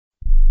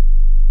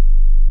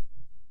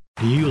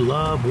Do you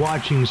love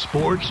watching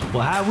sports?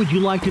 Well, how would you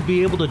like to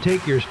be able to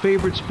take your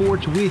favorite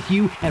sports with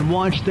you and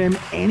watch them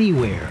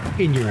anywhere?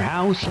 In your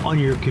house, on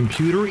your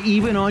computer,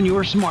 even on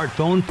your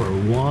smartphone for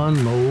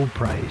one low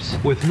price.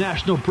 With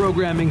National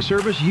Programming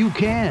Service, you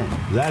can.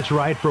 That's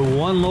right, for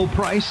one low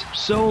price,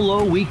 so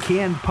low we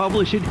can't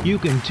publish it, you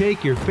can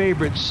take your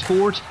favorite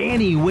sports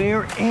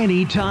anywhere,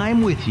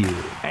 anytime with you.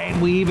 And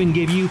we even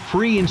give you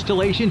free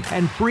installation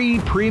and free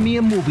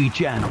premium movie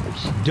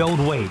channels.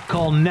 Don't wait.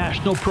 Call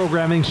National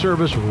Programming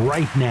Service right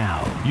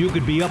now. You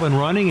could be up and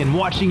running and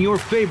watching your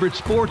favorite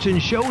sports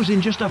and shows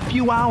in just a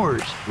few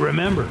hours.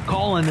 Remember,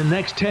 call in the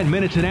next 10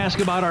 minutes and ask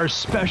about our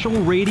special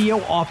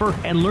radio offer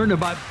and learn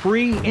about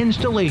free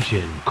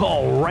installation.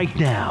 Call right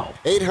now.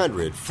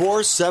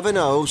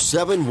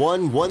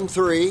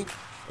 800-470-7113.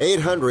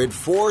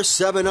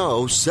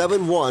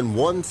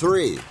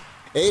 800-470-7113.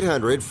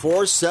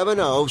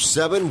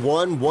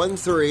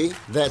 800-470-7113.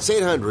 That's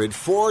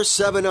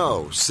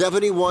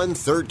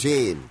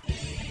 800-470-7113.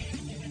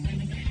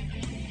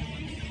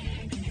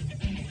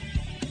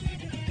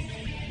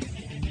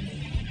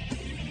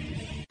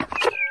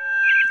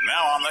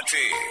 Now on the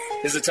tee.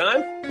 Is it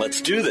time?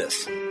 Let's do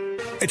this.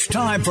 It's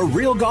time for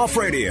Real Golf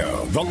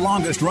Radio, the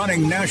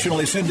longest-running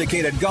nationally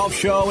syndicated golf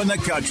show in the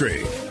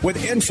country,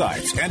 with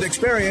insights and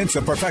experience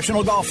of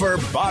professional golfer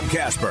Bob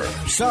Casper,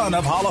 son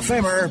of Hall of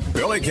Famer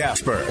Billy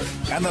Casper,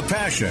 and the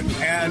passion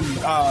and,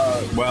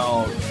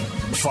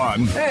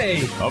 fun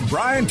of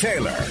Brian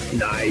Taylor.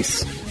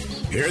 Nice.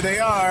 Here they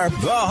are,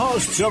 the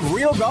hosts of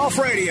Real Golf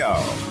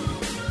Radio,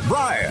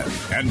 Brian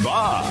and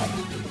Bob.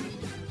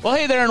 Well,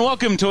 hey there, and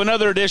welcome to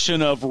another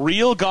edition of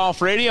Real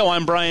Golf Radio.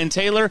 I'm Brian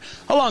Taylor,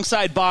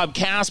 alongside Bob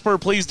Casper.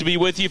 Pleased to be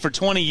with you for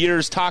 20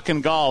 years talking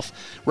golf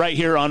right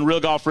here on Real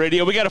Golf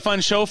Radio. We got a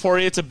fun show for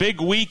you. It's a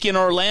big week in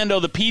Orlando,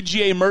 the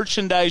PGA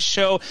Merchandise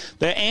Show,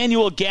 the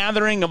annual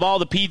gathering of all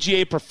the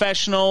PGA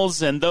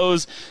professionals and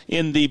those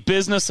in the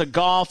business of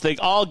golf. They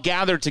all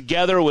gather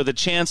together with a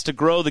chance to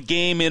grow the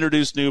game,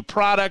 introduce new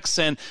products,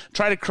 and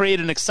try to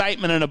create an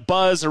excitement and a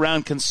buzz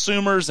around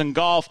consumers and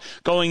golf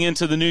going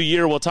into the new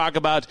year. We'll talk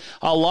about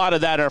a lot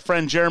of that. Our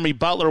friend Jeremy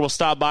Butler will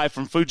stop by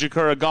from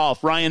Fujikura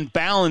Golf. Ryan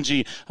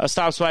Ballingy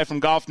stops by from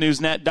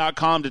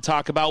golfnewsnet.com to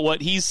talk about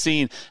what he's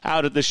seen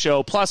out at the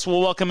show. Plus, we'll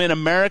welcome in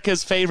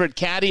America's favorite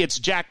caddy. It's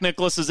Jack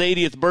Nicklaus's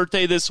 80th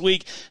birthday this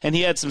week, and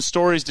he had some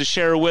stories to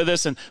share with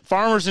us. And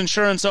Farmers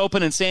Insurance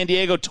Open in San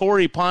Diego,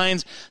 Torrey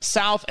Pines,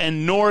 South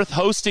and North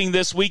hosting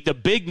this week. The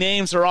big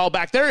names are all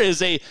back. There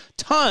is a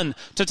ton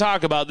to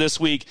talk about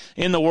this week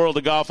in the world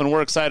of golf, and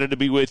we're excited to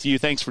be with you.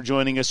 Thanks for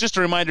joining us. Just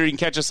a reminder, you can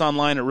catch us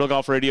online at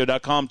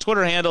realgolfradio.com.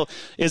 Twitter handle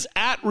is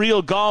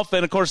 @RealGolf,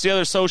 and of course the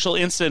other social,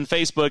 Insta and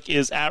Facebook,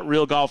 is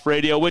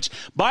 @RealGolfRadio, which,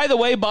 by the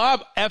way,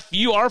 Bob, if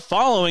you are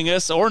following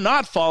us or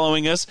not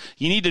following us,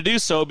 you need to do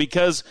so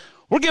because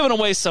we're giving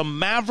away some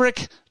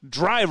Maverick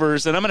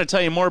drivers, and I'm going to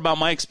tell you more about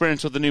my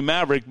experience with the new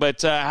Maverick,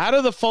 but how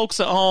do the folks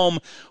at home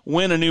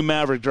win a new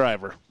Maverick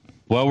driver?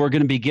 Well, we're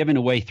going to be giving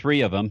away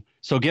 3 of them,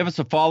 so give us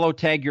a follow,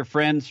 tag your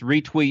friends,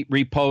 retweet,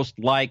 repost,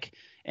 like,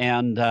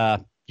 and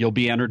you'll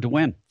be entered to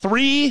win.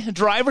 3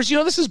 drivers. You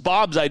know, this is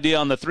Bob's idea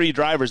on the 3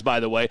 drivers, by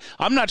the way.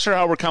 I'm not sure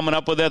how we're coming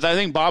up with it. I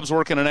think Bob's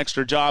working an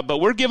extra job, but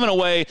we're giving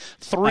away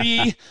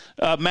 3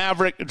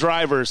 Maverick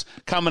drivers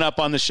coming up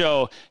on the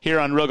show here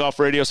on Real Golf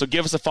Radio. So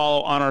give us a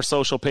follow on our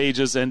social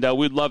pages, and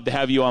we'd love to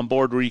have you on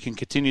board where you can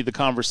continue the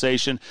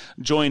conversation,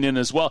 join in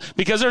as well,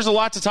 because there's a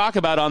lot to talk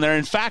about on there.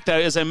 In fact,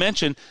 as I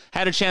mentioned,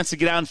 had a chance to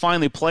get out and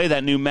finally play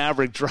that new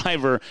Maverick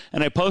driver,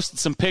 and I posted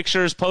some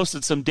pictures,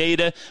 posted some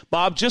data.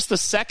 Bob, just the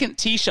second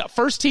tee shot,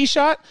 first tee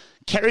shot,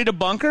 carried a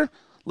bunker,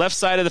 left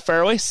side of the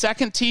fairway.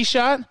 Second tee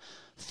shot,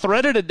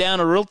 threaded it down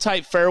a real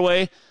tight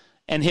fairway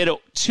and hit it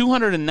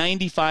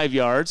 295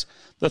 yards.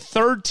 The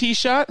third tee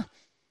shot,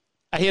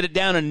 I hit it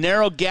down a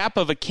narrow gap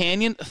of a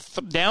canyon,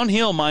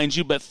 downhill, mind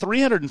you, but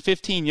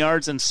 315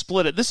 yards and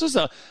split it. This was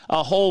a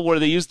hole where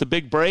they used the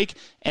big break,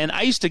 and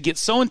I used to get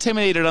so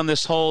intimidated on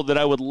this hole that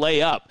I would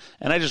lay up,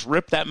 and I just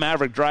ripped that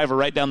Maverick driver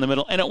right down the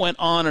middle, and it went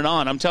on and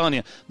on. I'm telling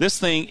you, this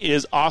thing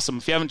is awesome.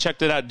 If you haven't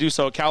checked it out, do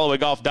so at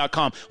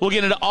CallawayGolf.com. We'll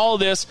get into all of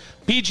this,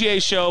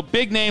 PGA show,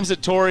 big names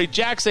at Torrey,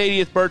 Jack's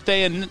 80th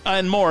birthday,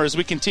 and more as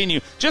we continue.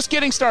 Just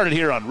getting started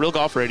here on Real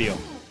Golf Radio.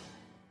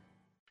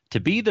 To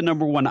be the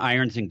number 1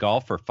 irons in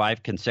golf for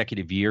 5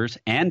 consecutive years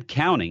and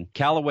counting,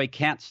 Callaway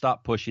can't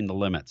stop pushing the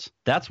limits.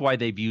 That's why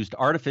they've used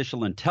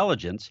artificial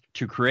intelligence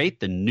to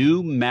create the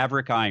new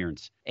Maverick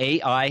irons.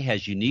 AI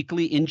has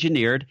uniquely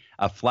engineered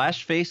a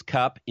flash-face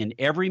cup in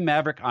every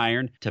Maverick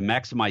iron to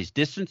maximize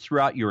distance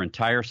throughout your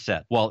entire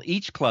set, while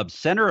each club's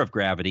center of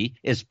gravity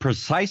is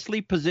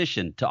precisely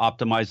positioned to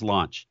optimize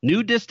launch.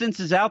 New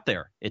distance is out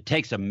there. It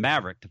takes a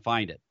Maverick to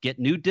find it. Get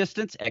new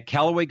distance at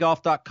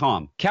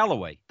CallawayGolf.com.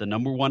 Callaway, the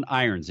number 1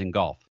 irons in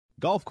golf.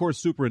 Golf course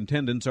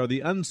superintendents are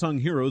the unsung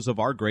heroes of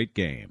our great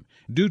game.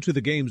 Due to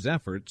the game's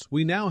efforts,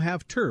 we now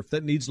have turf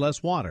that needs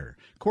less water,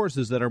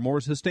 courses that are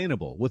more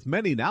sustainable, with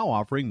many now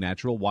offering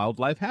natural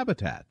wildlife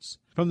habitats.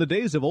 From the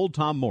days of old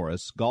Tom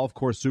Morris, golf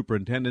course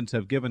superintendents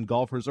have given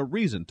golfers a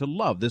reason to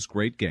love this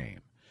great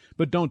game.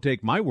 But don't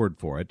take my word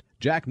for it.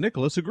 Jack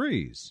Nicklaus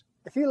agrees.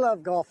 If you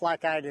love golf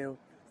like I do,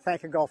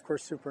 thank a golf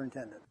course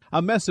superintendent.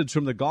 A message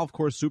from the Golf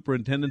Course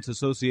Superintendents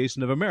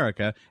Association of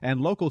America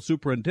and local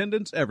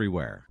superintendents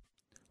everywhere.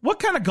 What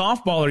kind of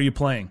golf ball are you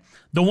playing?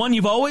 The one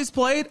you've always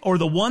played or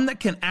the one that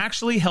can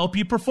actually help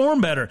you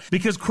perform better?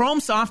 Because Chrome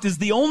Soft is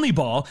the only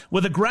ball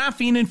with a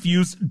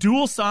graphene-infused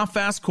dual soft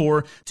fast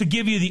core to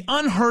give you the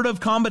unheard of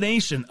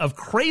combination of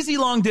crazy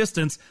long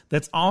distance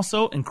that's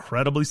also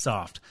incredibly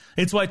soft.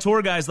 It's why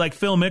tour guys like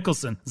Phil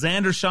Mickelson,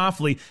 Xander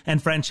Schauffele,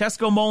 and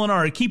Francesco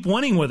Molinari keep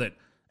winning with it.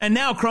 And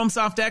now Chrome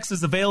Soft X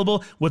is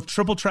available with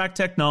triple track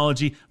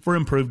technology for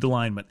improved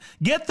alignment.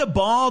 Get the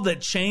ball that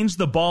changed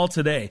the ball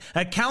today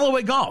at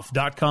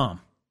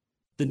CallawayGolf.com.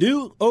 The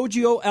new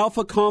OGIO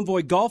Alpha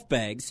Convoy golf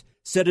bags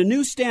set a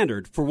new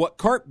standard for what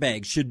cart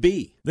bags should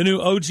be. The new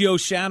OGIO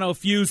Shadow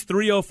Fuse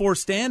 304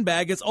 stand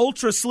bag is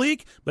ultra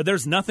sleek, but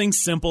there's nothing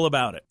simple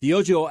about it. The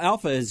OGIO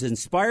Alpha is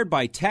inspired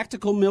by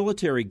tactical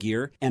military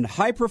gear and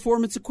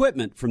high-performance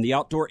equipment from the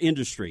outdoor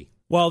industry.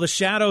 While the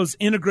Shadow's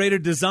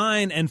integrated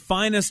design and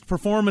finest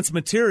performance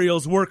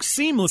materials work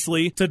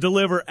seamlessly to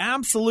deliver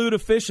absolute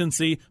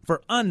efficiency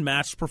for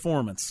unmatched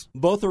performance.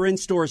 Both are in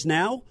stores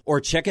now,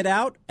 or check it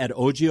out at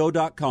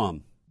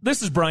OGIO.com.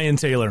 This is Brian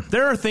Taylor.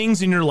 There are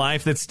things in your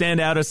life that stand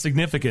out as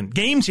significant,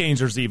 game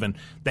changers even.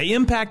 They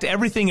impact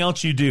everything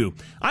else you do.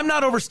 I'm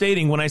not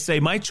overstating when I say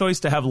my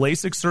choice to have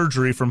LASIK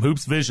surgery from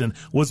Hoops Vision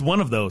was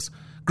one of those.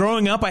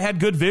 Growing up, I had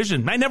good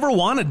vision. I never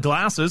wanted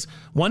glasses.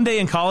 One day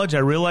in college, I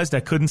realized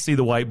I couldn't see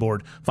the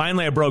whiteboard.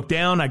 Finally, I broke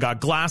down. I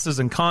got glasses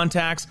and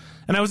contacts,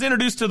 and I was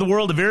introduced to the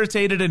world of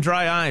irritated and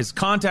dry eyes,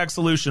 contact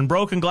solution,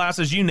 broken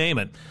glasses, you name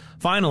it.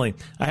 Finally,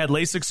 I had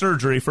LASIK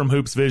surgery from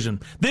Hoops Vision.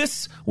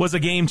 This was a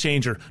game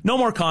changer. No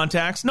more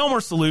contacts, no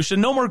more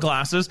solution, no more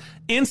glasses.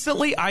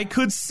 Instantly, I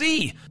could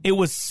see. It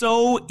was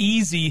so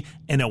easy,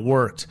 and it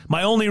worked.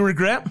 My only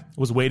regret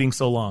was waiting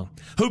so long.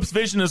 Hoops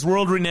Vision is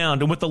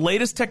world-renowned, and with the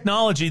latest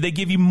technology, they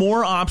give you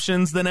more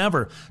options than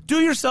ever. Do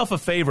yourself a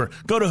favor.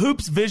 Go to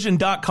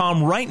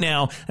hoopsvision.com right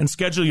now and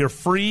schedule your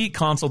free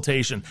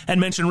consultation.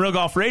 And mention Real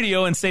Golf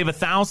Radio and save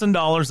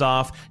 $1,000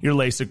 off your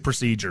LASIK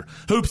procedure.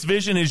 Hoops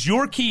Vision is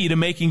your key to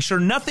making sure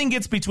nothing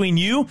gets between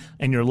you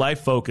and your life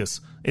focus.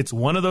 It's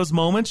one of those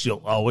moments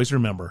you'll always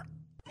remember.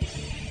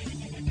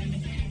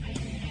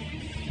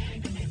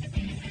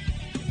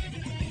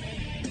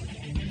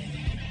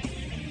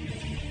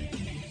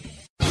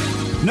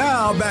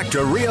 Now back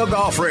to Real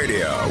Golf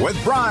Radio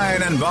with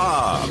Brian and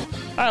Bob. All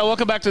right,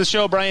 welcome back to the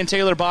show. Brian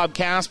Taylor, Bob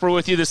Casper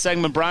with you. This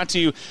segment brought to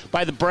you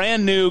by the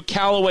brand new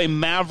Callaway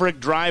Maverick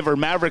driver.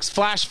 Maverick's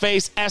Flash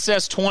Face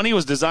SS20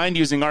 was designed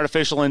using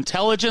artificial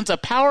intelligence, a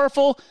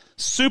powerful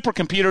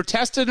supercomputer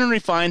tested and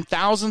refined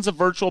thousands of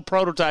virtual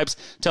prototypes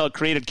until it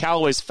created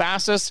Callaway's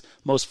fastest,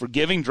 most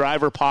forgiving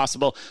driver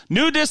possible.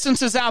 New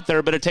distances out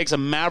there, but it takes a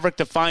Maverick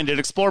to find it.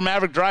 Explore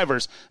Maverick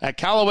drivers at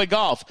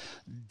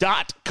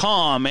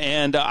CallawayGolf.com.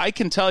 And I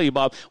can tell you,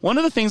 Bob, one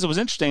of the things that was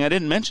interesting I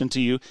didn't mention to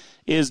you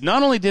is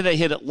not only did I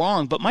hit it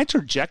long, but my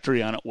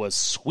trajectory on it was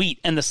sweet.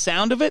 And the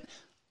sound of it,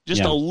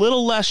 just a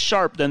little less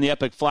sharp than the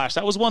Epic Flash.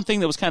 That was one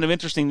thing that was kind of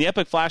interesting. The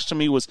Epic Flash to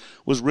me was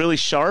really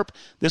sharp.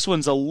 This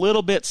one's a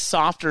little bit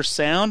softer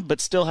sound, but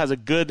still has a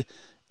good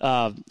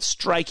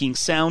striking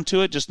sound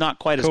to it, just not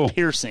quite as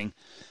piercing.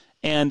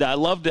 And I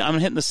loved it. I'm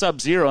hitting the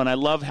Sub-Zero, and I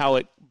love how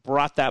it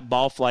brought that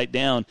ball flight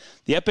down.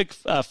 The Epic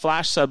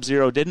Flash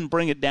Sub-Zero didn't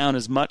bring it down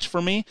as much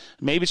for me.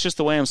 Maybe it's just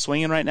the way I'm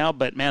swinging right now,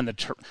 but man, the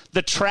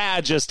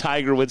traj, as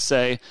Tiger would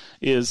say,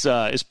 is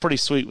pretty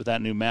sweet with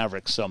that new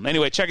Maverick. So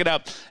anyway, check it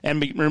out,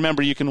 and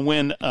remember, you can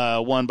win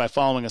one by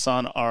following us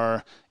on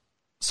our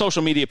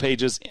social media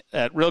pages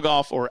at Real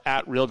Golf or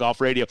at Real Golf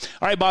Radio.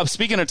 All right, Bob,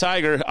 speaking of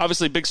Tiger,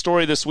 obviously big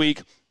story this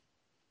week.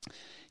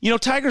 You know,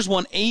 Tiger's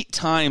won 8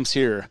 times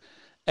here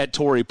at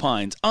Torrey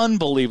Pines.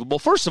 Unbelievable.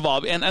 First of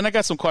all, and I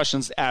got some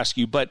questions to ask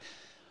you, but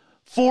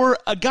for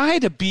a guy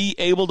to be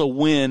able to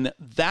win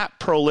that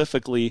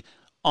prolifically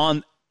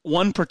on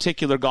one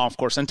particular golf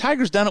course, and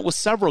Tiger's done it with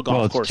several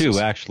golf courses. Well, it's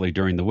 2 actually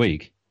during the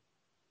week.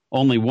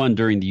 Only 1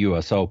 during the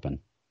U.S.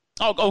 Open.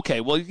 Oh, okay.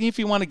 Well, if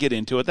you want to get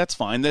into it, that's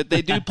fine. That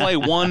they do play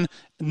 1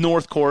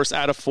 North course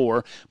out of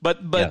 4,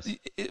 but yes,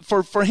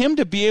 for him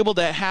to be able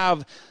to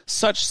have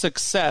such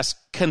success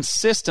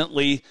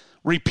consistently,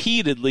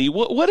 repeatedly,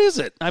 what is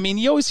it? I mean,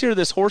 you always hear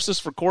this horses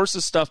for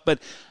courses stuff, but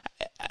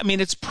I mean,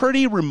 it's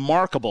pretty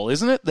remarkable,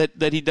 isn't it,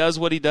 that he does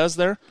what he does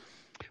there?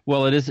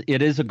 Well, it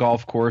is a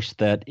golf course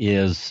that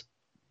is.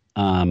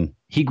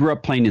 He grew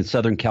up playing in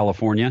Southern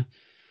California,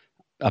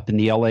 up in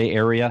the L.A.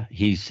 area.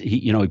 He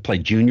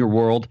played Junior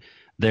World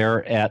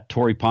there at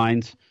Torrey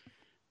Pines,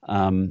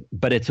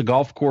 but it's a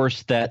golf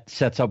course that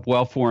sets up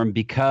well for him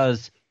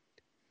because,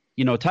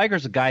 you know,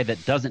 Tiger's a guy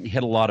that doesn't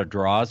hit a lot of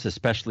draws,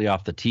 especially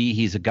off the tee.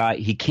 He's a guy,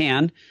 he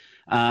can,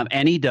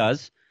 and he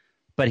does,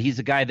 but he's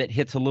a guy that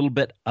hits a little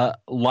bit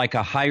like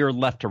a higher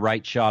left to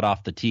right shot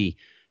off the tee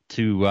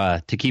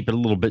to keep it a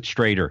little bit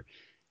straighter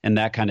and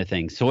that kind of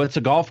thing. So it's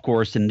a golf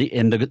course, and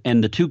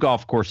the 2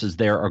 golf courses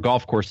there are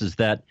golf courses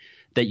that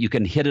you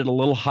can hit it a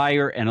little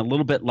higher and a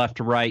little bit left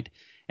to right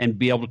and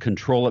be able to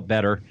control it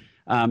better.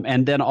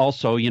 And then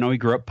also, he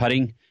grew up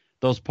putting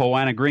those Poa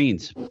annua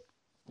greens.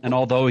 And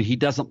although he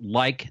doesn't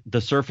like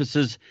the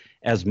surfaces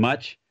as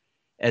much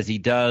as he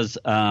does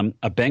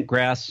a bent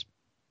grass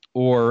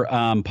or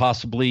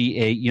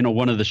possibly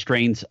one of the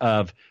strains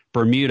of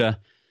Bermuda,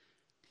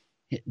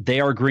 they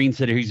are greens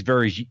that he's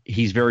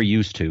very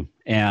used to,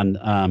 and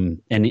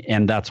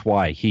that's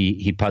why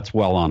he putts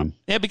well on them.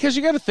 Yeah, because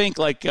you got to think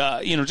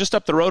just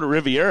up the road at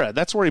Riviera,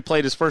 that's where he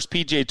played his first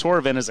PGA Tour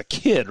event as a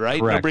kid, right?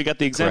 Correct. Remember, he got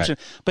the exemption,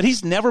 Correct. but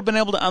he's never been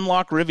able to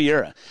unlock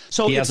Riviera.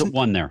 So he hasn't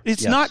won there.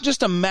 It's yes. not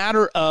just a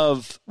matter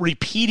of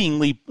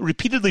repeatedly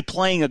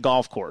playing a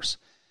golf course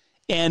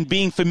and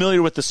being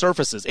familiar with the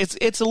surfaces.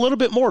 It's a little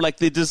bit more like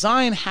the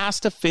design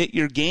has to fit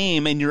your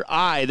game and your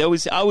eye. I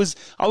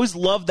always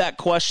loved that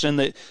question,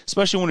 that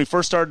especially when we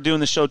first started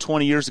doing the show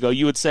 20 years ago,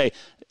 you would say,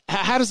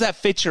 how does that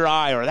fit your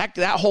eye? Or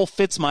that hole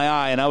fits my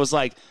eye. And I was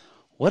like,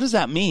 what does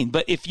that mean?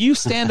 But if you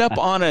stand up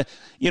on and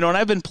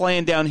I've been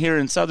playing down here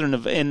in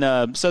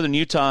southern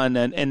Utah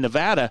and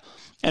Nevada,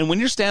 and when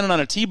you're standing on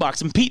a tee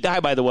box, and Pete Dye,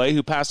 by the way,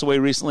 who passed away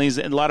recently, is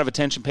a lot of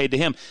attention paid to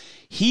him.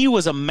 He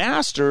was a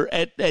master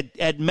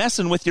at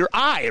messing with your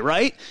eye,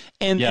 right?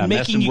 And making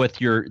messing with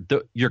your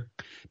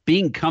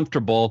being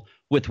comfortable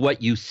with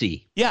what you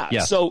see. Yeah.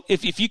 Yes. So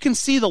if you can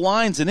see the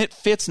lines and it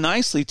fits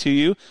nicely to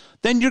you,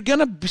 then you're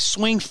going to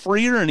swing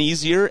freer and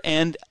easier,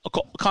 and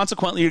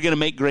consequently, you're going to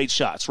make great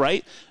shots,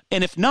 right?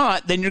 And if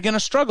not, then you're going to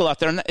struggle out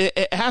there. And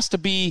it has to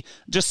be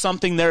just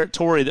something there at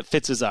Torrey that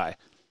fits his eye.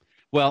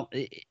 Well,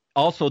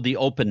 also the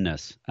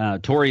openness.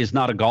 Torrey is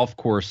not a golf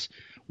course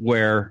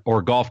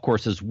golf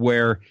courses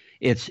where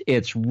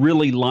it's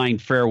really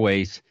lined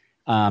fairways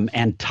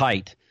and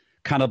tight,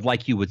 kind of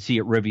like you would see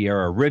at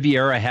Riviera.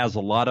 Riviera has a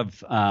lot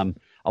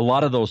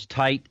of those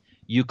tight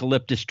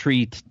eucalyptus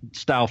tree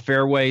style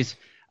fairways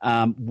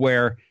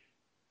where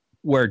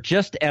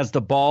just as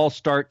the ball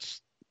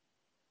starts,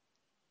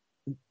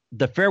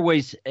 the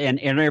fairways and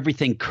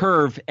everything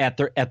curve at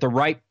the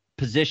right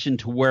position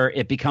to where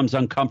it becomes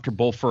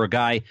uncomfortable for a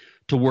guy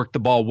to work the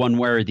ball one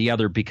way or the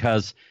other,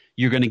 because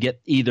you're going to get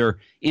either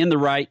in the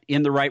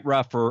right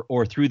rough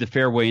or through the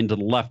fairway into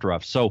the left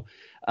rough. So,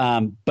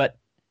 but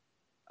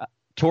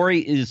Torrey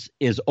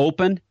is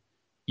open.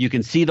 You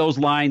can see those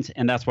lines,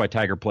 and that's why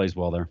Tiger plays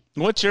well there.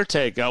 What's your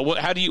take?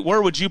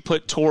 Where would you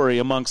put Torrey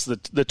amongst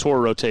the tour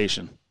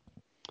rotation?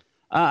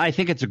 I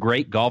think it's a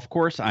great golf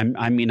course. I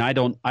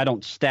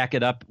don't stack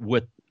it up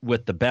with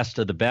the best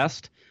of the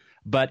best,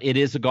 but it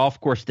is a golf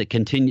course that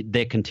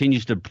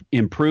continues to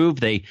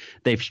improve.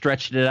 They've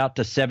stretched it out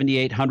to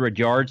 7,800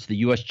 yards.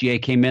 The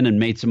USGA came in and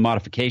made some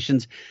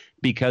modifications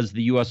because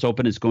the U.S.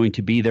 Open is going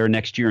to be there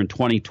next year in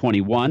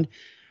 2021.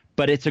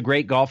 But it's a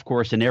great golf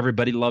course, and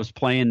everybody loves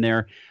playing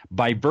there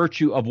by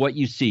virtue of what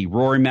you see.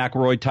 Rory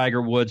McIlroy,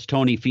 Tiger Woods,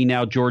 Tony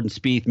Finau, Jordan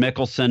Spieth,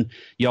 Mickelson.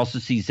 You also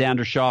see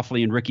Xander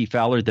Schauffele and Ricky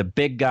Fowler. The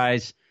big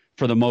guys,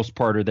 for the most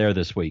part, are there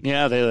this week.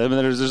 Yeah,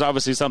 there's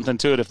obviously something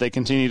to it if they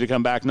continue to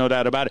come back, no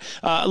doubt about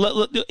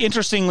it.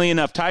 Interestingly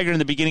enough, Tiger in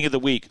the beginning of the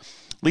week,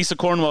 Lisa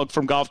Cornwell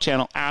from Golf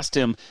Channel asked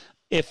him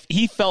if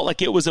he felt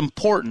like it was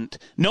important,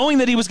 knowing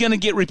that he was going to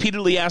get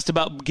repeatedly asked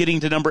about getting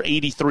to number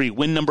 83,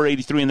 win number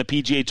 83 in the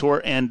PGA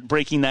Tour, and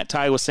breaking that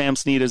tie with Sam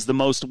Snead as the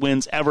most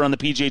wins ever on the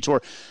PGA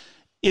Tour.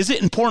 Is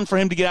it important for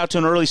him to get out to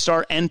an early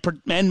start and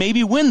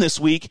maybe win this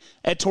week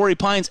at Torrey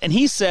Pines? And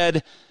he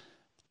said,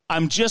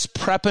 I'm just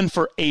prepping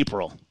for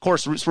April. Of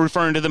course,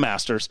 referring to the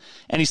Masters.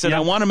 And he said,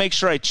 I want to make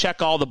sure I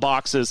check all the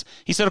boxes.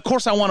 He said, of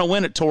course, I want to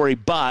win at Torrey,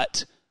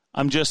 but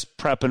I'm just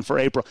prepping for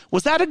April.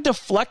 Was that a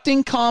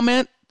deflecting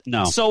comment?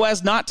 No. So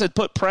as not to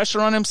put pressure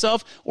on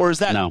himself, or is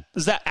that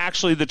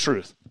actually the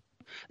truth?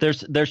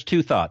 There's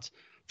two thoughts.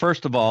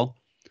 First of all,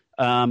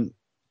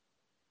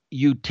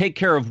 you take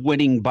care of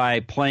winning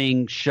by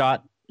playing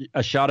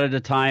a shot at a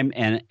time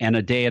and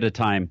a day at a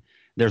time.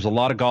 There's a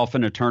lot of golf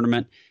in a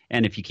tournament,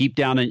 and if you keep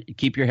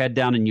your head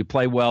down and you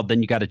play well,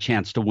 then you got a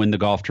chance to win the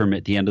golf tournament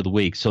at the end of the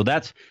week. So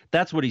that's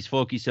what he's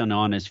focusing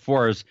on as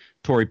far as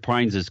Torrey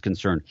Pines is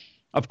concerned.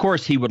 Of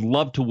course, he would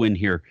love to win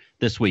here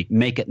this week,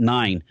 make it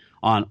 9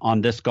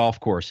 on this golf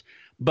course.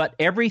 But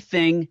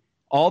everything,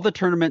 all the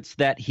tournaments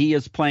that he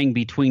is playing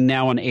between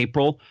now and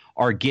April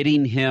are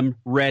getting him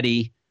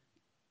ready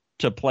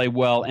to play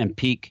well and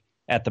peak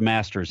at the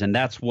Masters. And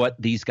that's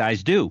what these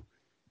guys do.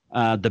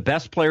 The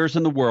best players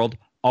in the world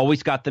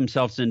always got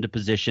themselves into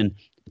position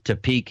to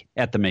peak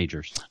at the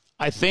majors.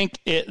 I think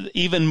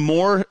even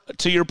more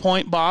to your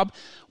point, Bob,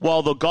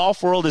 while the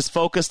golf world is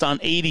focused on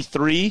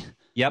 83,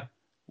 yep,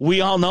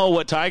 we all know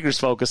what Tiger's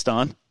focused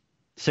on.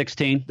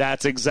 16.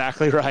 That's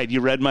exactly right.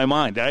 You read my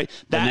mind. Right?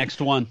 The next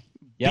one.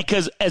 Yep.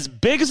 Because as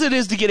big as it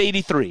is to get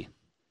 83,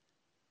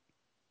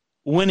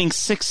 winning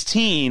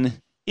 16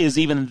 is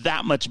even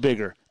that much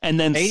bigger. And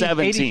then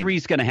 17. 83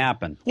 is going to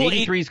happen. Well,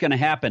 83 is going to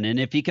happen. And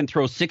if he can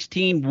throw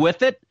 16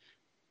 with it,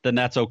 then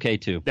that's okay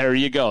too. There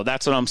you go.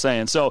 That's what I'm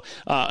saying. So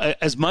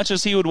as much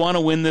as he would want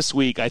to win this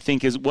week, I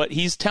think is what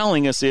he's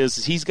telling us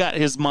is he's got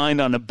his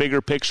mind on a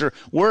bigger picture.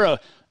 We're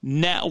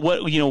now,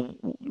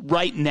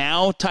 right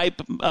now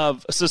type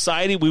of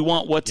society. We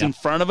want what's in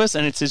front of us,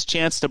 and it's his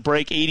chance to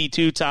break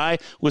 82 tie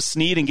with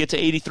Snead and get to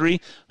 83.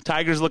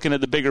 Tiger's looking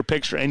at the bigger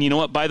picture. And you know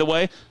what, by the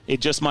way, it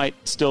just might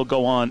still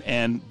go on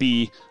and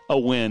be a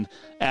win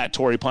at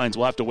Torrey Pines.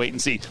 We'll have to wait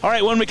and see. All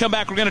right, when we come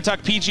back, we're going to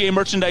talk PGA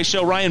Merchandise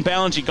Show. Ryan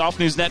Ballengee,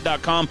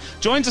 GolfNewsNet.com,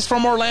 joins us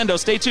from Orlando.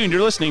 Stay tuned.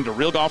 You're listening to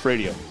Real Golf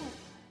Radio.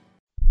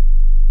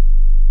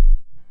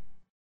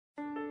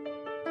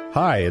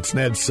 Hi, it's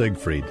Ned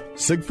Siegfried.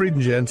 Siegfried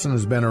 & Jensen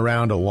has been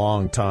around a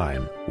long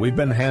time. We've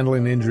been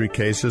handling injury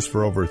cases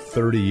for over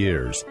 30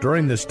 years.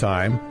 During this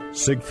time,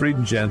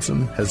 Siegfried &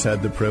 Jensen has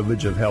had the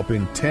privilege of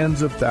helping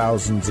tens of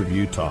thousands of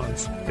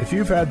Utahns. If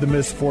you've had the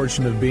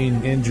misfortune of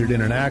being injured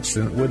in an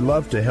accident, we'd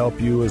love to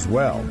help you as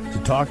well. To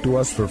talk to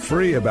us for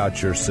free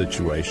about your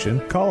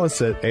situation, call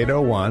us at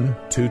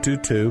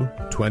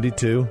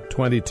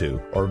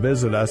 801-222-2222 or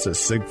visit us at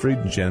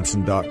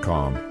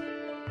siegfriedjensen.com.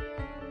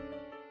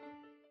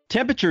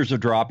 Temperatures are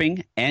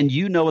dropping, and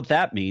you know what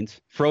that means.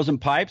 Frozen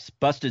pipes,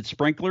 busted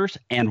sprinklers,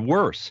 and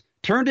worse.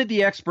 Turn to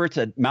the experts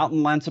at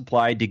Mountain Land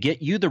Supply to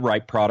get you the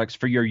right products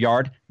for your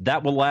yard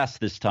that will last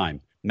this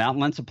time.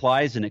 Mountain Land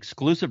Supply is an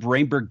exclusive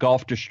Rainbird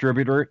golf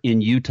distributor in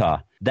Utah.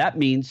 That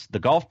means the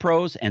golf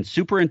pros and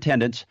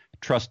superintendents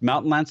trust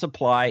Mountain Land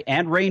Supply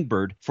and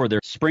Rainbird for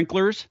their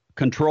sprinklers,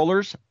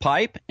 controllers,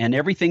 pipe, and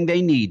everything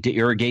they need to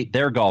irrigate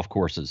their golf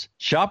courses.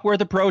 Shop where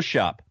the pros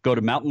shop. Go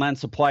to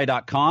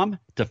mountainlandsupply.com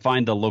to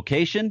find the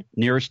location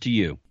nearest to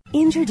you.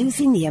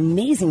 Introducing the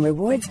Amazing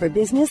Rewards for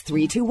Business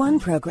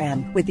 321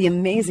 program. With the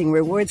Amazing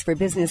Rewards for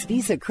Business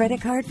Visa credit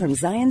card from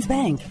Zions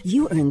Bank,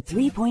 you earn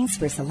 3 points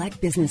for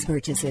select business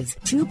purchases,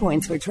 2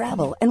 points for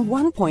travel, and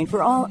 1 point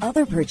for all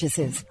other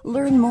purchases.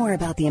 Learn more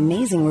about the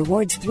Amazing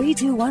Rewards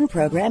 321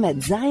 program at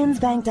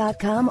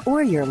zionsbank.com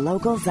or your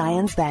local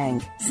Zions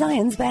Bank.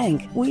 Zions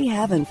Bank, we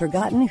haven't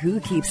forgotten who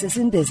keeps us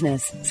in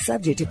business.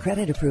 Subject to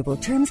credit approval,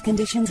 terms,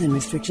 conditions, and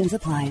restrictions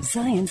apply.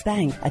 Zions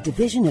Bank, a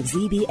division of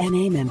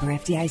ZBNA member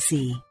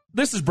FDIC.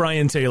 This is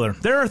Brian Taylor.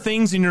 There are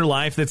things in your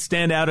life that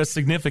stand out as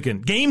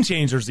significant, game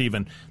changers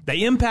even.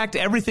 They impact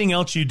everything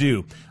else you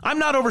do. I'm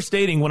not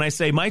overstating when I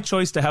say my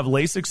choice to have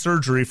LASIK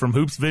surgery from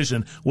Hoops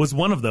Vision was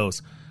one of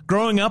those.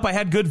 Growing up, I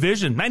had good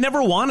vision. I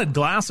never wanted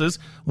glasses.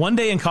 One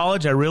day in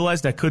college, I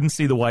realized I couldn't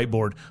see the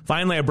whiteboard.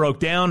 Finally, I broke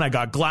down. I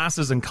got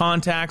glasses and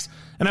contacts,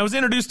 and I was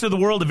introduced to the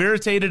world of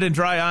irritated and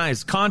dry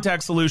eyes,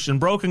 contact solution,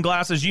 broken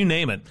glasses, you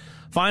name it.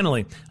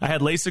 Finally, I had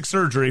LASIK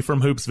surgery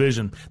from Hoops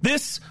Vision.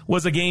 This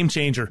was a game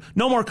changer.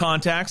 No more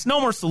contacts, no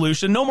more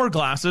solution, no more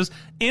glasses.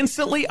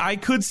 Instantly, I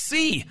could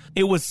see.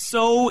 It was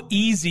so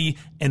easy,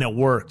 and it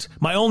worked.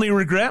 My only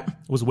regret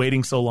was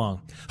waiting so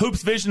long.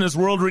 Hoops Vision is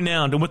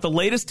world-renowned, and with the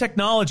latest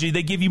technology,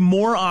 they give you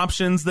more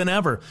options than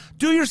ever.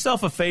 Do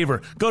yourself a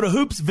favor. Go to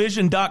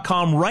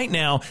hoopsvision.com right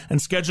now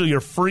and schedule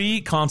your free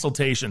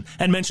consultation.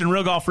 And mention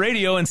Real Golf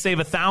Radio and save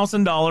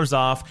 $1,000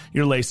 off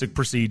your LASIK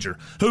procedure.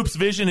 Hoops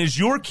Vision is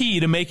your key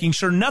to making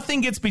sure nothing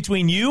gets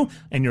between you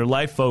and your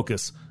life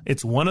focus.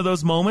 It's one of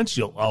those moments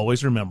you'll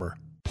always remember.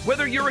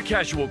 Whether you're a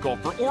casual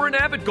golfer or an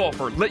avid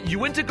golfer, let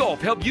You Into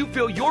Golf help you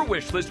fill your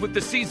wish list with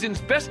the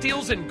season's best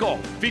deals in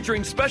golf,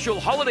 featuring special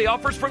holiday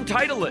offers from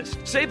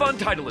Titleist. Save on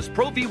Titleist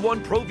Pro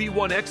V1, Pro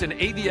V1X, and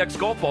AVX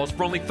golf balls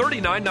for only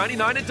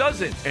 $39.99 a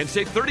dozen, and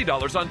save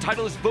 $30 on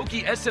Titleist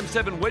Vokey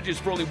SM7 wedges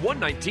for only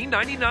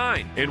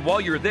 $119.99. And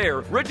while you're there,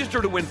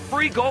 register to win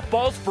free golf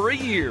balls for a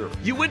year.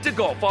 You Into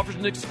Golf offers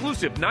an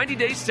exclusive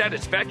 90-day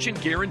satisfaction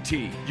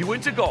guarantee. You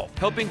Into Golf,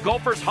 helping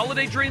golfers'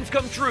 holiday dreams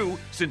come true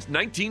since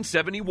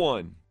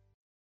 1971.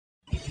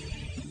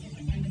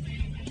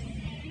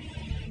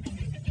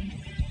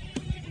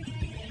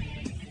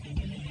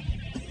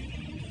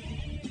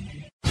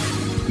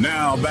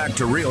 Now back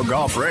to Real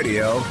Golf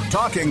Radio,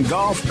 talking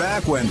golf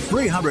back when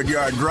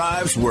 300-yard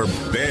drives were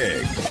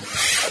big.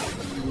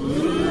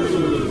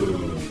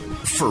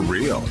 For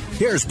real.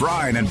 Here's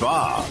Brian and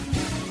Bob.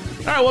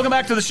 All right, welcome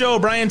back to the show.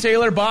 Brian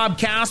Taylor, Bob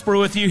Casper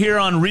with you here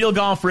on Real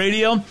Golf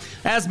Radio.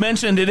 As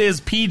mentioned, it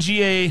is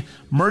PGA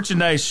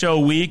Merchandise Show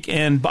week,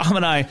 and Bob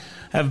and I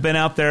have been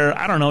out there,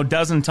 I don't know, a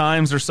dozen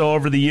times or so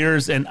over the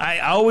years, and I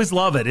always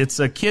love it. It's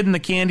a kid in the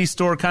candy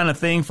store kind of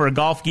thing for a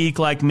golf geek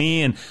like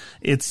me, and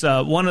it's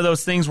one of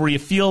those things where you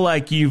feel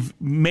like you've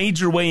made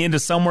your way into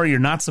somewhere you're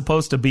not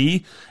supposed to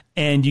be,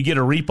 and you get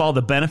to reap all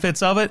the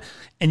benefits of it,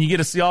 and you get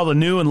to see all the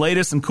new and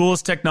latest and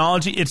coolest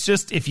technology. It's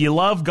just, if you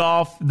love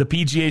golf, the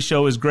PGA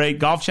Show is great.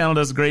 Golf Channel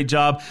does a great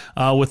job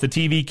with the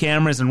TV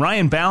cameras. And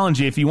Ryan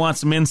Ballengee, if you want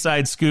some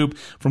inside scoop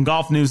from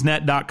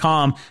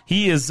golfnewsnet.com,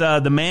 he is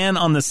the man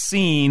on the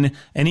scene,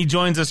 and he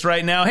joins us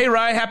right now. Hey,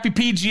 Ryan, happy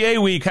PGA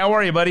week. How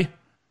are you, buddy?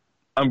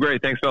 I'm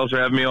great. Thanks, fellas, for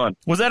having me on.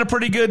 Was that a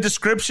pretty good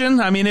description?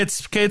 I mean,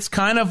 it's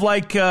kind of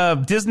like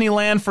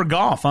Disneyland for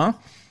golf, huh?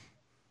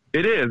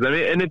 It is. I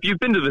mean, and if you've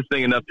been to this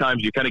thing enough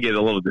times, you kind of get a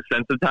little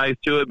desensitized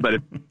to it. But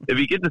if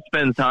you get to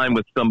spend time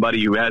with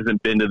somebody who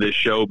hasn't been to this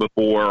show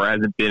before or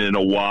hasn't been in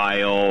a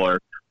while or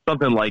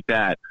something like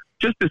that,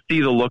 just to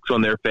see the looks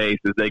on their face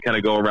as they kind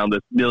of go around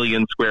this 1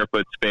 million square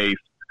foot space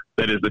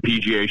that is the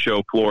PGA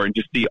Show floor and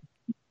just see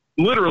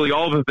literally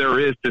all that there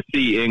is to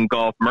see in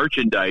golf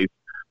merchandise.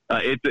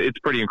 It's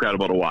pretty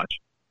incredible to watch.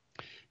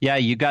 Yeah,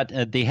 you got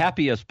the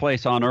happiest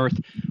place on earth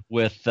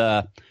with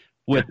the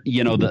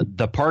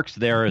parks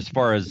there as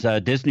far as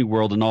Disney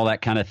World and all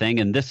that kind of thing,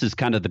 and this is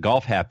kind of the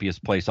golf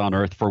happiest place on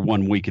earth for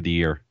 1 week of the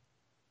year.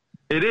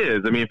 It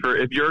is. I mean,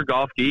 if you're a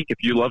golf geek, if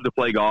you love to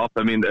play golf,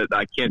 I mean,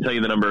 I can't tell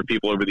you the number of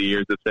people over the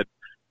years that said,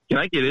 "Can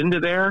I get into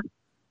there?"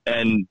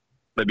 And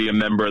maybe a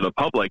member of the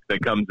public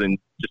that comes and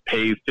just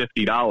pays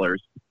 $50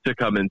 to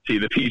come and see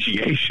the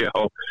PGA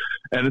show,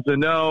 and it's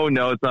no,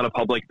 it's not a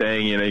public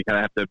thing. You kind of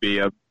have to be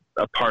a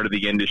part of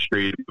the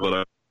industry.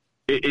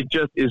 It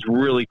just is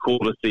really cool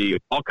to see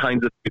all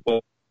kinds of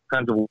people,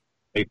 kinds of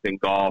ways in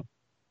golf.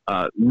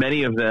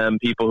 Many of them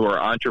people who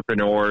are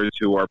entrepreneurs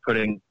who are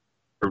putting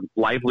their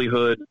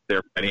livelihood,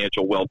 their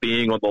financial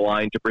well-being on the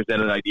line to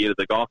present an idea to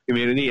the golf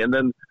community, and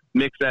then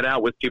mix that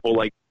out with people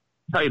like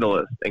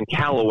Titleist and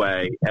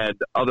Callaway and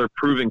other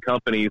proven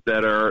companies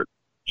that are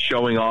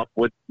showing off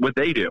what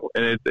they do.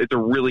 And it's a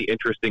really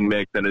interesting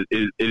mix, and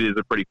it is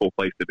a pretty cool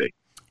place to be.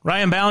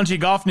 Ryan Ballengee,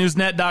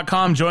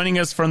 GolfNewsNet.com, joining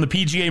us from the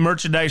PGA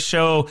Merchandise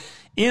Show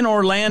in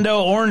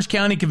Orlando, Orange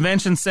County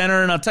Convention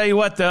Center. And I'll tell you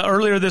what,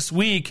 earlier this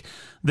week,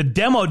 the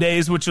demo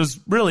days, which was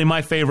really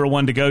my favorite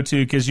one to go to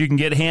because you can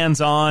get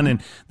hands-on,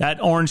 and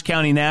that Orange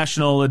County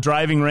National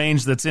driving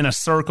range that's in a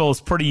circle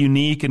is pretty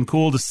unique and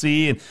cool to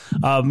see. And,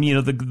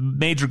 the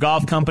major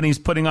golf companies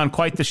putting on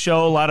quite the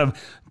show. A lot of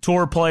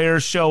tour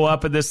players show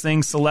up at this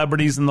thing,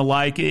 celebrities and the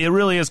like. It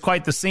really is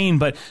quite the scene.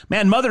 But,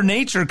 man, Mother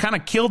Nature kind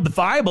of killed the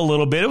vibe a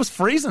little bit. It was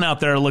freezing out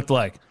there, it looked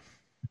like.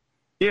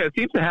 Yeah, it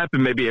seems to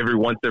happen maybe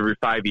once every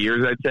 5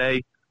 years, I'd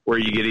say, where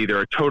you get either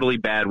a totally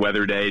bad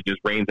weather day, it just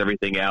rains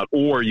everything out,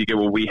 or you get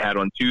what we had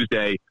on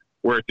Tuesday,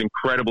 where it's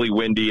incredibly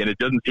windy, and it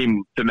doesn't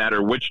seem to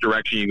matter which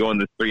direction you go in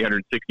this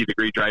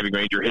 360-degree driving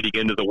range, you're hitting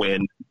into the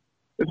wind.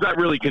 It's not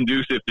really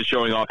conducive to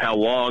showing off how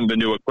long the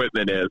new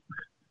equipment is.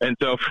 And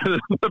so for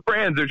the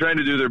brands, they're trying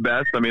to do their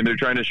best. I mean, they're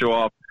trying to show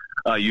off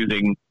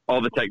using all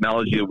the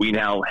technology that we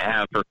now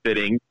have for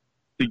fitting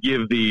to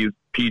give these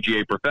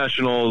PGA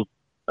professionals,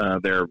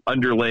 their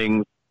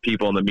underlings,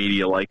 people in the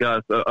media like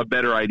us, a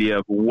better idea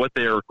of what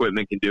their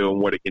equipment can do and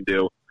what it can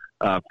do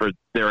for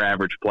their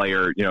average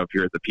player, if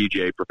you're at the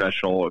PGA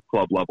professional or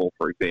club level,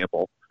 for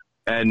example.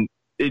 And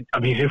it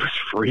was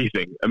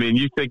freezing. I mean,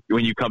 you think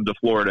when you come to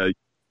Florida,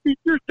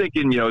 you're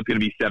thinking, it's going to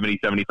be 70,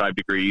 75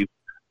 degrees,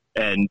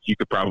 and you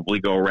could probably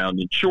go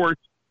around in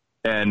shorts.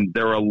 And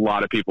there were a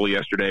lot of people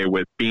yesterday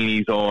with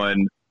beanies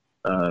on,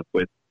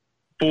 with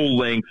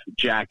full-length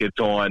jackets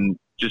on,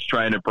 just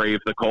trying to brave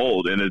the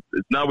cold. And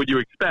it's not what you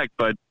expect,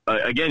 but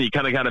again, you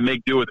kind of got to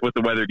make do with what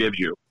the weather gives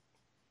you.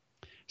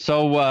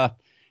 So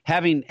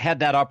having had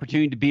that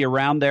opportunity to be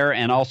around there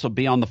and also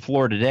be on the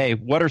floor today,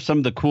 what are some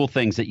of the cool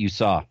things that you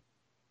saw?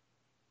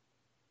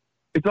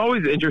 It's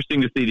always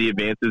interesting to see the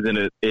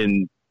advances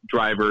in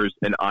drivers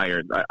and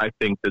irons. I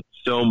think that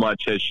so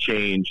much has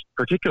changed,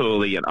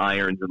 particularly in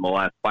irons in the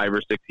last 5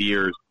 or 6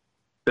 years,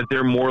 that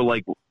they're more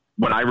like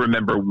what I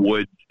remember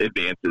Woods'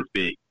 advances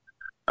being.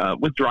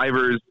 With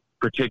drivers,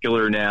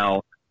 particular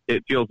now,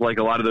 it feels like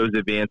a lot of those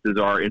advances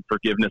are in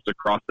forgiveness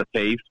across the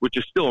face, which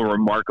is still a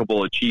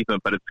remarkable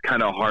achievement, but it's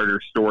kind of a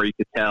harder story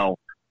to tell.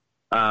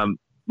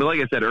 But like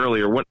I said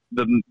earlier, what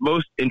the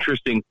most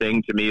interesting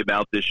thing to me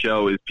about this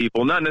show is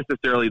people, not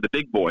necessarily the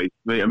big boys.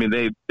 I mean,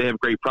 they have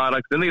great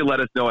products, and they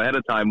let us know ahead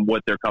of time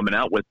what they're coming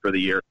out with for the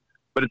year.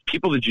 But it's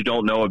people that you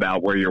don't know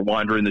about, where you're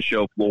wandering the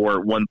show floor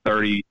at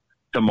 1:30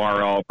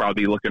 tomorrow. I'll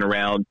probably be looking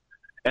around,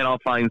 and I'll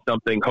find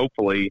something,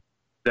 hopefully,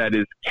 that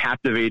is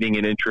captivating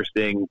and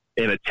interesting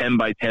in a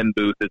 10x10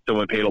 booth that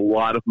someone paid a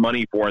lot of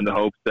money for, in the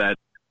hopes that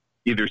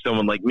either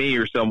someone like me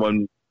or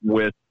someone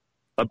with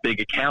a big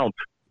account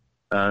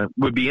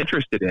would be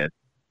interested in.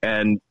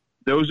 And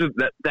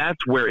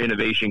that's where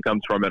innovation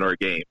comes from in our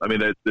game. I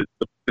mean,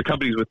 the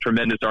companies with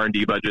tremendous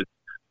R&D budgets,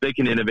 they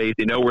can innovate.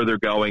 They know where they're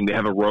going. They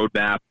have a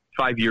roadmap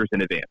 5 years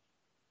in advance.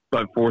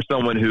 But for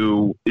someone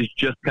who is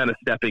just kind of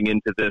stepping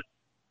into this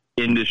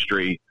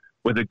industry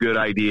with a good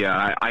idea,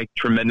 I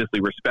tremendously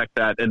respect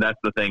that, and that's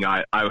the thing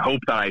I hope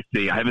that I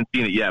see. I haven't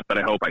seen it yet, but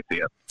I hope I see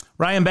it.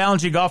 Ryan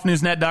Ballengee,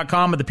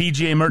 GolfNewsNet.com at the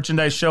PGA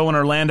Merchandise Show in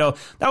Orlando.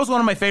 That was one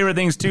of my favorite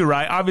things too,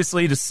 right?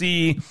 Obviously, to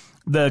see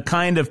the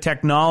kind of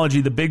technology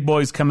the big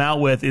boys come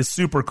out with is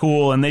super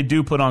cool, and they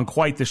do put on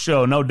quite the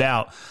show, no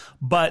doubt.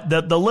 But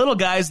the little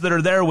guys that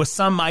are there with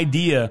some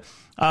idea,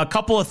 a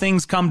couple of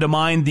things come to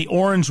mind. The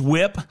Orange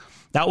Whip.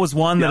 That was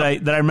one that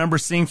I remember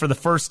seeing for the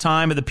first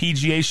time at the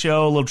PGA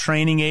show, a little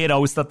training aid. I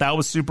always thought that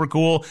was super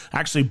cool.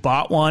 I actually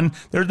bought one.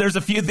 There's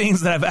a few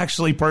things that I've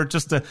actually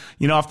purchased, off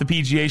the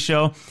PGA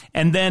show.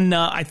 And then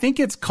I think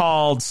it's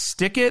called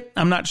Stick It.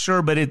 I'm not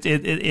sure, but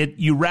it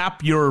you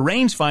wrap your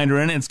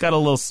rangefinder in it. It's got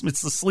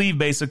it's the sleeve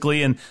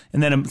basically, and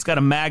then it's got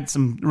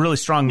some really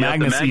strong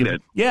magnets.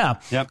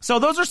 Yeah. Yep. So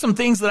those are some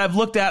things that I've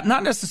looked at,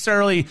 not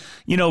necessarily,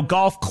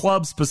 golf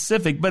club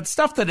specific, but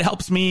stuff that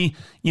helps me,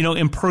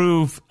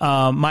 improve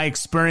my experience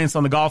experience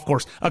on the golf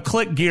course. A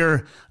Click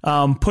Gear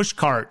push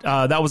cart,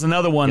 that was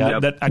another one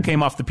that I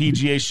came off the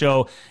PGA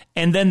show.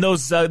 And then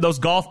those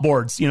golf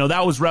boards,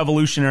 that was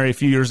revolutionary a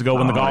few years ago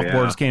when the golf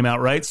boards came out,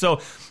 right?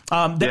 So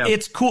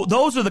it's cool.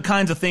 Those are the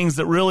kinds of things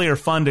that really are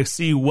fun to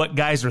see what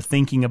guys are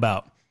thinking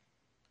about.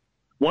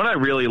 One I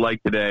really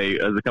like today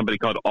is a company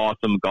called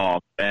Awesome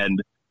Golf, and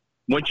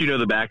once you know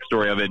the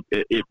backstory of it,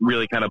 it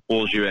really kind of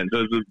pulls you in. So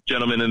there's a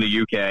gentleman in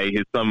the UK,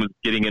 his son was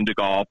getting into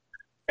golf,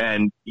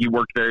 and he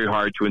worked very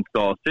hard to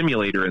install a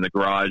simulator in the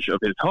garage of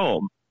his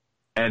home.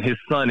 And his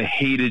son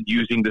hated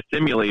using the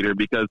simulator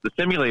because the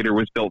simulator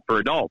was built for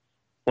adults,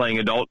 playing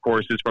adult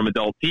courses from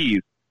adult tees,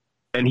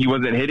 and he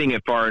wasn't hitting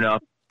it far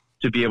enough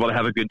to be able to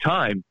have a good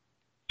time.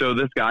 So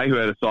this guy who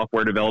had a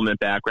software development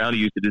background,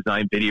 he used to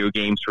design video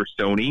games for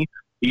Sony,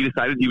 he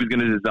decided he was going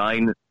to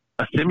design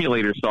a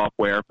simulator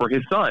software for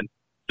his son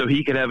so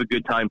he could have a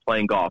good time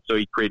playing golf. So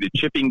he created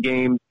chipping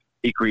games,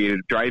 he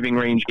created driving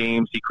range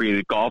games, he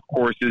created golf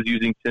courses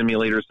using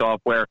simulator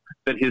software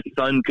that his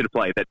son could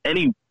play, that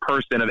any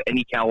person of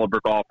any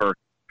caliber golfer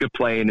could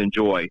play and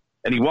enjoy.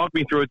 And he walked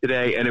me through it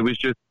today, and it was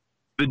just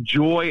the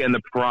joy and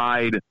the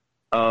pride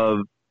of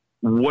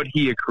what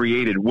he had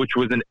created, which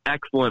was an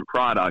excellent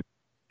product.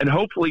 And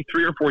hopefully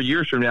 3 or 4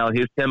 years from now,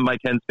 his 10 by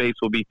 10 space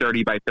will be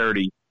 30 by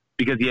 30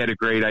 because he had a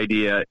great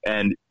idea,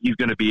 and he's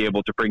going to be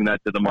able to bring that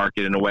to the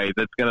market in a way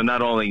that's going to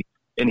not only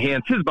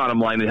enhance his bottom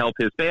line and help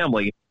his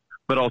family,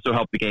 but also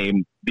help the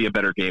game be a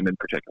better game in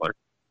particular.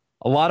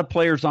 A lot of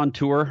players on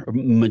tour,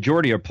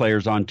 majority of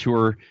players on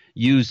tour,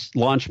 use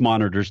launch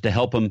monitors to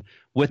help them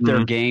with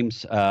their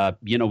games.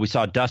 We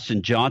saw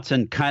Dustin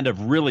Johnson kind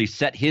of really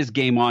set his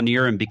game on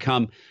ear and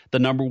become the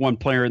number one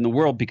player in the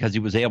world because he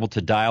was able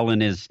to dial in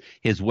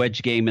his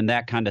wedge game and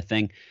that kind of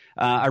thing.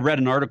 I read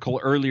an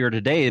article earlier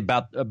today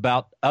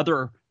about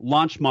other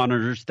launch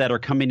monitors that are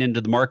coming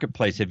into the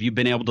marketplace. Have you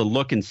been able to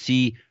look and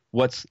see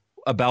what's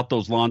about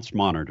those launch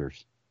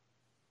monitors?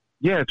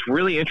 Yeah, it's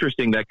really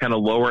interesting, that kind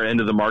of lower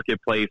end of the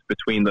marketplace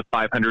between the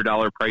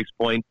 $500 price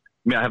point.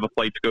 I mean, I have a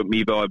FlightScope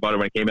Mevo. I bought it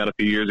when it came out a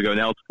few years ago.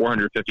 Now it's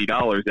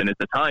 $450, and at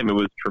the time it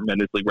was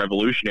tremendously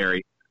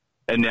revolutionary.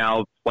 And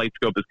now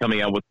FlightScope is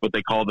coming out with what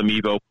they call the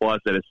Mevo Plus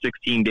that has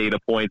 16 data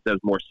points, has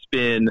more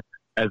spin,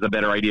 has a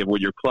better idea of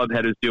what your club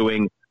head is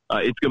doing.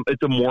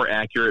 It's a more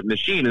accurate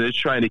machine, and it's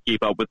trying to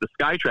keep up with the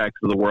Skytrax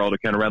of the world,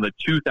 kind of around the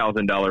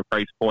 $2,000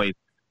 price point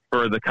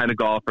for the kind of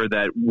golfer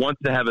that wants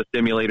to have a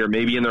simulator,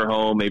 maybe in their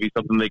home, maybe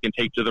something they can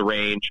take to the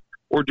range,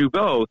 or do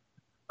both,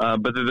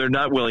 but they're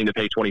not willing to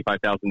pay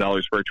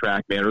 $25,000 for a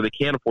TrackMan, or they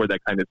can't afford that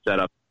kind of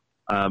setup.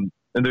 And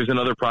there's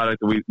another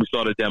product that we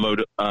saw it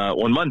demoed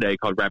on Monday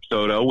called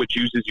Rapsodo, which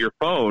uses your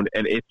phone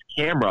and its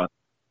camera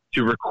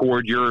to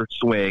record your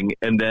swing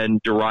and then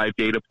derive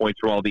data points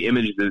from all the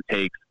images it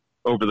takes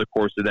over the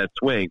course of that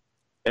swing.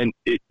 And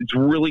it's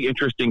really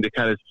interesting to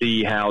kind of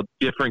see how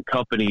different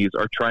companies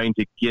are trying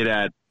to get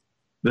at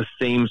the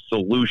same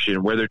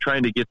solution, where they're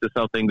trying to get to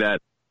something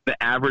that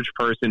the average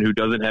person who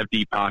doesn't have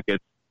deep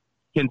pockets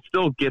can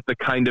still get the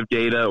kind of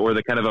data or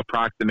the kind of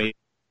approximation,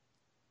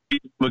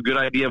 a good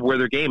idea of where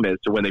their game is.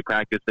 So when they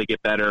practice, they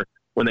get better.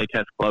 When they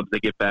test clubs, they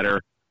get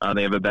better.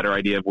 They have a better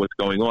idea of what's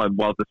going on,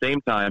 while at the same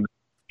time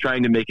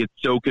trying to make it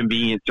so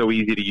convenient, so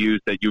easy to use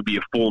that you'd be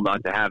a fool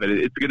not to have it.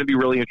 It's going to be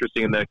really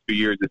interesting in the next few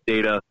years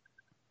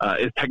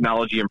as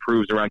technology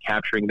improves around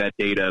capturing that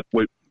data,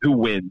 who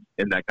wins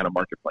in that kind of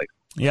marketplace.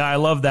 Yeah, I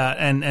love that,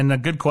 and a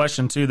good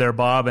question too there,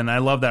 Bob. And I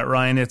love that,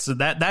 Ryan. It's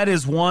that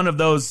is one of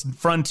those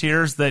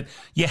frontiers that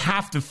you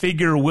have to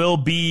figure will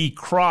be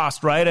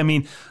crossed, right? I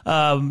mean,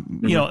 a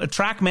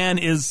TrackMan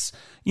is,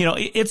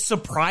 it's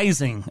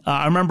surprising.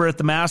 I remember at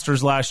the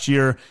Masters last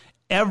year,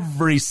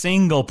 every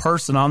single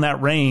person on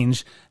that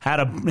range had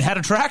a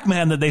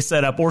TrackMan that they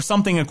set up or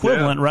something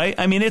equivalent, right?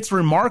 I mean, it's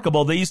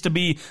remarkable. They used to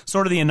be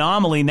sort of the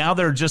anomaly. Now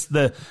they're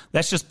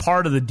that's just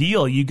part of the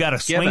deal. You got a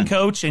swing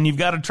coach and you've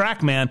got a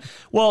TrackMan.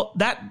 Well,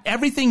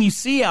 everything you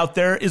see out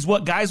there is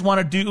what guys want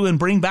to do and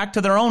bring back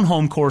to their own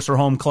home course or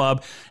home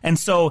club. And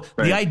so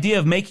the idea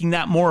of making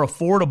that more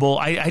affordable,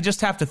 I just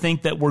have to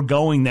think that we're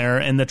going there.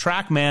 And the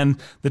TrackMan,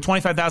 the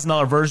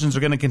 $25,000 versions are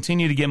going to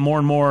continue to get more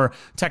and more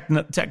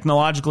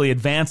technologically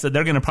advanced, that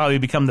they're going to probably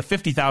become the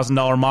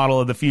 $50,000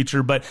 model of the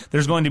future. But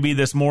there's going to be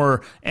this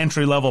more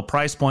entry-level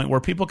price point where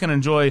people can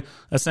enjoy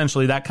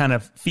essentially that kind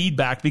of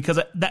feedback, because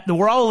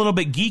we're all a little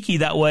bit geeky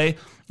that way.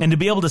 And to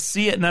be able to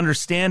see it and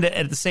understand it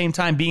at the same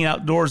time being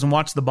outdoors and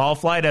watch the ball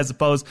flight as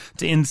opposed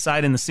to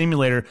inside in the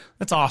simulator,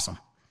 that's awesome.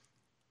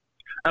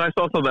 And I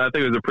saw something, I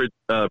think it was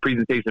a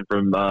presentation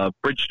from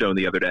Bridgestone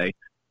the other day,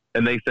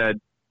 and they said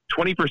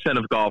 20%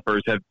 of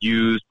golfers have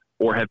used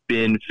or have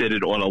been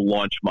fitted on a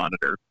launch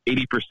monitor.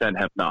 80%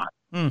 have not.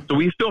 So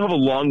we still have a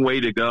long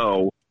way to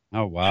go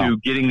to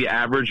getting the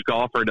average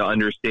golfer to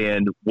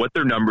understand what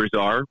their numbers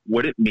are,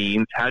 what it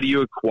means, how do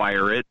you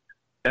acquire it.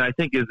 And I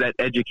think as that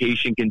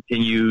education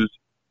continues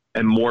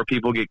and more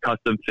people get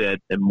custom fit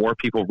and more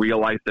people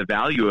realize the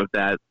value of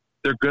that,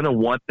 they're going to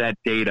want that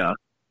data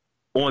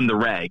on the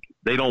reg.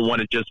 They don't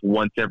want it just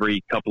once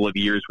every couple of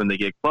years when they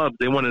get clubs.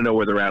 They want to know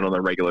where they're at on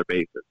a regular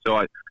basis.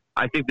 So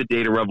I think the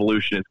data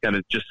revolution is kind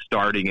of just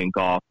starting in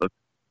golf, of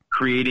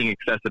creating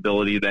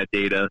accessibility of that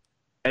data,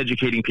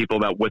 educating people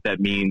about what that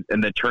means,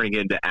 and then turning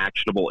it into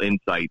actionable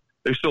insights.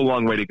 There's still a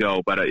long way to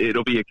go, but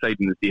it'll be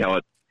exciting to see how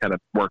it kind of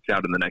works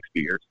out in the next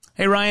few years.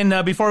 Hey,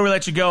 Ryan, before we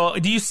let you go,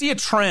 do you see a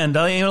trend?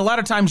 I mean, a lot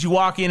of times you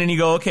walk in and you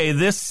go, okay,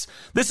 this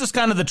is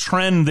kind of the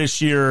trend this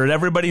year.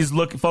 Everybody's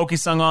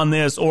focusing on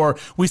this, or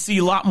we see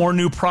a lot more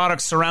new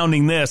products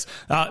surrounding this.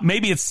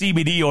 Maybe it's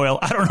CBD oil.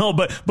 I don't know.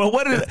 But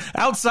what is,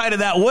 outside of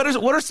that, what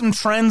are some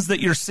trends that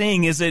you're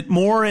seeing? Is it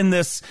more in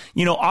this,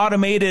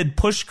 automated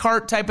push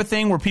cart type of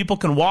thing where people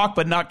can walk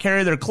but not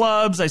carry their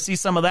clubs? I see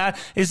some of that.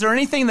 Is there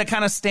anything that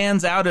kind of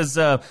stands out as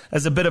a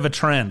bit of a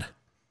trend?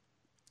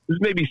 This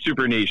may be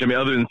super niche. I mean,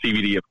 other than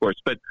CBD, of course,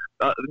 but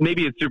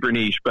maybe it's super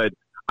niche. But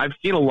I've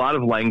seen a lot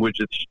of language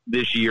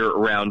this year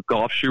around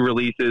golf shoe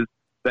releases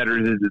that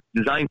are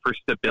designed for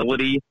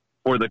stability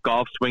or the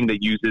golf swing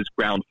that uses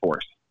ground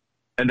force.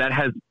 And that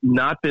has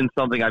not been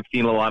something I've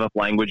seen a lot of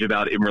language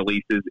about in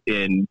releases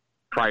in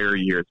prior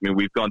years. I mean,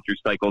 we've gone through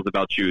cycles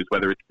about shoes,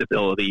 whether it's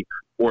stability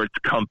or it's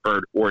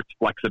comfort or it's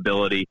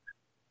flexibility.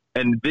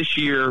 And this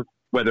year,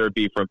 whether it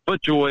be from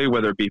FootJoy,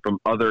 whether it be from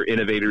other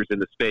innovators in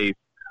the space,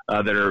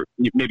 that are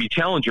maybe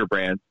challenger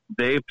brands,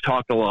 they've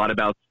talked a lot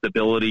about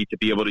stability to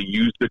be able to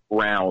use the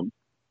ground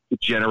to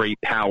generate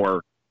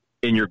power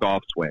in your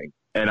golf swing.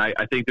 And I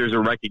think there's a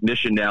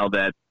recognition now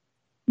that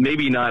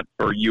maybe not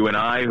for you and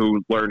I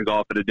who learned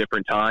golf at a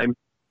different time,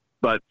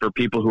 but for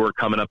people who are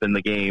coming up in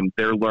the game,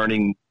 they're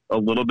learning a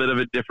little bit of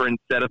a different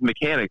set of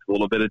mechanics, a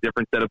little bit of a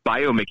different set of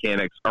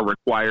biomechanics are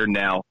required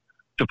now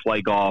to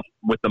play golf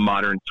with the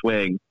modern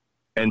swing.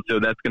 And so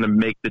that's going to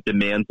make the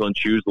demands on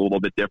shoes a little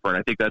bit different.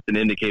 I think that's an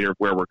indicator of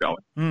where we're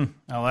going.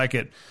 I like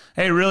it.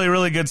 Hey, really,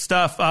 really good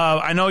stuff.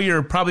 I know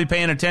you're probably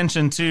paying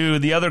attention to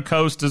the other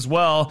coast as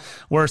well,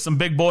 where some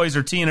big boys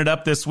are teeing it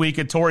up this week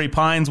at Torrey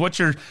Pines. What's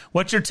your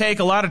take?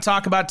 A lot of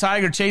talk about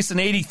Tiger chasing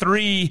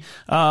 83.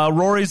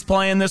 Rory's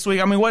playing this week.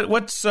 I mean,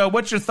 what's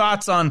your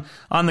thoughts on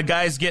the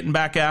guys getting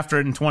back after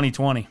it in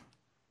 2020? It's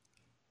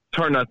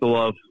hard not to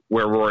love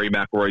where Rory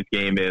McIlroy's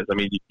game is. I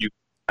mean,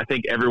 I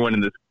think everyone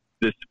in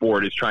this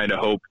sport is trying to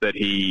hope that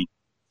he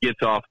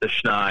gets off the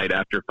schneid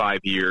after 5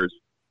 years,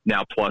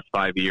 now plus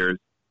 5 years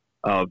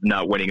of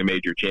not winning a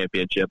major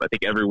championship. I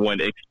think everyone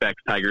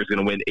expects Tiger's going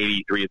to win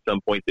 83 at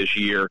some point this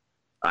year.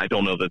 I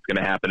don't know if that's going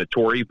to happen at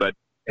Torrey, but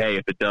hey,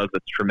 if it does,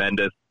 that's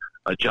tremendous.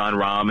 Jon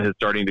Rahm is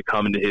starting to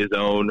come into his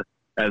own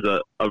as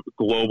a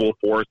global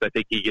force. I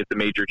think he gets a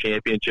major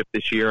championship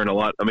this year, and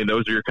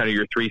those are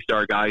your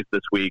 3-star guys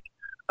this week.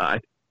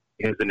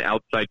 He has an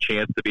outside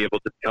chance to be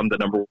able to become the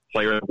number one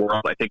player in the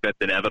world. I think that's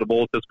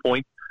inevitable at this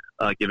point,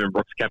 given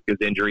Brooks Koepka's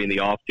injury in the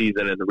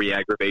offseason and the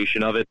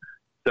re-aggravation of it.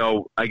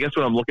 So I guess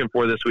what I'm looking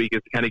for this week is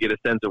to kind of get a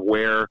sense of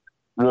where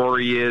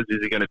Rory is. Is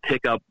he going to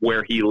pick up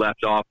where he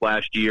left off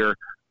last year?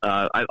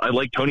 I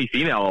like Tony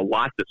Finau a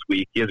lot this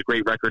week. He has a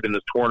great record in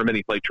this tournament.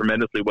 He played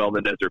tremendously well in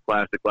the Desert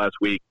Classic last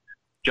week.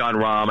 Jon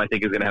Rahm, I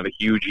think, is going to have a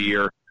huge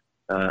year.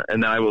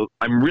 And then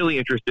I'm really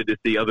interested to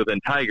see, other than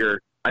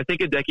Tiger, I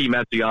think Hideki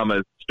Matsuyama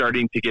is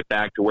starting to get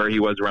back to where he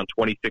was around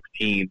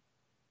 2016.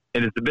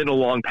 And it's been a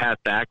long path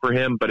back for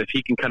him, but if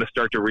he can kind of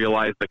start to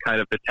realize the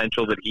kind of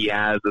potential that he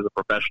has as a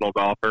professional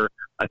golfer,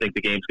 I think the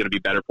game's going to be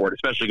better for it,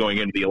 especially going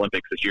into the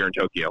Olympics this year in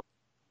Tokyo.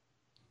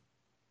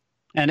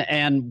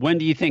 And when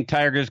do you think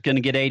Tiger's going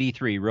to get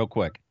 83, real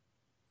quick?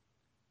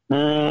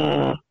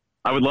 I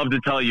would love to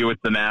tell you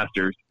it's the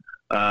Masters.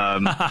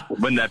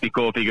 Wouldn't that be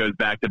cool if he goes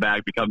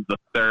back-to-back, becomes the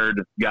first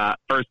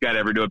guy to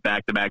ever do it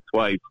back-to-back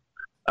twice?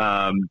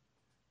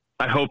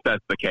 I hope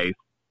that's the case,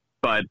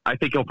 but I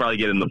think he'll probably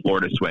get in the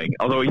Florida swing.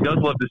 Although he does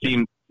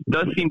seem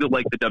to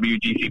like the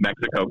WGC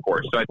Mexico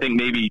course. So I think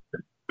maybe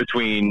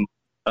between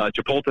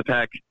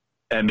Chapultepec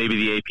and maybe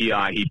the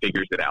API, he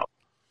figures it out.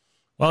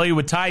 Well, he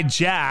would tie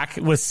Jack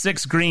with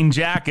 6 green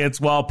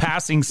jackets while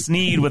passing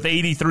Snead with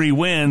 83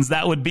 wins.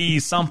 That would be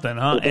something,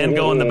 huh? And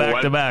going the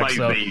back-to-back.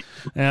 So,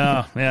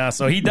 yeah.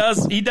 So he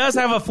does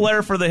have a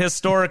flair for the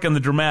historic and the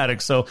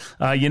dramatic. So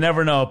you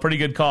never know. Pretty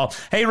good call.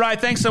 Hey, Ryan,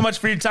 thanks so much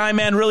for your time,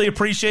 man. Really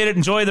appreciate it.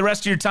 Enjoy the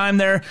rest of your time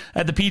there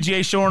at the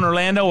PGA Show in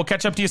Orlando. We'll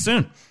catch up to you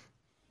soon.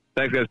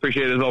 Thanks, guys.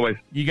 Appreciate it as always.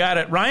 You got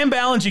it. Ryan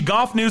Ballengee,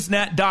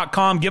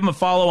 golfnewsnet.com. Give him a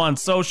follow on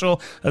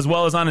social as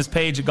well as on his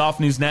page at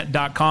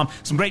golfnewsnet.com.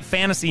 Some great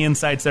fantasy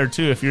insights there,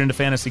 too. If you're into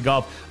fantasy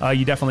golf,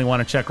 you definitely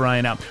want to check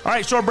Ryan out. All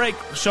right, short break.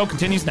 Show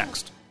continues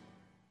next.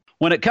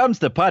 When it comes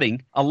to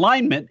putting,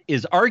 alignment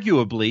is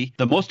arguably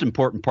the most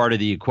important part of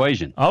the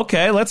equation.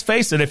 Okay, let's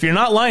face it. If you're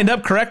not lined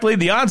up correctly,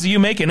 the odds of you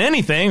making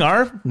anything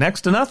are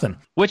next to nothing.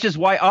 Which is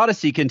why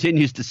Odyssey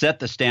continues to set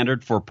the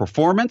standard for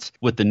performance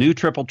with the new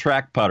triple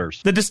track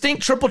putters. The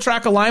distinct triple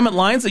track alignment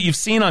lines that you've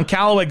seen on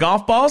Callaway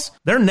golf balls,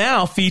 they're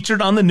now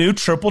featured on the new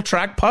triple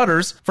track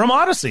putters from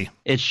Odyssey.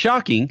 It's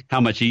shocking how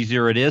much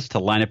easier it is to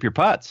line up your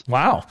putts.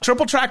 Wow.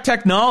 Triple track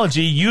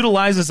technology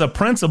utilizes a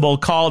principle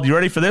called, you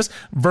ready for this?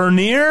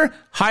 Vernier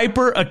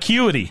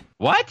hyperacuity,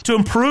 What? To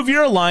improve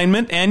your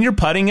alignment and your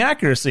putting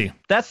accuracy.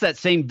 That's that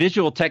same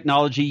visual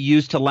technology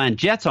used to land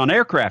jets on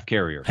aircraft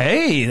carriers.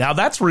 Hey, now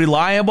that's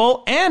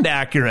reliable and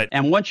accurate.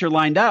 And once you're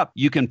lined up,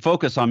 you can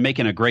focus on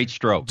making a great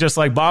stroke. Just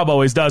like Bob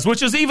always does,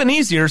 which is even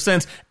easier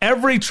since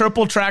every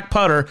triple track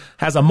putter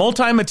has a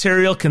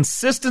multi-material,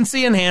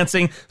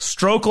 consistency-enhancing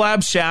Stroke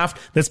Lab shaft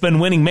that's been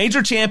winning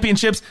major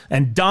championships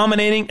and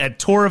dominating at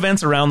tour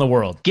events around the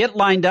world. Get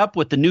lined up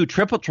with the new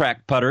triple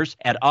track putters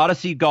at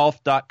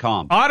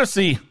OdysseyGolf.com.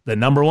 Odyssey, the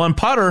number one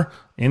putter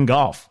in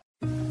golf.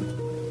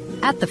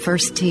 At the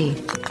first tee.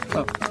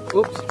 Oh,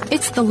 oops.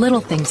 It's the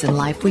little things in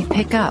life we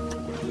pick up.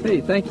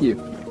 Hey, thank you.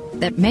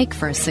 That make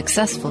for a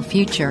successful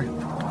future.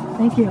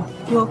 Thank you.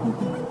 You're welcome.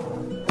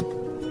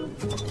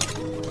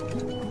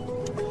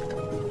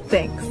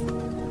 Thanks.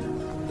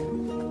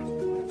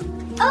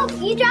 Oh,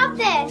 you dropped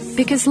this.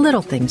 Because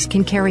little things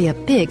can carry a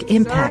big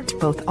impact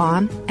both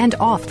on and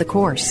off the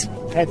course.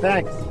 Hey,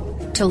 thanks.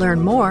 To learn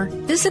more,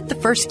 visit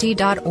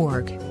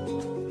thefirst.org.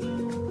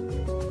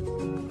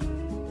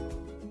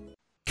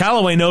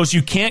 Callaway knows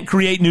you can't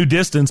create new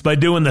distance by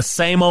doing the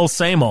same old,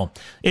 same old.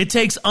 It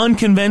takes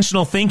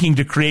unconventional thinking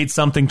to create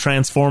something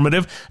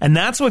transformative, and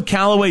that's what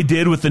Callaway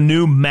did with the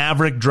new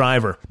Maverick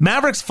driver.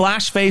 Maverick's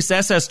FlashFace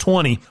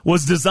SS20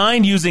 was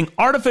designed using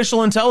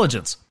artificial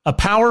intelligence, a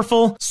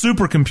powerful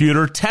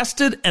supercomputer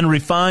tested and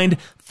refined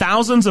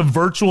thousands of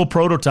virtual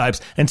prototypes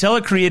until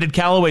it created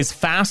Callaway's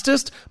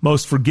fastest,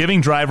 most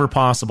forgiving driver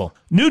possible.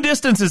 New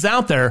distance is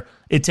out there.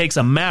 It takes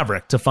a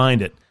Maverick to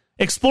find it.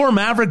 Explore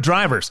Maverick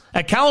drivers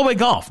at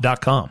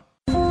CallawayGolf.com.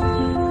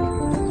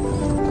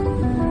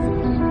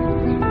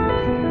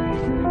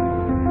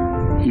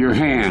 Your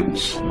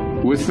hands,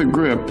 with the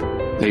grip,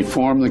 they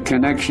form the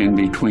connection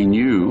between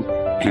you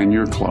and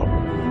your club.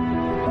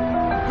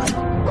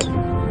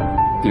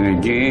 In a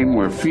game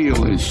where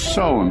feel is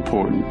so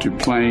important to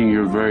playing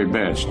your very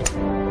best,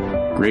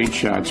 great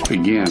shots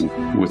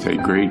begin with a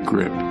great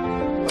grip.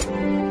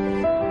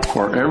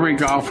 For every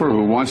golfer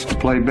who wants to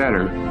play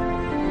better,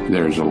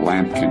 there's a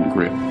Lampkin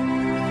grip.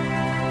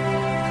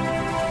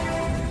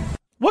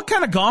 What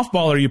kind of golf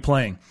ball are you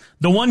playing?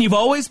 The one you've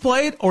always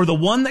played or the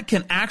one that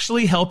can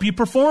actually help you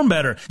perform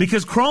better?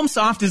 Because Chrome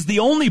Soft is the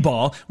only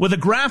ball with a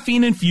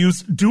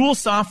graphene-infused dual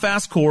soft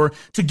fast core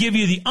to give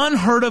you the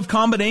unheard of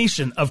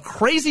combination of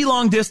crazy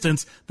long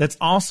distance that's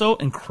also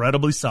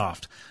incredibly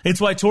soft.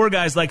 It's why tour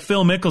guys like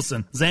Phil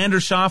Mickelson,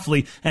 Xander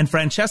Schauffele, and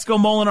Francesco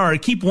Molinari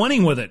keep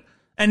winning with it.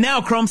 And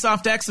now Chrome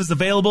Soft X is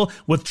available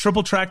with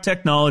triple track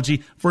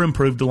technology for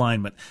improved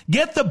alignment.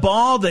 Get the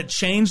ball that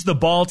changed the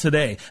ball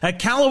today at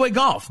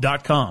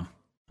CallawayGolf.com.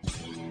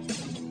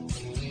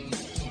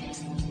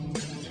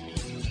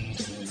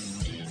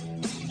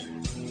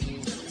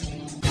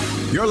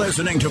 You're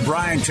listening to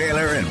Brian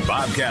Taylor and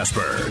Bob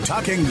Casper,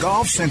 talking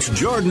golf since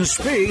Jordan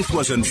Spieth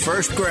was in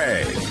first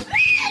grade.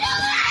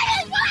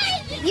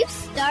 You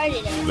started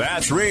it.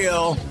 That's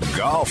Real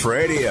Golf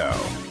Radio.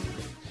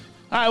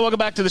 All right, welcome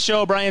back to the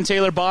show. Brian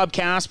Taylor, Bob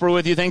Casper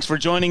with you. Thanks for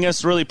joining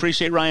us. Really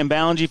appreciate Ryan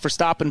Ballingy for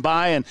stopping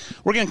by. And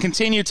we're going to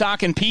continue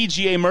talking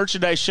PGA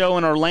Merchandise Show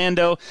in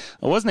Orlando. It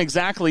wasn't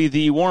exactly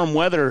the warm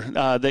weather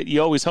that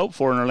you always hope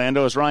for in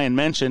Orlando, as Ryan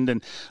mentioned.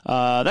 And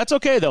that's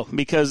okay, though,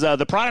 because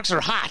the products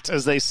are hot,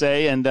 as they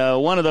say. And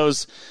one of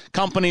those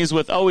companies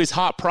with always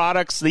hot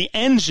products, the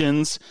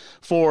engines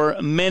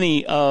for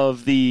many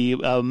of the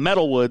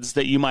metalwoods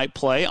that you might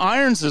play,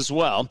 irons as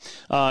well,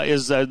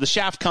 is the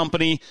Shaft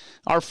Company.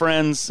 Our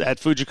friends at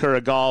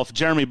Fujikura Golf.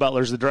 Jeremy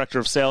Butler is the Director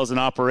of Sales and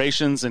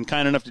Operations and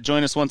kind enough to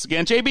join us once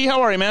again. JB,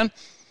 how are you, man?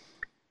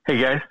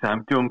 Hey, guys.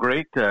 I'm doing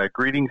great.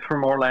 Greetings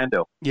from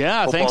Orlando.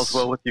 Yeah, Hope thanks. All's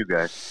well with you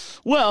guys.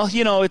 Well,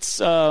 you know, it's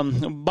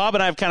Bob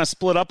and I have kind of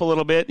split up a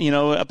little bit, you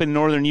know, up in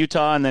northern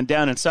Utah and then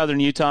down in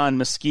southern Utah and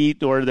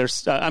Mesquite, or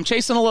there's I'm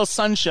chasing a little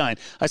sunshine.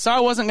 I saw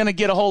I wasn't going to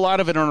get a whole lot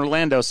of it in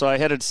Orlando, so I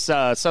headed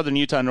southern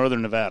Utah,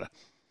 northern Nevada.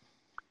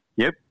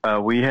 Yep.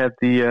 We had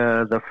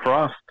the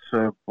frost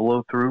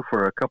blow through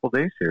for a couple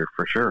days here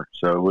for sure.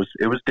 So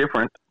it was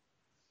different.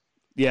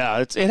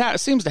 Yeah, it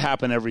seems to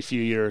happen every few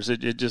years.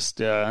 It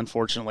just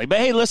unfortunately. But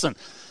hey, listen,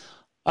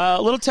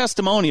 a little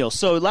testimonial.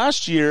 So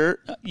last year,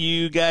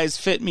 you guys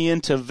fit me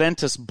into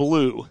Ventus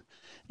Blue,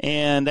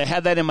 and I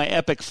had that in my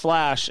Epic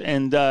Flash.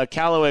 And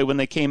Callaway, when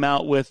they came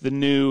out with the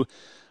new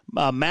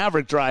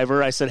Maverick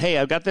driver, I said, hey,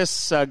 I've got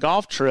this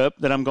golf trip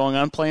that I'm going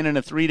on, playing in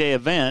a 3-day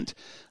event.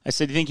 I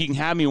said, do you think you can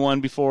have me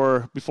one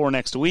before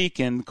next week?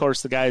 And, of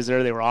course, the guys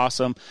there, they were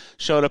awesome.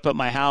 Showed up at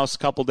my house a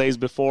couple days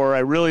before. I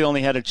really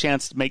only had a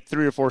chance to make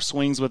 3 or 4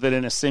 swings with it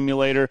in a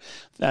simulator.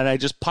 And I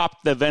just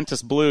popped the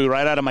Ventus Blue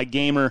right out of my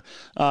gamer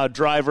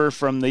driver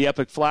from the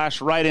Epic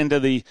Flash right into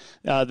the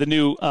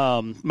new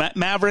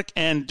Maverick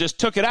and just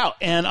took it out.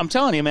 And I'm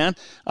telling you, man,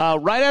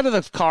 right out of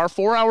the car,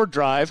 4-hour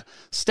drive,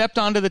 stepped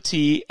onto the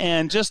tee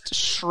and just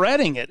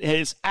shredding it.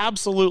 It's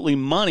absolutely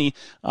money.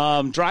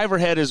 Driver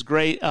head is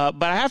great.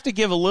 But I have to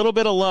give a little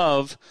bit of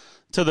love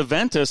to the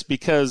Ventus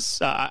because,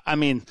 I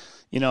mean,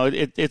 you know,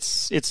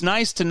 it's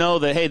nice to know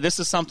that, hey, this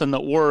is something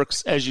that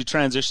works as you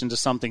transition to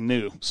something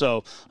new.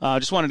 So I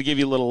just wanted to give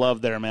you a little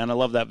love there, man. I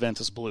love that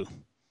Ventus Blue.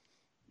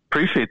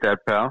 Appreciate that,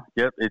 pal.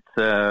 Yep,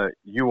 it's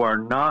you are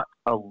not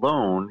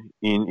alone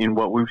in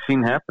what we've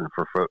seen happen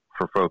for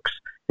folks.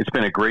 It's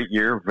been a great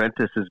year.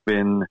 Ventus has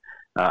been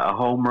a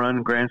home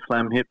run grand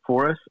slam hit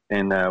for us,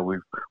 and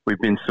we've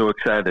been so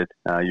excited.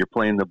 You're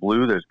playing the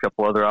blue. There's a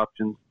couple other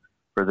options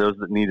for those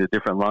that need a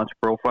different launch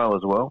profile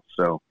as well.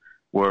 So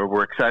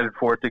we're excited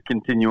for it to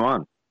continue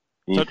on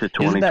into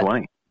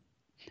 2020.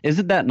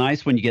 Isn't that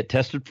nice when you get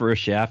tested for a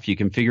shaft? You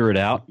can figure it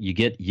out. You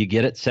get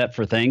it set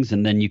for things,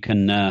 and then you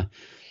can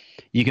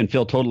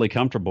feel totally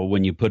comfortable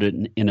when you put it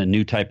in a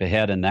new type of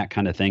head and that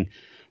kind of thing,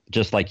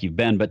 just like you've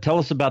been. But tell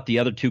us about the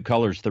other two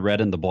colors, the red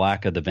and the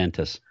black of the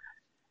Ventus.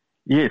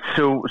 Yeah,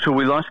 so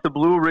we launched the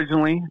blue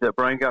originally that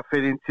Brian got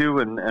fit into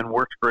and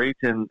works great,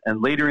 and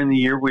later in the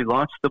year we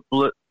launched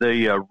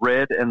the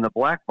red and the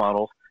black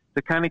models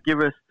to kind of give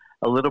us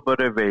a little bit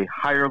of a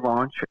higher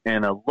launch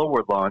and a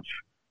lower launch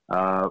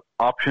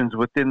options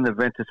within the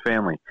Ventus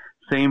family.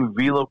 Same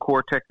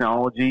VeloCore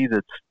technology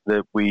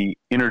that we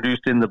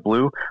introduced in the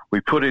blue, we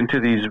put into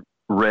these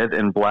red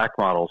and black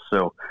models.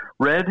 So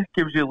red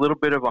gives you a little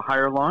bit of a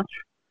higher launch.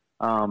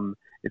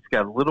 It's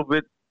got a little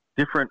bit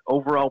different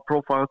overall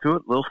profile to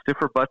it, a little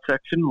stiffer butt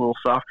section, a little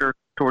softer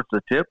towards the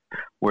tip,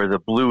 where the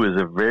blue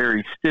is a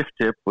very stiff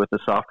tip with a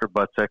softer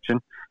butt section.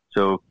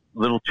 So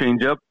little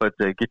change up, but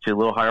get you a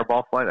little higher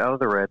ball flight out of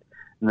the red.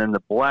 And then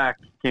the black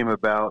came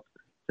about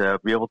to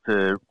be able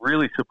to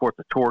really support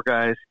the tour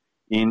guys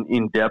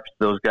in depth,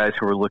 those guys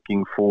who are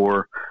looking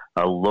for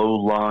a low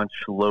launch,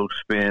 low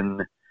spin,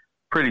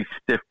 pretty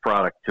stiff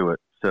product to it.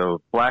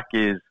 So black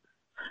is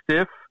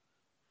stiff,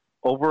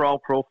 overall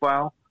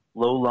profile,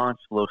 low launch,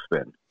 low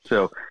spin.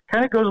 So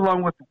kind of goes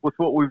along with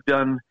what we've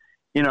done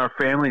in our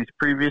families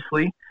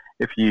previously.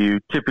 If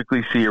you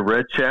typically see a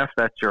red shaft,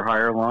 that's your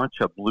higher launch,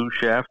 a blue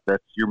shaft,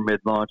 that's your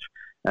mid-launch,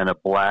 and a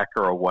black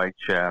or a white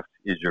shaft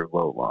is your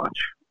low launch.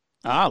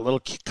 A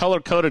little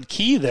color-coded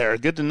key there.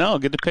 Good to know.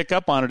 Good to pick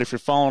up on it if you're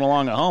following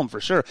along at home, for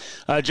sure.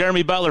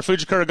 Jeremy Butler,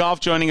 Fujikura Golf,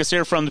 joining us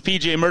here from the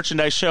PGA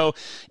Merchandise Show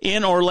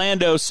in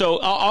Orlando. So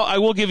I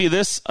will give you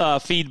this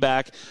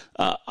feedback.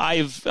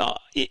 The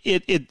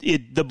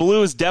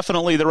blue is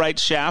definitely the right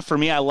shaft for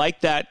me. I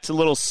like that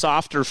little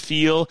softer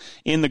feel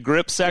in the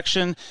grip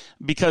section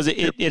because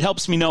it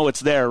helps me know it's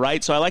there,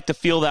 right? So I like to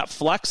feel that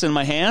flex in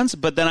my hands,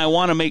 but then I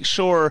want to make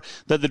sure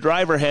that the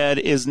driver head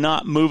is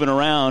not moving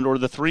around, or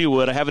the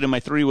 3-wood. I have it in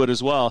my 3-wood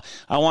as well.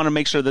 I want to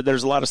make sure that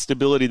there's a lot of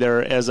stability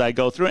there as I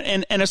go through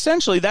it. And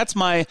essentially that's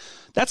my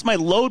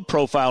load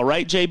profile,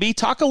 right, JB?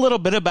 Talk a little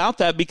bit about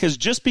that, because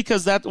just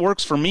because that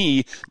works for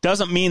me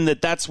doesn't mean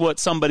that that's what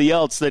somebody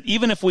else, that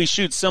even if we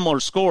shoot similar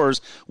scores,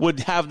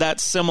 would have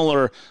that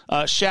similar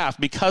shaft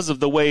because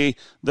of the way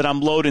that I'm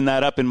loading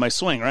that up in my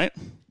swing, right?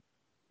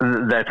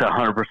 That's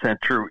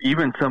 100% true.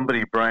 Even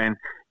somebody, Brian,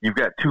 you've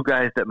got two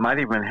guys that might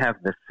even have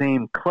the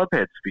same club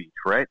head speed,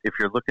 right? If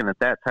you're looking at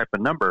that type of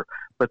number,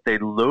 but they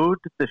load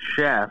the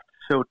shaft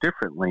so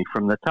differently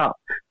from the top.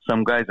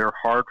 Some guys are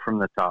hard from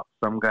the top.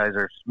 Some guys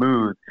are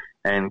smooth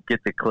and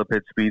get the clip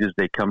head speed as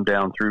they come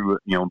down through,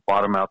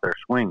 bottom out their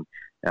swing.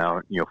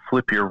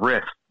 Flip your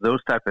wrist,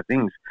 those type of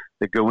things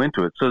that go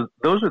into it. So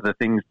those are the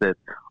things that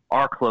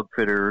our club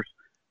fitters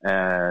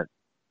at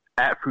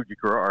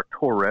Fujikura, our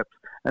tour reps,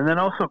 and then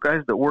also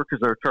guys that work as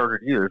our charter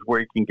dealers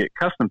where you can get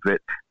custom fit,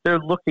 they're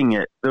looking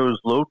at those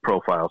load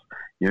profiles.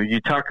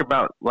 You talk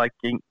about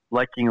liking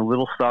a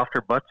little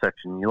softer butt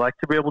section. You like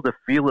to be able to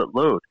feel it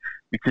load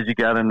because you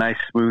got a nice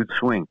smooth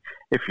swing.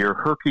 If you're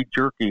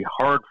herky-jerky,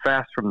 hard,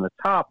 fast from the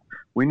top,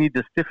 we need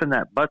to stiffen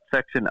that butt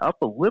section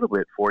up a little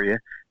bit for you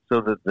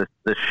so that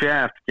the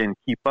shaft can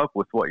keep up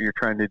with what you're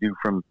trying to do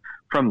from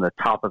the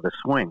top of the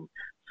swing.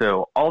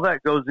 So all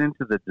that goes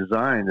into the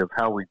design of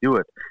how we do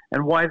it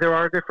and why there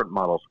are different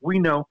models. We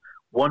know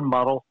one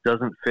model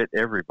doesn't fit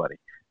everybody,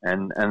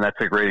 and that's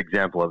a great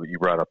example of it you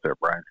brought up there,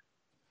 Brian.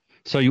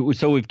 So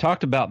we've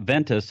talked about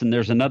Ventus, and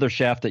there's another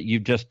shaft that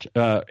you've just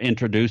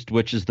introduced,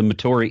 which is the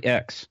Motori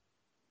X.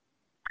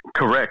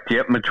 Correct.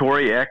 Yep,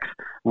 Motori X.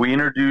 We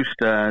introduced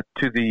to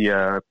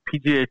the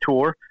PGA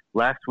Tour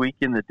last week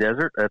in the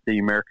desert at the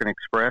American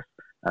Express.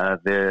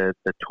 The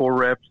tour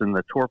reps and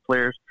the tour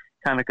players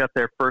kind of got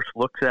their first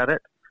looks at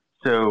it.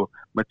 So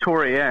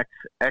Motori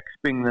X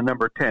being the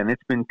number 10,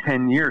 it's been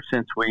 10 years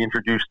since we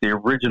introduced the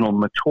original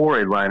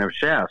Motori line of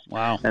shafts.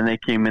 Wow. And they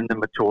came in the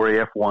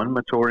Motori F1,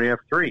 Motori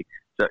F3.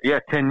 So,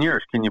 10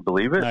 years. Can you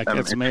believe it?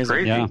 That's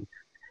amazing. Crazy.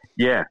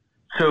 Yeah.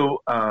 So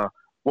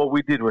what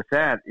we did with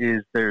that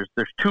is there's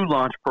two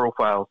launch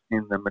profiles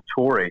in the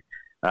Motori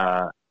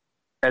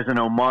as an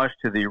homage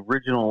to the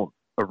original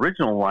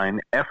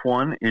line.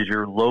 F1 is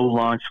your low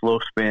launch, low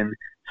spin,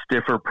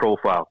 stiffer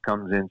profile,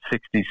 comes in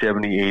 60,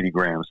 70, 80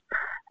 grams.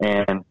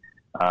 And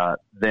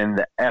then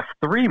the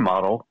F3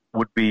 model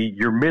would be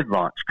your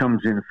mid-launch,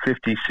 comes in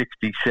 50,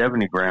 60,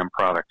 70 gram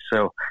product.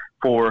 So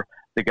for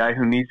the guy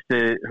who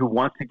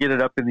wants to get it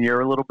up in the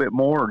air a little bit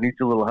more or needs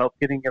a little help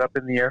getting it up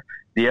in the air,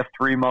 the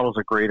F3 model is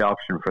a great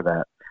option for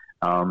that.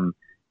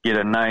 Get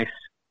a nice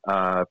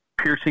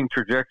piercing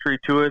trajectory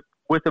to it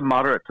with a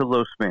moderate to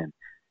low spin.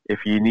 If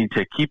you need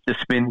to keep the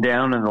spin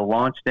down and the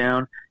launch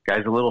down,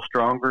 guy's a little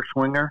stronger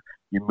swinger,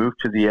 you move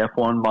to the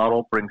F1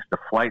 model, brings the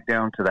flight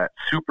down to that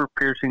super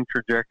piercing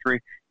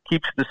trajectory,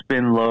 keeps the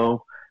spin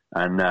low,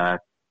 and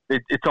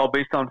it's all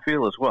based on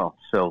feel as well.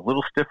 So a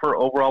little stiffer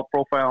overall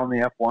profile on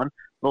the F1, a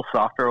little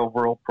softer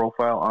overall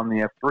profile on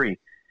the F3.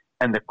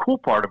 And the cool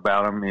part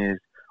about them is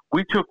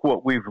we took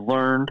what we've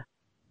learned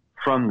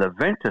from the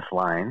Ventus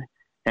line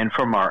and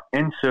from our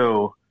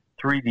ENSO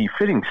 3D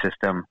fitting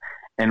system,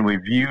 and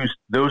we've used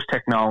those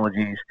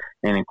technologies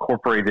and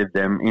incorporated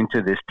them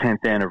into this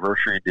 10th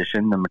anniversary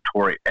edition, the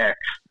Motori X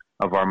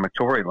of our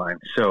Motori line.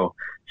 So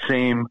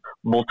same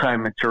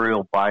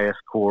multi-material bias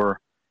core.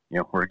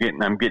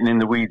 I'm getting in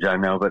the weeds, I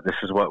know, but this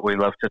is what we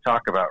love to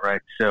talk about,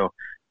 right? So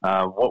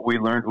what we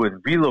learned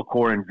with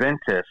VeloCore and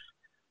Ventus,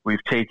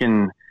 we've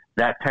taken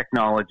that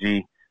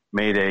technology,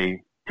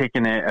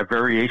 taken a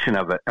variation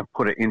of it and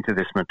put it into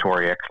this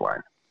Motori X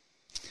line.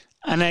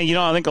 And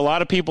I think a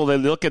lot of people, they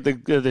look at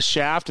the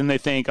shaft and they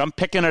think, I'm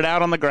picking it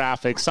out on the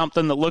graphics,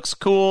 something that looks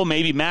cool,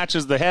 maybe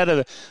matches the head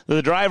of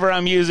the driver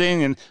I'm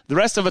using, and the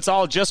rest of it's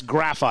all just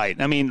graphite.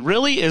 I mean,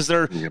 really, is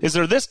there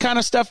this kind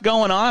of stuff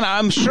going on?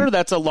 I'm sure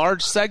that's a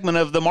large segment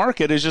of the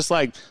market is just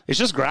like, it's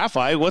just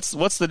graphite.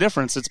 What's the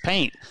difference? It's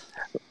paint.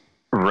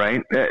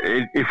 Right.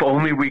 If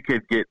only we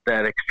could get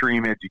that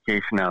extreme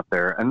education out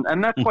there,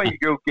 and that's why you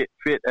go get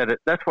fit at it.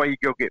 That's why you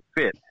go get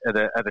fit at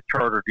a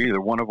charter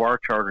dealer, one of our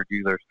charter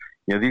dealers.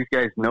 These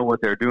guys know what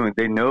they're doing.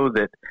 They know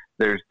that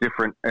there's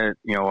different.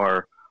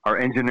 Our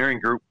engineering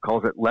group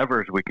calls it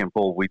levers we can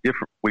pull. We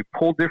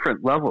pull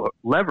different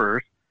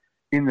levers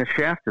in the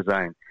shaft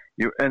design.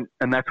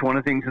 And that's one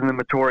of the things in the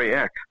Motori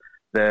X.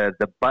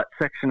 The butt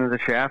section of the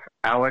shaft,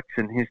 Alex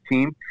and his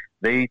team,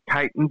 they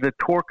tightened the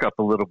torque up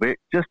a little bit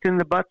just in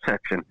the butt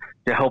section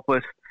to help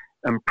us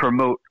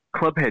promote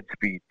club head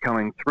speed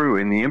coming through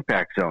in the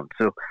impact zone.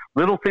 So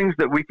little things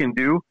that we can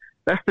do.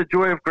 That's the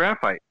joy of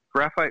graphite.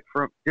 Graphite,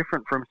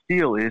 different from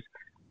steel, is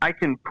I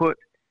can put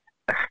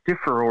a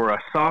stiffer or a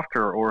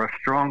softer or a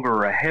stronger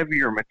or a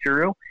heavier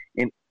material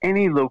in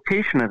any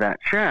location of that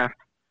shaft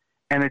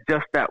and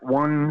adjust that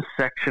one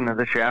section of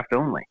the shaft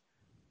only.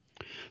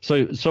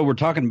 So we're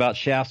talking about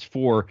shafts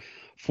for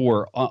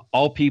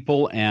all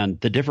people and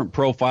the different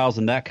profiles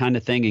and that kind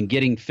of thing and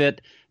getting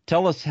fit.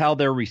 Tell us how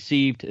they're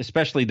received,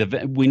 especially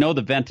we know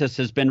the Ventus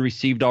has been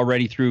received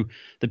already through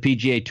the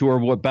PGA Tour.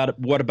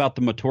 What about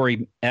the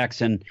Motori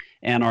X, and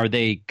are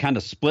they kind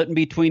of split in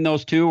between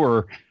those two,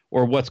 or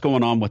what's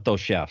going on with those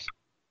shafts?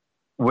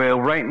 Well,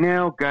 right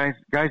now, guys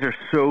are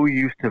so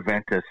used to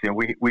Ventus.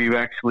 We've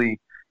actually,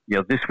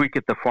 this week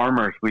at the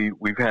Farmers,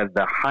 we've had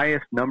the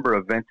highest number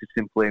of Ventus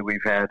in play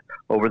we've had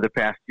over the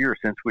past year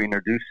since we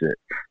introduced it.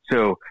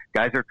 So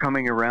guys are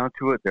coming around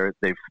to it.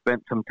 They've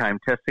spent some time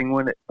testing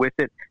with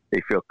it.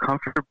 They feel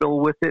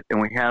comfortable with it,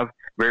 and we have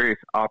various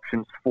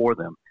options for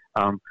them.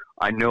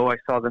 I know I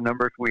saw the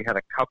numbers. We had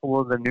a couple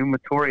of the new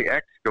Motori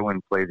X go in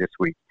play this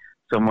week.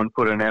 Someone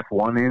put an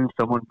F1 in,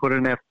 someone put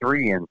an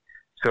F3 in.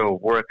 So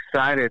we're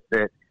excited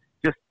that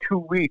just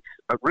 2 weeks,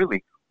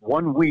 really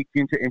 1 week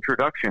into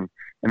introduction,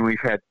 and we've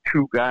had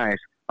 2 guys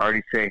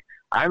already say,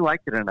 I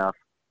like it enough.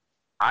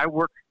 I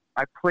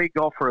play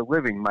golf for a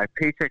living. My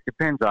paycheck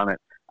depends on it.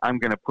 I'm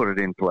going to put it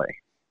in play.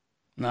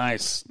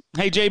 Nice.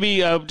 Hey,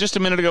 JB, just a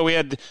minute ago we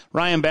had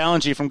Ryan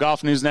Ballingy from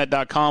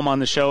golfnewsnet.com on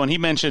the show, and he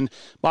mentioned,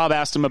 Bob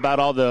asked him about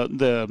all the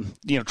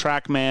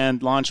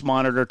TrackMan, Launch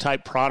Monitor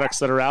type products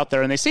that are out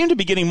there, and they seem to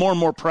be getting more and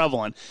more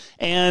prevalent.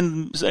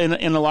 And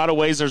in a lot of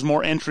ways, there's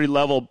more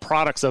entry-level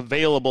products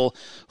available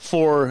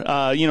for,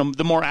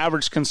 the more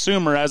average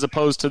consumer as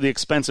opposed to the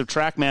expensive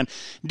TrackMan.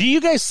 Do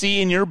you guys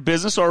see in your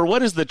business, or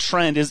what is the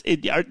trend?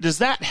 Does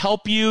that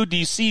help you? Do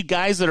you see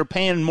guys that are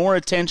paying more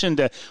attention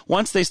to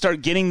once they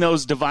start getting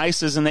those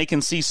devices and they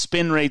can see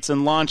spin rates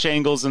and launch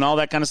angles and all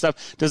that kind of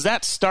stuff, does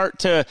that start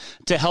to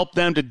help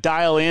them to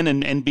dial in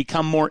and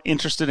become more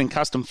interested in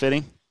custom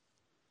fitting?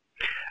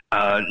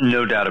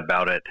 No doubt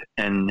about it.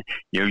 And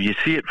you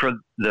see it for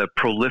the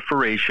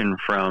proliferation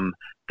from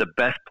the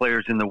best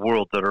players in the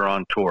world that are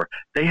on tour.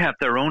 They have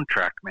their own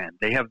TrackMan.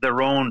 They have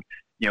their own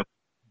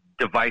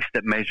device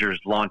that measures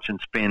launch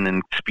and spin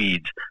and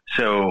speeds.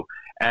 So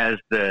as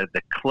the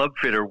club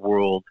fitter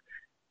world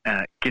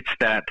gets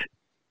that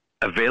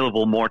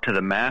available more to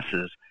the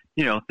masses,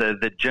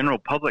 the general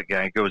public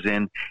guy goes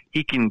in,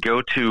 he can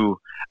go to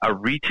a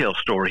retail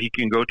store, he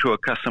can go to a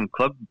custom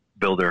club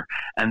builder,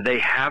 and they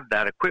have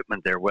that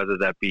equipment there, whether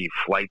that be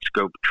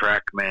FlightScope,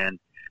 TrackMan,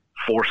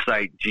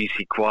 Foresight,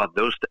 GC Quad,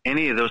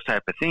 any of those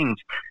type of things,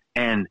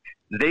 and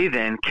they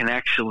then can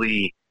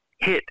actually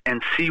hit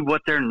and see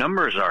what their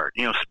numbers are,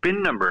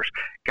 spin numbers.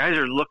 Guys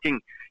are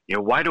looking,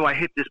 why do I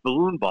hit this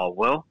balloon ball?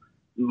 Well,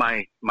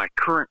 my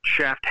current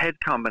shaft head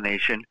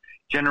combination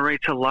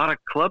generates a lot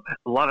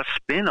of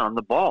spin on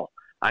the ball.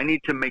 I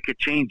need to make a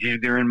change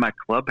either in my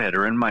club head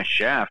or in my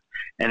shaft.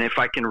 And if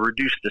I can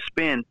reduce the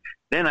spin,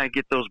 then I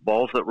get those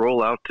balls that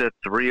roll out to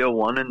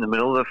 301 in the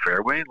middle of the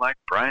fairway like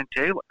Brian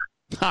Taylor.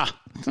 Ha!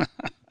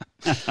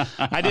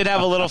 I did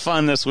have a little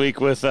fun this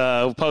week with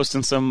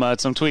posting some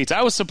tweets.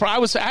 I was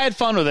surprised. I had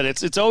fun with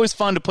it. It's always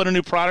fun to put a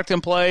new product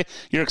in play.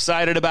 You're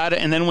excited about it,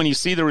 and then when you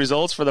see the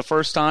results for the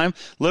first time,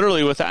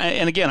 literally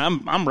and again,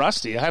 I'm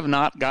rusty. I have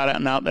not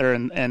gotten out there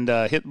and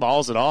hit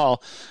balls at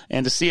all,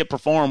 and to see it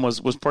perform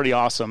was pretty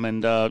awesome.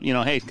 And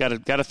hey, got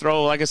to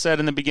throw, like I said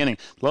in the beginning,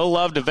 low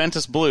love to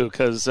Ventus Blue,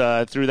 because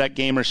threw that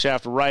gamer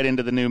shaft right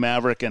into the new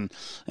Maverick, and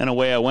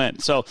away I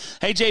went. So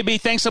hey,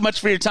 JB, thanks so much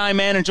for your time,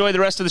 man. Enjoy the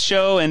rest of the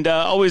show, and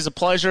always a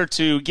pleasure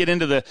to get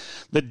into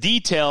the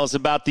details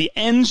about the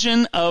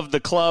engine of the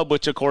club,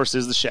 which of course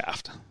is the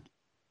shaft.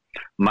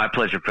 My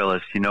pleasure,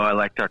 Phyllis. I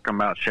like talking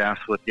about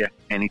shafts with you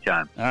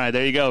anytime. All right,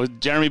 there you go.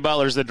 Jeremy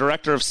Butler is the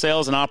Director of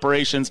Sales and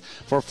Operations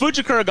for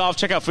Fujikura Golf.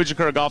 Check out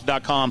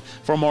FujikuraGolf.com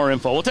for more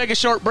info. We'll take a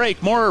short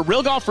break. More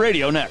Real Golf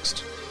Radio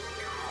next.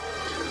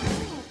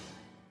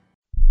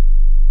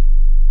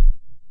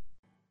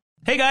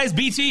 Hey guys,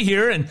 BT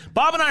here, and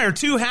Bob and I are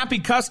two happy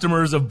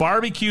customers of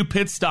Barbecue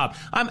Pit Stop.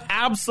 I'm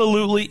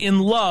absolutely in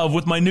love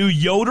with my new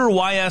Yoder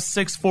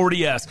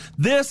YS640S.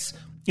 This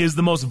is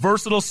the most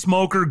versatile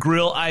smoker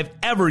grill I've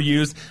ever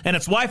used, and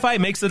its Wi-Fi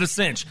makes it a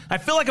cinch. I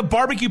feel like a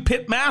barbecue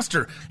pit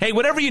master. Hey,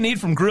 whatever you need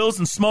from grills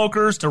and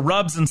smokers to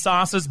rubs and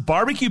sauces,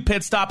 Barbecue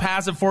Pit Stop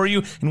has it for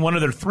you in one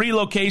of their 3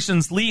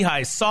 locations,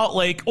 Lehigh, Salt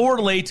Lake,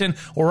 or Layton,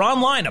 or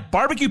online at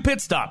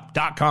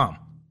barbecuepitstop.com.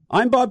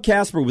 I'm Bob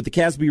Casper with the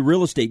Casby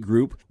Real Estate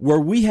Group, where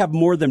we have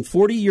more than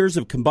 40 years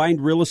of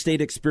combined real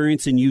estate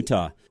experience in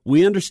Utah.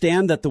 We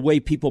understand that the way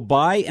people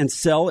buy and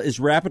sell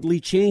is rapidly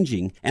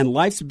changing, and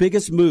life's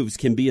biggest moves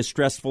can be a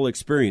stressful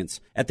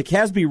experience. At the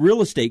Casby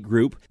Real Estate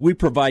Group, we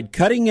provide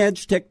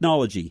cutting-edge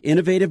technology,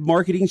 innovative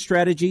marketing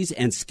strategies,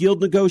 and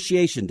skilled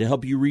negotiation to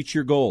help you reach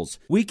your goals.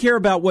 We care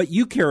about what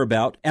you care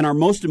about, and our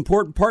most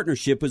important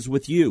partnership is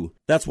with you.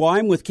 That's why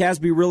I'm with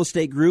Casby Real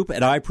Estate Group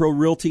at iPro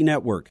Realty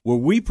Network, where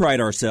we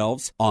pride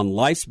ourselves on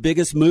life's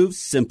biggest moves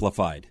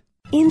simplified.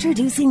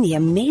 Introducing the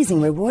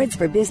Amazing Rewards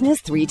for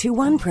Business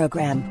 321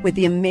 program. With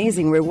the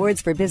Amazing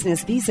Rewards for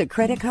Business Visa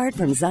credit card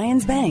from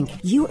Zions Bank,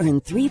 you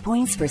earn 3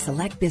 points for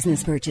select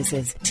business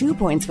purchases, 2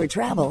 points for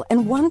travel,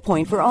 and 1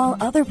 point for all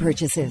other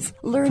purchases.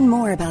 Learn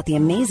more about the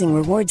Amazing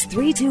Rewards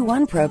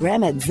 321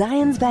 program at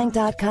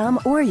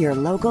zionsbank.com or your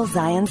local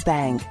Zions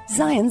Bank.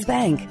 Zions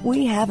Bank,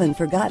 we haven't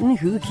forgotten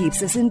who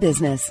keeps us in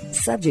business.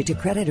 Subject to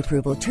credit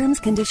approval, terms,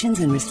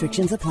 conditions, and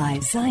restrictions apply.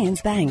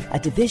 Zions Bank, a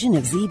division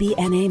of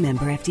ZBNA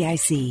member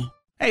FDIC.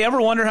 Hey,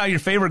 ever wonder how your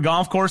favorite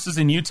golf courses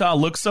in Utah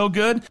look so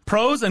good?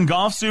 Pros and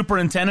golf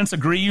superintendents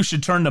agree you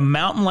should turn to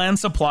Mountain Land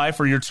Supply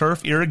for your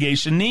turf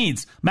irrigation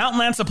needs. Mountain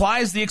Land Supply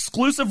is the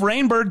exclusive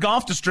Rainbird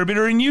golf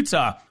distributor in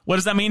Utah. What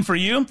does that mean for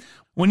you?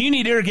 When you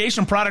need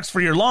irrigation products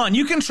for your lawn,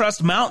 you can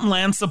trust Mountain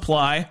Land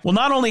Supply will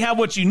not only have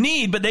what you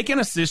need, but they can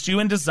assist you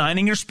in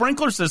designing your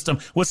sprinkler system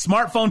with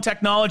smartphone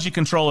technology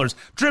controllers,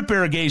 drip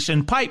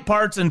irrigation, pipe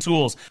parts, and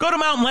tools. Go to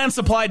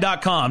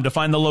mountainlandsupply.com to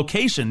find the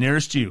location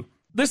nearest you.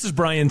 This is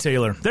Brian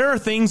Taylor. There are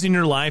things in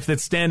your life that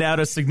stand out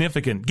as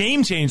significant,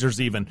 game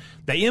changers even.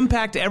 They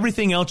impact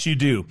everything else you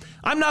do.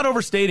 I'm not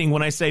overstating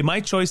when I say my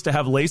choice to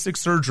have LASIK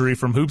surgery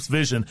from Hoops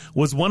Vision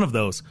was one of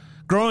those.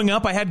 Growing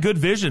up, I had good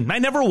vision. I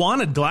never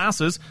wanted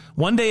glasses.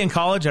 One day in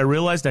college, I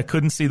realized I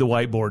couldn't see the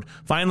whiteboard.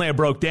 Finally, I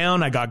broke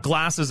down. I got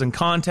glasses and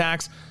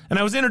contacts, and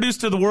I was introduced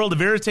to the world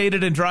of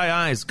irritated and dry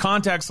eyes,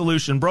 contact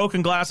solution,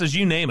 broken glasses,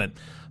 you name it.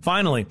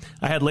 Finally,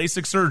 I had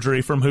LASIK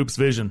surgery from Hoops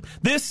Vision.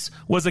 This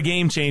was a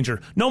game changer.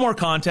 No more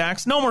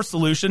contacts, no more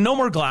solution, no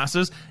more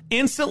glasses.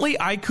 Instantly,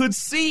 I could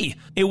see.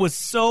 It was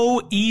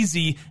so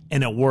easy,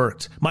 and it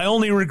worked. My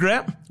only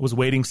regret was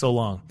waiting so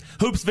long.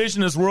 Hoops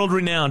Vision is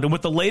world-renowned, and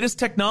with the latest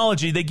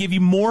technology, they give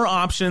you more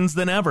options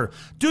than ever.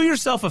 Do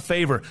yourself a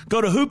favor. Go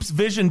to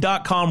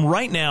hoopsvision.com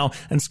right now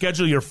and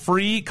schedule your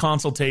free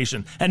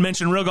consultation. And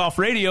mention Real Golf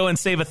Radio and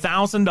save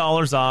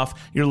 $1,000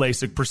 off your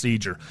LASIK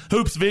procedure.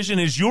 Hoops Vision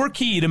is your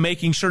key to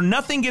making sure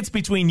nothing gets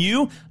between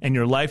you and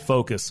your life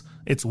focus.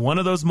 It's one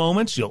of those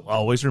moments you'll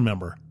always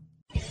remember.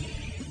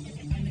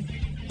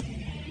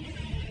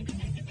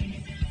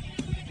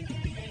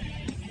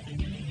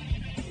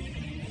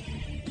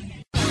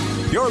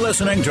 You're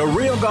listening to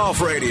Real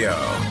Golf Radio.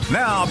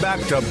 Now back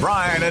to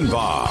Brian and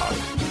Bob.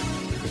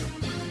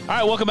 All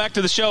right, welcome back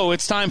to the show.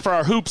 It's time for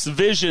our Hoops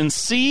Vision.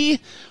 See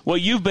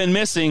what you've been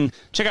missing.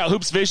 Check out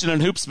Hoops Vision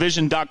and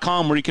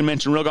hoopsvision.com, where you can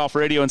mention Real Golf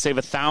Radio and save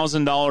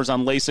 $1,000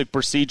 on LASIK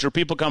procedure.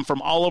 People come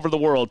from all over the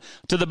world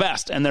to the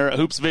best, and they're at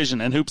Hoops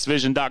Vision and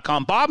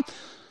hoopsvision.com. Bob,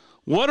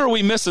 what are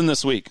we missing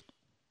this week?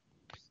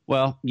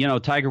 Well, you know,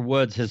 Tiger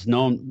Woods has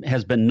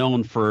been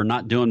known for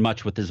not doing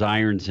much with his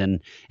irons and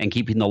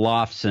keeping the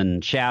lofts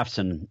and shafts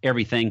and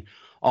everything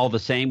all the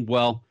same.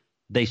 Well,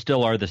 they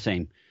still are the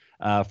same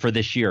for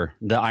this year,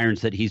 the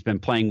irons that he's been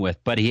playing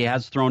with. But he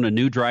has thrown a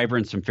new driver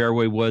and some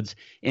fairway woods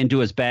into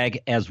his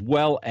bag, as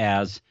well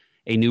as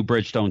a new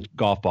Bridgestone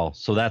golf ball.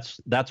 So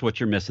that's what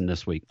you're missing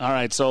this week. All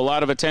right, so a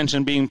lot of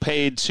attention being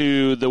paid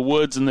to the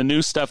woods and the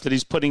new stuff that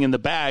he's putting in the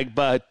bag.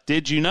 But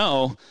did you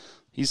know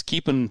he's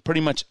keeping pretty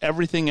much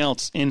everything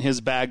else in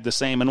his bag the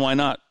same? And why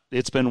not?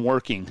 It's been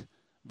working.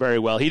 very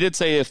well. He did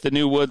say if the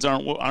new woods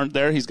aren't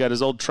there, he's got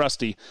his old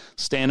trusty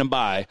standing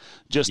by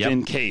just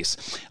in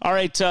case. All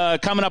right,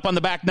 coming up on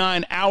the back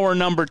nine, hour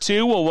number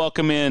 2, we'll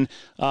welcome in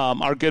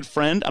our good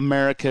friend,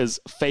 America's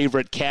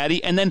favorite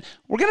caddy, and then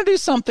we're going to do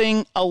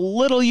something a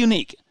little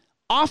unique.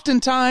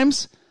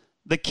 Oftentimes,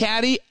 the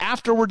caddy,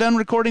 after we're done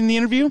recording the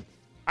interview,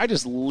 I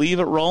just leave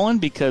it rolling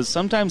because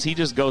sometimes he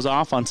just goes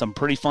off on some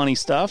pretty funny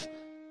stuff.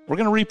 We're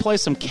going to replay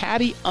some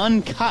Caddy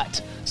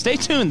Uncut. Stay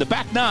tuned. The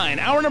back nine,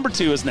 hour number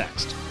 2 is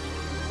next.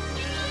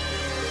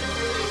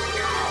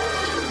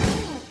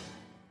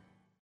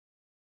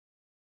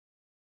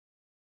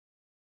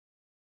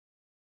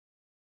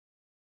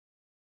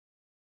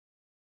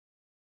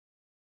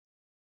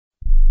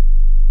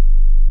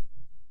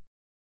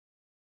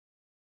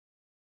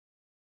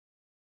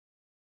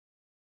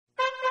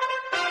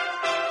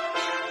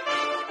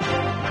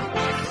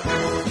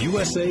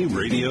 USA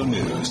Radio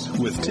News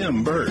with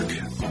Tim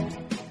Berg.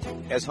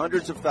 As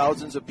hundreds of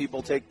thousands of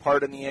people take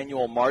part in the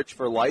annual March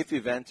for Life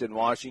event in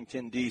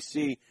Washington,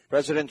 D.C.,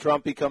 President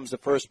Trump becomes the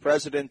first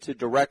president to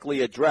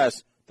directly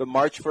address the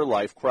March for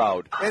Life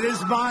crowd. It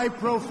is my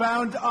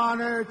profound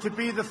honor to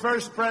be the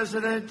first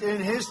president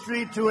in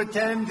history to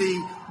attend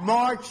the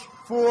March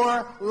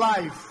for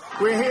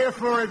Life. We're here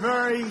for a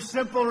very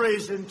simple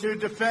reason, to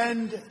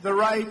defend the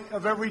right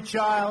of every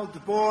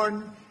child,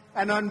 born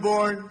and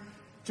unborn,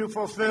 to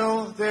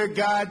fulfill their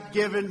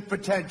God-given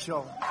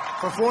potential.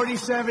 For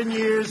 47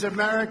 years,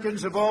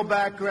 Americans of all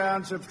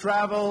backgrounds have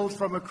traveled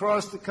from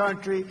across the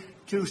country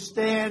to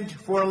stand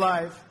for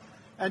life.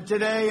 And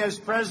today, as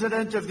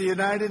President of the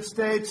United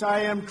States,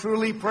 I am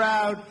truly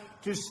proud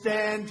to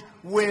stand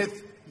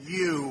with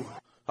you.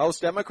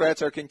 House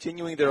Democrats are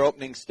continuing their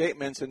opening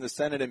statements in the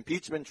Senate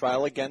impeachment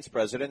trial against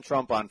President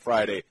Trump on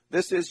Friday.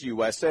 This is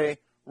USA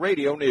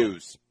Radio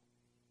News.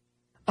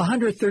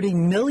 130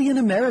 million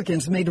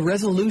Americans made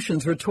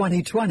resolutions for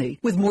 2020,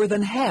 with more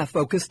than half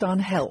focused on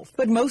health.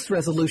 But most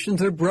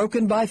resolutions are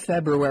broken by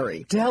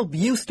February. To help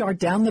you start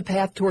down the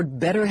path toward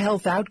better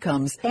health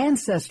outcomes,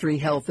 Ancestry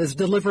Health is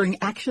delivering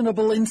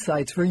actionable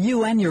insights for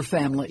you and your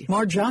family.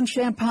 Marjan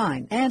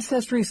Champagne,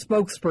 Ancestry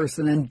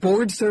spokesperson and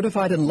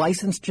board-certified and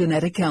licensed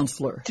genetic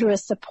counselor. Through a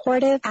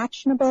supportive,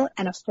 actionable,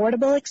 and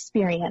affordable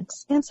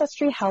experience,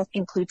 Ancestry Health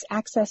includes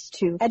access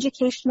to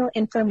educational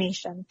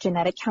information,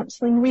 genetic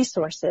counseling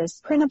resources,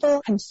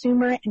 printable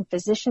consumer and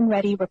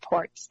physician-ready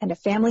reports, and a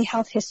family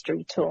health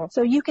history tool,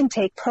 so you can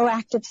take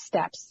proactive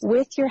steps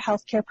with your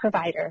healthcare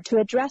provider to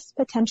address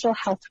potential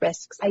health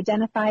risks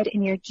identified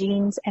in your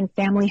genes and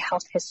family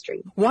health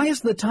history. Why is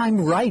the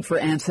time right for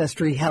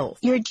Ancestry Health?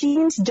 Your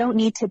genes don't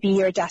need to be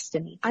your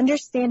destiny.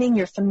 Understanding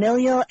your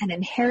familial and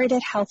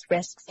inherited health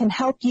risks can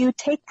help you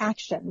take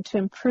action to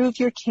improve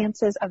your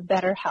chances of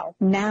better health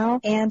now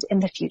and in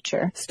the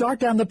future.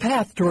 Start down the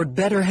path toward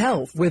better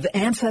health with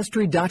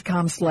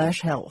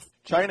Ancestry.com/health.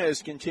 China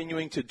is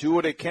continuing to do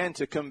what it can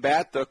to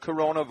combat the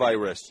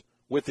coronavirus.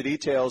 With the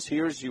details,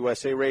 here's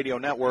USA Radio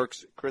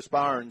Network's Chris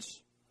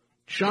Barnes.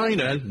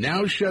 China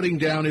now shutting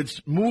down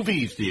its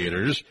movie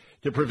theaters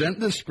to prevent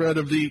the spread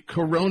of the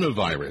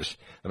coronavirus.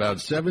 About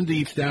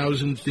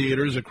 70,000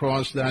 theaters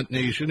across that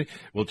nation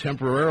will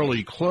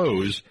temporarily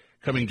close,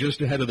 coming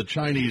just ahead of the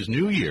Chinese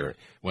New Year,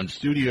 when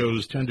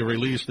studios tend to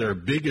release their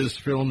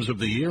biggest films of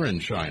the year in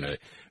China.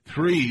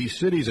 3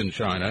 cities in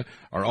China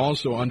are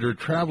also under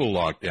travel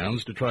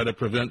lockdowns to try to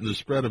prevent the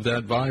spread of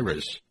that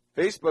virus.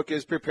 Facebook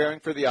is preparing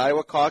for the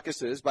Iowa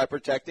caucuses by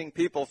protecting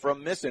people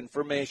from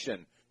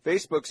misinformation.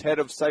 Facebook's head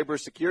of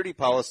cybersecurity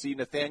policy,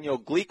 Nathaniel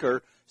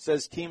Gleeker,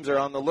 says teams are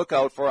on the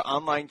lookout for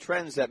online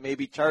trends that may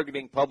be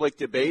targeting public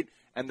debate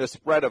and the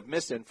spread of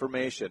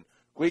misinformation.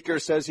 Gleeker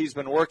says he's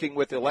been working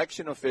with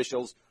election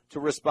officials to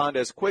respond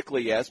as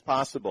quickly as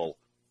possible.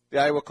 The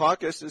Iowa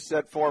caucus is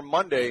set for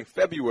Monday,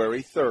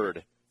 February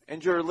 3rd.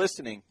 And you're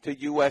listening to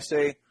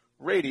USA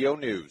Radio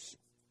News.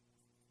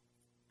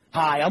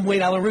 Hi, I'm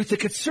Wayne Allen Root, the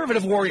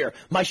conservative warrior.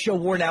 My show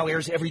War Now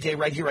airs every day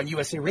right here on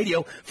USA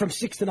Radio from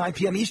 6 to 9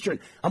 p.m. Eastern.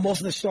 I'm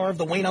also the star of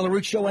the Wayne Allen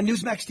Root Show on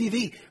Newsmax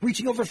TV,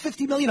 reaching over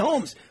 50 million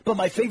homes. But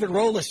my favorite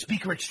role is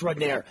speaker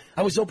extraordinaire.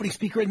 I was opening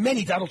speaker at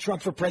many Donald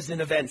Trump for President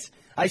events.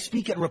 I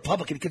speak at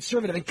Republican,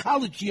 conservative, and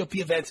college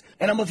GOP events,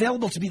 and I'm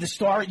available to be the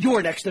star at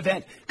your next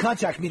event.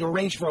 Contact me to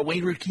arrange for a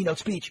Wayne Root keynote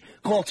speech.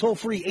 Call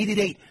toll-free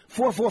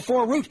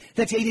 888-444-ROOT.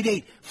 That's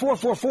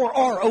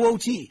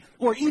 888-444-ROOT.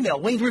 Or email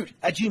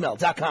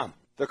wayneroot@gmail.com.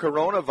 The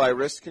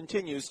coronavirus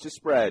continues to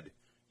spread.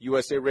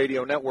 USA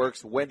Radio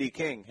Network's Wendy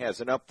King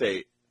has an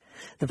update.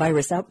 The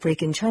virus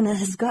outbreak in China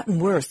has gotten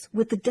worse,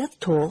 with the death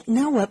toll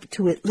now up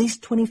to at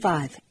least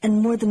 25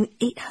 and more than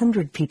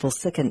 800 people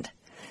sickened.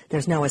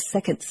 There's now a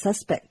second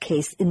suspect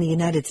case in the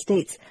United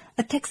States,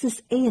 a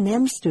Texas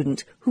A&M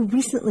student who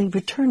recently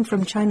returned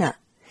from China.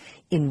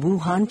 In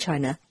Wuhan,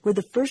 China, where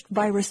the first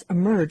virus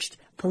emerged,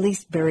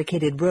 police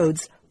barricaded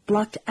roads,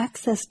 blocked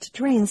access to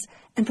trains,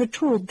 and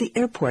patrolled the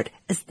airport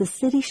as the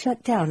city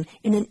shut down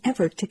in an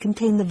effort to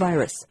contain the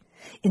virus.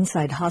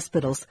 Inside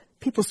hospitals,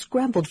 people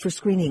scrambled for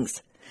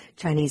screenings.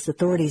 Chinese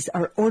authorities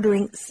are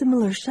ordering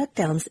similar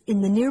shutdowns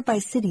in the nearby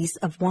cities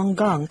of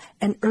Guangdong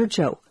and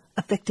Ezhou,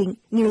 affecting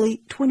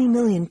nearly 20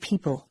 million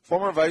people.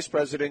 Former Vice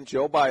President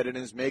Joe Biden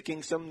is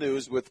making some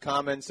news with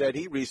comments that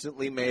he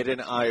recently made in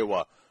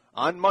Iowa.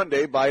 On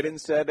Monday, Biden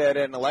said at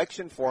an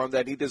election forum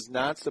that he does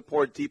not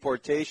support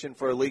deportation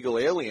for illegal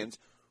aliens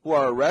who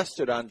are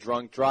arrested on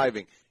drunk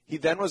driving. He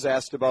then was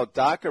asked about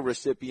DACA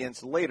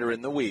recipients later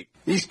in the week.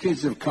 These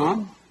kids have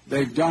come.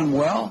 They've done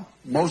well.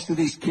 Most of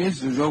these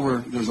kids, there's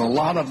a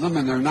lot of them,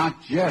 and they're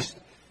not just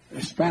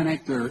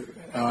Hispanic, they're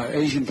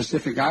Asian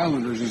Pacific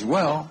Islanders as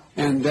well,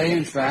 and they,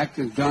 in fact,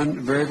 have done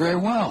very, very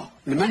well.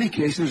 In many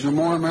cases, they're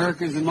more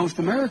Americans than most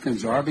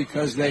Americans are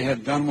because they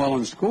have done well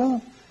in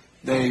school.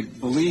 They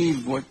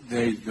believe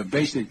the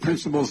basic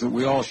principles that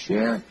we all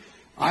share.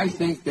 I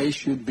think they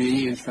should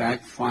be, in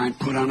fact,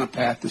 put on a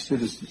path to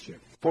citizenship.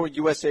 For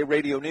USA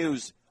Radio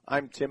News,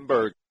 I'm Tim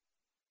Berg.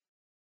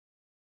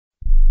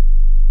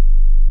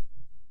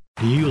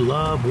 Do you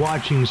love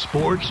watching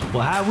sports?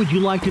 Well, how would you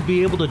like to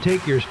be able to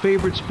take your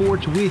favorite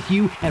sports with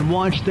you and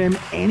watch them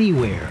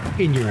anywhere?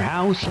 In your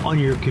house, on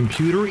your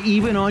computer,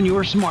 even on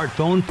your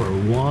smartphone for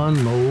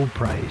one low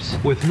price.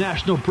 With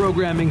National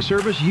Programming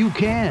Service, you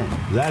can.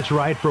 That's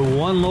right, for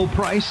one low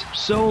price,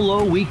 so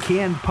low we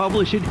can't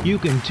publish it, you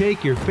can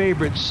take your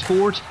favorite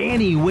sports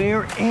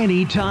anywhere,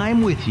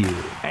 anytime with you.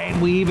 And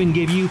we even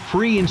give you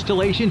free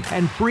installation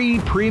and free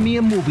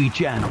premium movie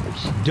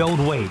channels.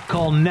 Don't wait.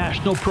 Call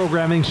National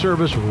Programming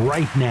Service right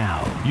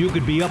now. You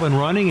could be up and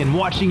running and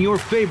watching your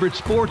favorite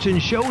sports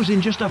and shows in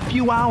just a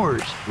few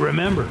hours.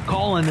 Remember,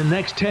 call in the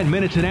next 10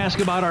 minutes and ask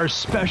about our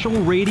special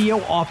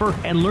radio offer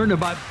and learn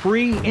about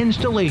free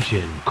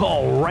installation.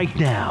 Call right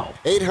now.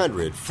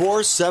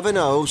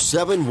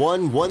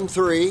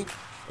 800-470-7113.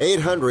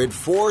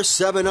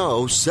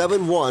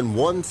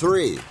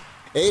 800-470-7113.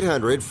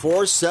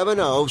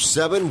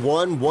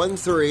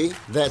 800-470-7113.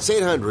 That's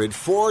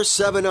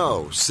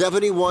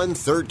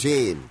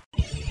 800-470-7113.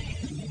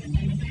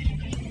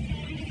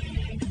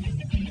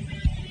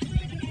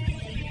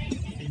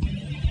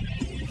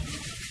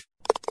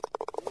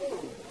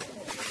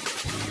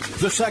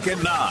 The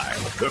second nine,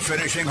 the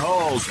finishing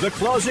holes, the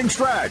closing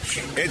stretch.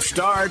 It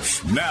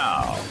starts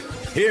now.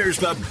 Here's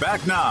the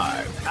back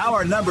nine,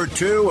 hour number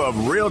 2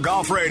 of Real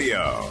Golf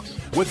Radio.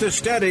 With the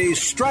steady,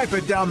 stripe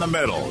it down the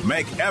middle,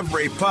 make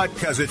every putt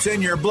because it's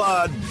in your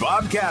blood,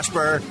 Bob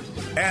Casper,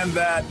 and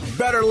that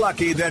better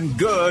lucky than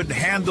good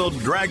handled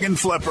dragon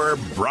flipper,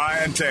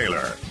 Brian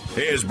Taylor.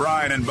 Here's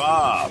Brian and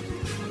Bob.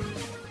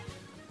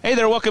 Hey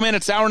there, welcome in.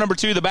 It's hour number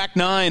 2, the back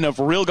nine of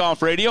Real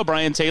Golf Radio.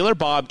 Brian Taylor,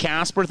 Bob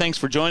Casper, thanks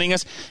for joining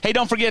us. Hey,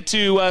 don't forget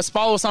to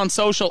follow us on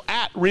social.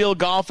 At Real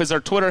Golf is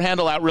our Twitter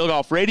handle. At Real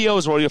Golf Radio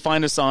is where you'll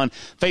find us on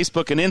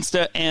Facebook and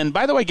Insta. And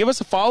by the way, give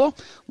us a follow,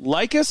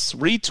 like us,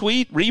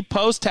 retweet,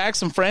 repost, tag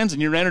some friends,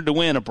 and you're entered to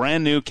win a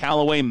brand new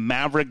Callaway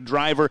Maverick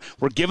driver.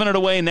 We're giving it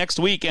away next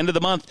week, end of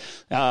the month.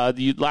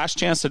 The last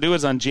chance to do it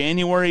is on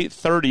January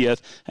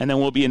 30th, and then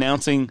we'll be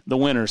announcing the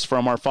winners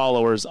from our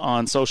followers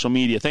on social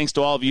media. Thanks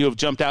to all of you who have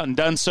jumped out and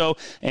done so,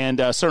 and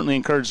certainly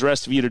encourage the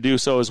rest of you to do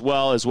so as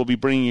well, as we'll be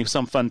bringing you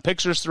some fun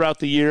pictures throughout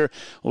the year,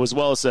 as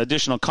well as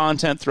additional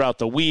content throughout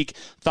the week,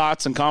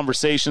 thoughts and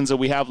conversations that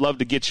we have. Love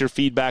to get your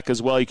feedback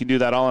as well. You can do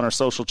that all on our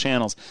social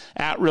channels,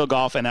 at Real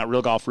Golf and at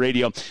Real Golf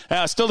Radio.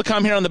 Still to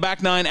come here on the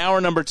back nine,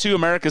 hour number 2,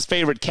 America's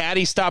favorite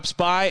caddy stops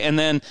by, and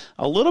then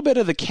a little bit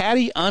of the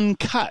Caddy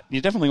Uncut. You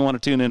definitely want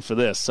to tune in for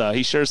this.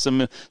 He shares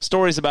some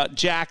stories about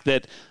Jack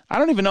that I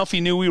don't even know if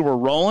he knew we were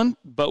rolling,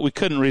 but we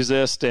couldn't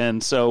resist,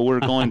 and so we're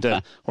going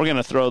to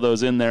throw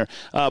those in there.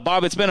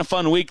 Bob, it's been a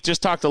fun week.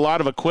 Just talked a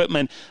lot of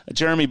equipment.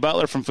 Jeremy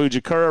Butler from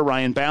Fujikura,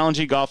 Ryan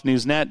Ballingy,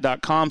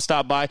 GolfNewsNet.com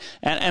stopped by,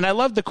 and I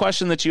love the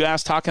question that you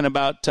asked talking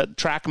about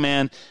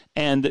TrackMan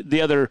and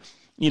the other,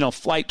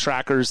 flight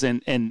trackers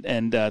and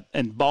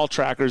ball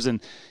trackers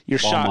and your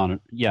ball shot.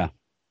 Monitor. Yeah.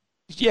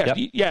 Yeah,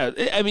 yep. Yeah.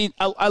 I mean,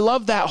 I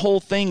love that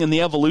whole thing and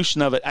the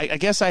evolution of it. I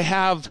guess I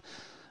have.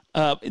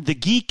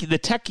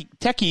 The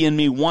techie in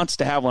me wants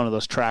to have one of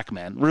those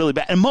TrackMan really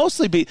bad, and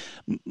mostly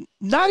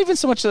not even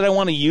so much that I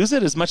want to use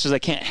it as much as I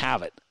can't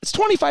have it. It's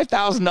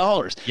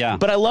 $25,000. Yeah,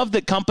 but I love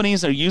that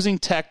companies are using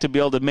tech to be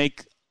able to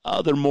make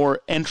other more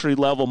entry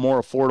level, more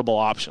affordable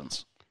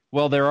options.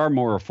 Well, there are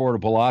more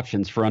affordable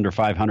options for under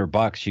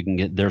 $500. You can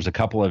get, there's a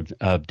couple of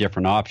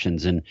different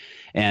options, and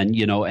then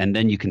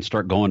you can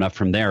start going up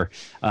from there,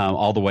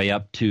 all the way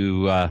up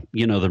to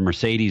the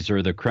Mercedes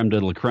or the creme de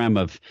la creme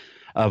of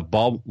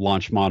ball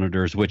launch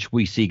monitors, which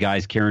we see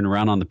guys carrying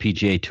around on the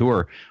PGA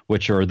Tour,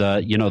 which are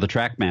the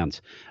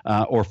TrackMans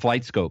or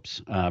flight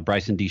scopes.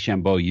 Bryson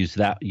DeChambeau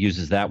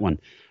uses that one.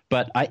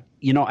 But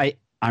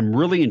I'm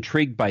really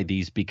intrigued by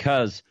these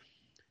because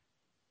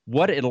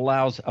what it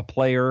allows a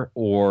player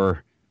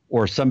or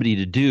somebody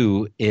to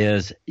do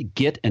is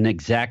get an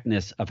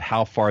exactness of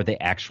how far they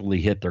actually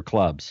hit their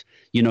clubs.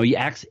 You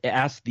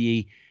ask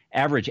the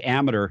average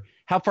amateur,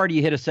 how far do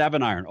you hit a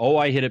 7-iron? Oh,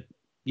 I hit it,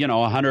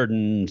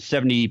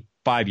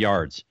 175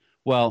 yards.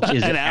 Well,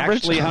 is it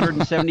actually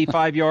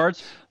 175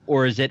 yards,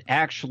 or is it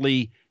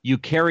actually you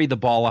carry the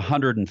ball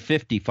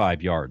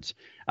 155 yards?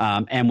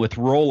 And with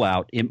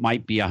rollout, it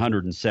might be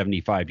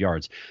 175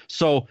 yards.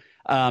 So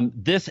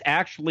this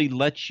actually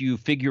lets you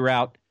figure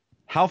out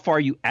how far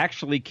you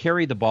actually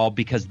carry the ball,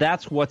 because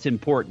that's what's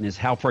important, is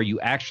how far you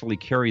actually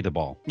carry the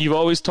ball. You've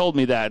always told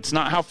me that. It's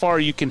not how far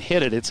you can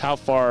hit it, it's how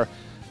far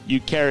you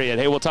carry it.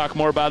 Hey, we'll talk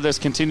more about this,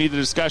 continue the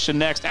discussion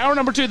next. Hour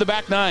number 2, the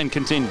back nine,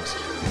 continues.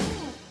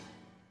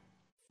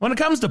 When it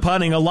comes to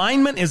putting,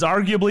 alignment is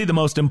arguably the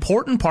most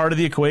important part of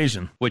the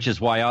equation. Which is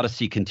why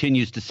Odyssey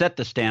continues to set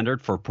the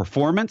standard for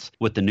performance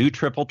with the new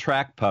triple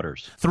track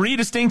putters. 3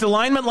 distinct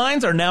alignment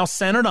lines are now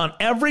centered on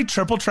every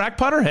triple track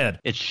putter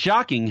head. It's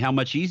shocking how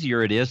much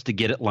easier it is to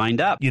get it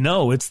lined up. You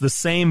know, it's the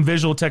same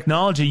visual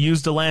technology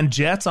used to land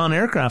jets on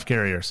aircraft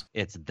carriers.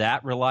 It's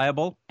that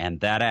reliable and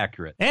that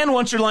accurate. And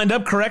once you're lined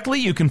up correctly,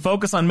 you can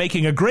focus on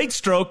making a great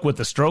stroke with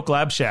the Stroke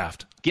Lab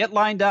shaft. Get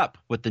lined up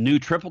with the new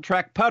triple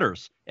track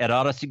putters at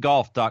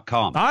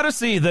OdysseyGolf.com.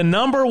 Odyssey, the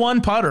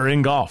 #1 putter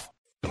in golf.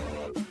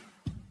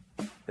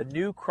 The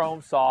new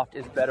Chrome Soft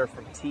is better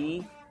from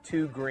tee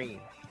to green.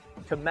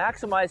 To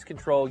maximize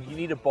control, you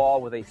need a ball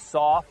with a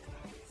soft,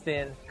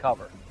 thin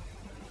cover.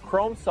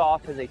 Chrome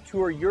Soft has a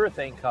Tour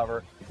urethane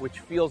cover, which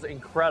feels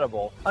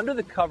incredible. Under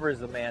the cover is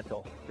the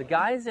mantle. The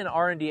guys in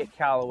R&D at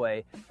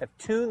Callaway have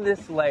tuned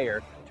this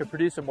layer to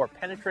produce a more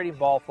penetrating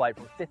ball flight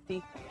from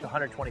 50 to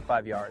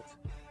 125 yards.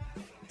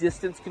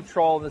 Distance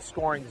control in the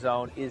scoring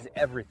zone is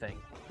everything.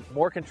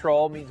 More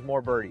control means more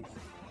birdies.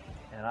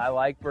 And I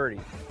like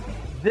birdies.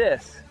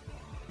 This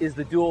is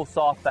the dual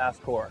soft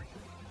fast core.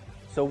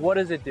 So what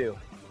does it do?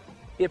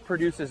 It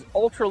produces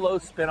ultra low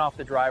spin off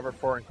the driver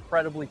for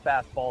incredibly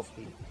fast ball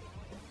speed.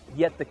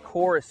 Yet the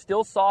core is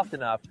still soft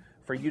enough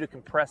for you to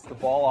compress the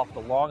ball off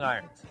the long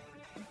irons.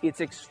 It's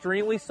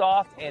extremely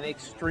soft and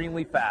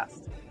extremely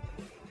fast.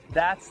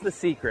 That's the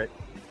secret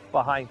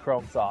behind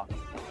Chrome Soft.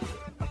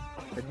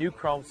 The new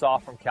Chrome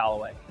Soft from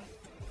Callaway.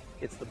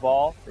 It's the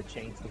ball that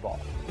changed the ball.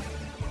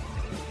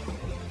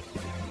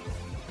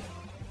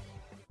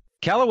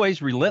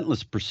 Callaway's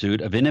relentless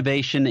pursuit of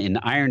innovation in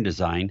iron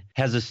design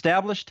has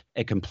established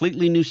a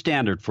completely new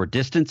standard for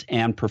distance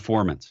and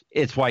performance.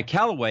 It's why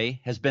Callaway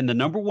has been the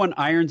 #1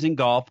 irons in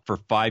golf for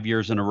 5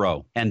 years in a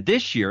row. And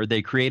this year,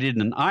 they created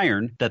an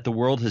iron that the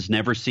world has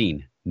never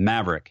seen,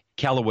 Maverick,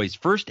 Callaway's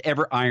first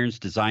ever irons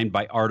designed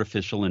by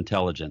artificial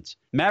intelligence.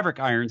 Maverick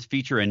irons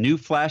feature a new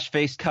flash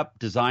face cup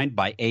designed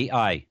by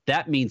AI.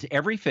 That means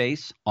every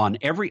face on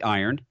every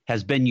iron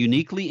has been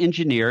uniquely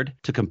engineered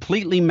to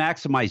completely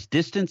maximize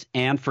distance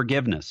and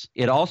forgiveness.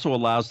 It also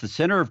allows the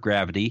center of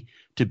gravity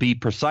to be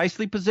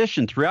precisely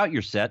positioned throughout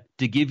your set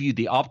to give you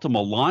the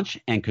optimal launch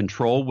and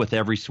control with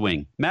every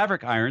swing.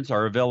 Maverick irons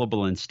are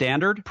available in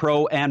standard,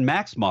 pro, and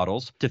max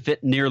models to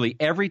fit nearly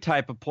every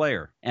type of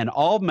player. And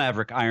all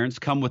Maverick irons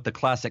come with the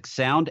classic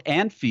sound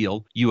and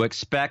feel you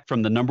expect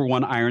from the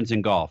 #1 irons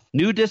in golf.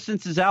 New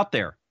distance is out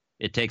there.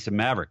 It takes a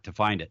Maverick to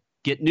find it.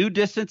 Get new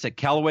distance at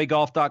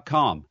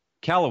CallawayGolf.com.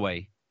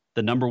 Callaway,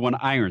 the #1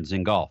 irons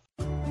in golf.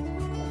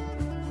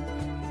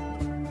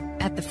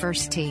 At the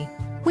First Tee,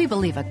 we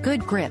believe a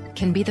good grip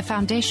can be the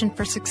foundation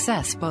for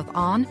success both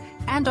on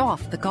and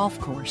off the golf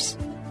course.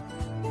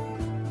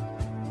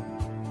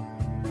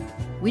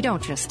 We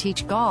don't just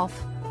teach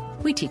golf,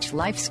 we teach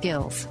life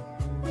skills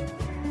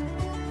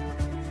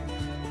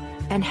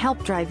and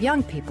help drive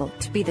young people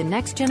to be the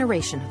next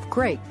generation of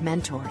great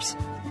mentors.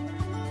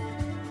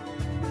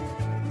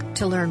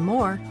 To learn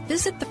more,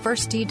 visit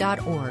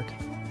thefirsttee.org.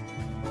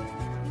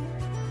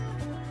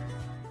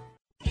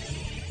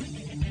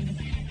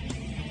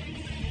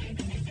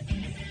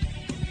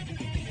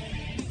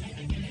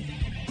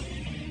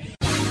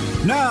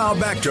 Now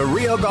back to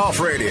Real Golf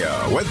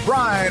Radio with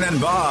Brian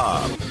and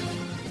Bob.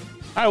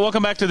 All right,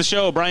 welcome back to the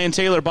show. Brian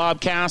Taylor,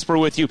 Bob Casper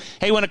with you.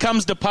 Hey, when it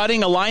comes to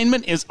putting,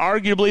 alignment is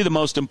arguably the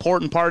most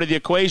important part of the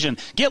equation.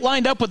 Get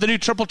lined up with the new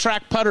triple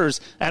track putters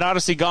at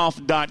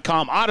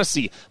OdysseyGolf.com.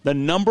 Odyssey, the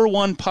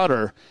 #1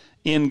 putter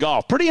in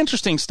golf. Pretty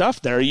interesting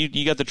stuff there.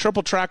 You got the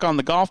triple track on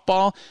the golf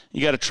ball.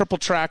 You got a triple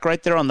track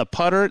right there on the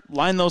putter.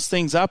 Line those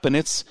things up, and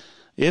it's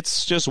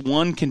just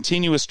one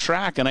continuous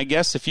track. And I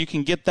guess if you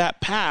can get that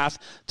path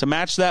to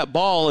match that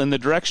ball in the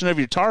direction of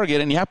your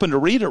target and you happen to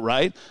read it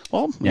right,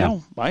 well, you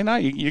know, why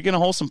not? You're going to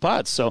hole some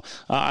putts. So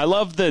I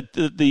love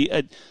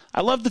the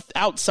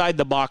outside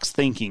the box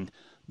thinking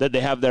that they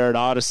have there at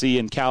Odyssey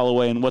and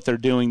Callaway and what they're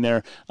doing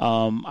there.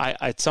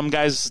 Some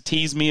guys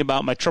tease me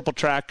about my triple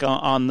track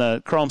on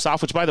the Chrome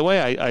Soft, which, by the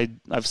way,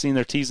 I've seen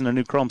they're teasing a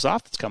new Chrome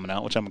Soft that's coming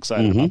out, which I'm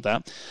excited about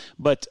that.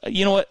 But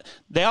you know what?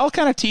 They all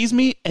kind of tease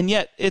me, and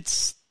yet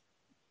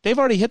they've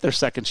already hit their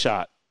second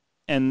shot,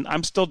 and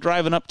I'm still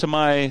driving up to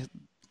my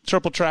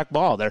triple track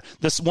ball there.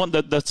 This one,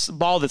 the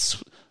ball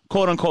that's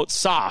quote unquote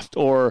soft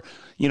or,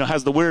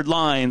 has the weird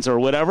lines or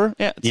whatever.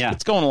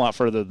 It's going a lot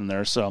further than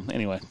there. So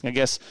anyway, I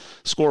guess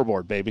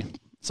scoreboard, baby.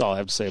 That's all I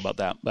have to say about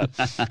that. But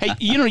hey,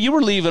 you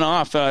were leaving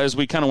off as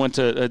we kind of went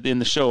to in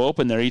the show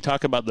open there. You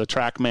talk about the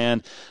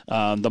TrackMan,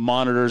 the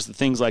monitors, the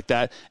things like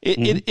that.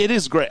 It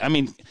is great. I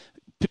mean,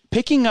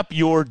 picking up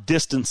your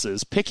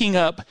distances, picking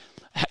up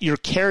your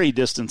carry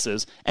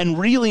distances, and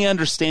really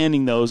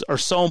understanding those are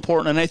so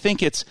important. And I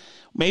think it's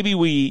maybe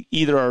we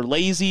either are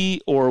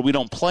lazy or we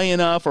don't play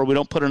enough or we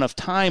don't put enough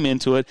time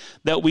into it,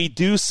 that we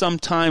do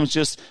sometimes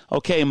just,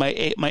 okay, my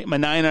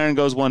 9-iron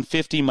goes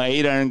 150, my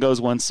 8-iron goes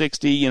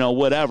 160,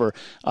 whatever,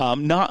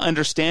 not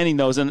understanding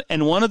those.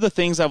 And one of the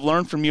things I've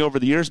learned from you over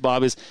the years,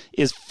 Bob,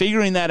 is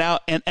figuring that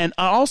out and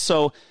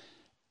also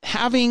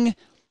having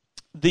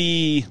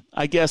the,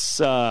 I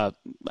guess,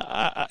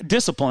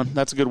 discipline,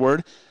 that's a good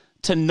word,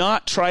 to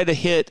not try to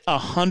hit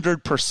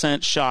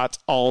 100% shots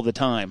all the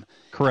time.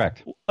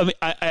 Correct. I mean,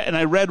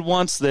 I read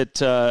once that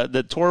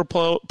the Tour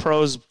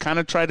Pros kind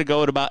of try to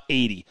go at about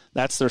 80.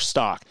 That's their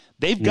stock.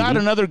 They've got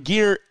another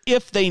gear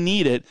if they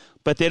need it,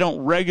 but they don't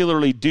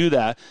regularly do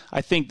that.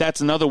 I think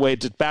that's another way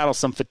to battle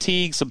some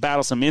fatigue,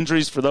 battle some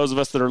injuries for those of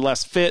us that are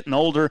less fit and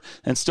older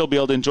and still be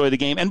able to enjoy the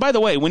game. And by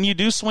the way, when you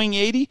do swing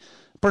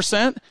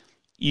 80%,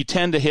 you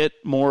tend to hit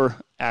more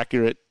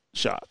accurate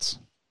shots.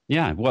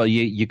 Yeah, well,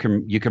 you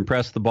can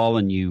press the ball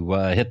and you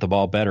hit the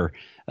ball better,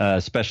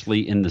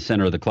 especially in the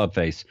center of the club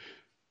face.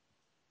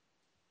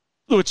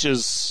 Which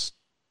is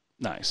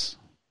nice.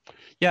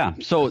 Yeah,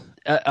 so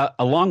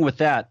along with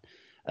that,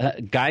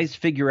 guys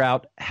figure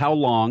out how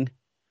long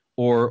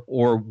or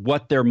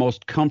what their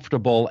most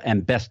comfortable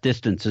and best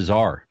distances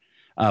are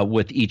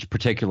with each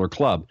particular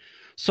club.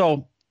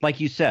 So, like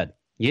you said,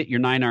 you hit your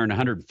 9-iron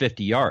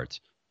 150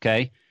 yards,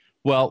 okay?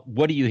 Well,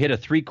 what do you hit a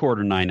 3/4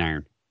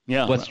 9-iron?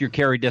 Yeah. What's your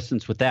carry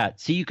distance with that?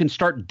 See, you can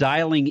start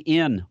dialing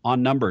in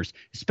on numbers,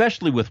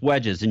 especially with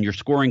wedges in your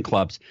scoring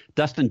clubs.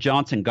 Dustin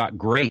Johnson got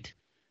great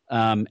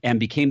and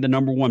became the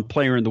number one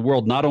player in the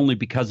world, not only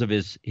because of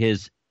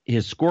his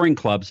scoring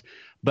clubs,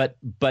 but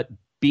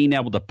being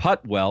able to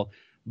putt well.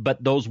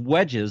 But those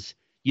wedges,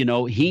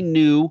 he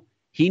knew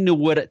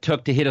what it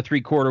took to hit a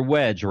 3/4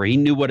 wedge, or he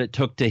knew what it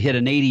took to hit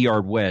an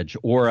 80-yard wedge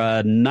or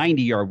a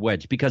 90-yard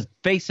wedge. Because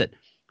face it,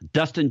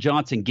 Dustin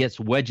Johnson gets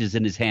wedges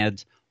in his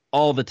hands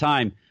all the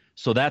time.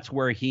 So that's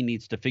where he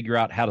needs to figure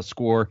out how to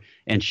score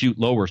and shoot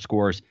lower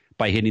scores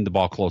by hitting the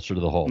ball closer to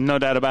the hole. No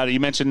doubt about it. You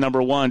mentioned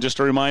number one. Just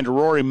a reminder,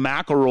 Rory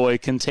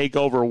McIlroy can take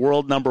over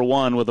world number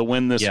one with a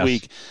win this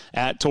week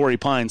at Torrey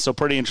Pines. So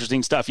pretty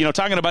interesting stuff.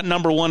 Talking about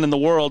number one in the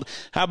world,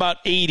 how about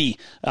 80?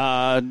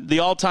 The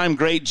all-time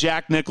great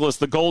Jack Nicklaus,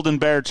 the Golden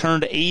Bear,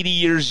 turned 80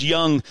 years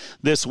young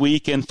this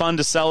week, and fun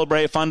to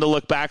celebrate, fun to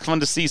look back,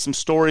 fun to see some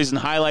stories and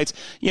highlights.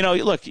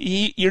 Look,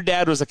 your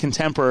dad was a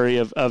contemporary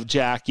of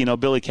Jack,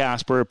 Billy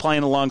Casper,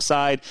 playing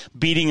alongside,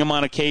 beating him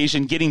on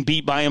occasion, getting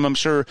beat by him, I'm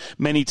sure,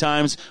 many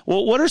times.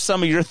 Well, what are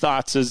some of your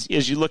thoughts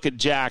as you look at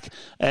Jack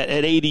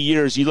at 80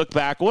 years? You look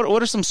back.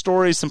 What are some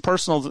stories, some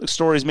personal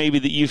stories maybe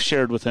that you've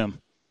shared with him?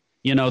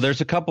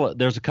 There's a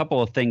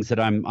couple of things that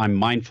I'm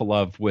mindful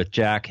of with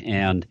Jack,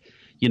 and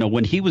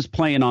when he was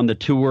playing on the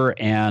tour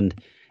and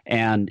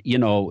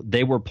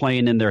they were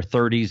playing in their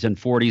 30s and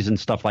 40s and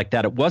stuff like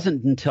that. It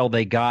wasn't until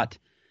they got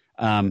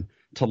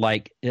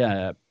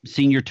to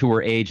senior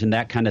tour age and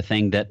that kind of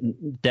thing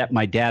that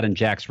my dad and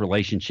Jack's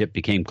relationship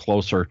became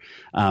closer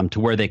to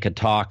where they could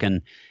talk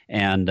and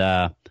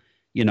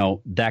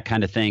that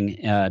kind of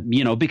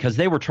thing, because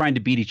they were trying to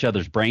beat each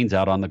other's brains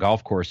out on the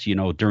golf course,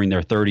 during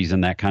their 30s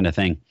and that kind of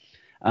thing,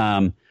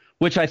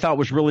 which I thought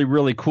was really,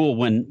 really cool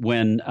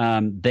when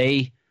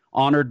they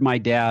honored my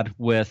dad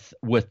with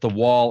the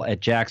wall at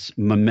Jack's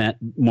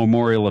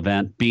memorial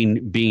event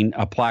being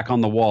a plaque on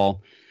the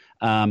wall.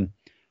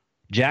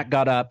 Jack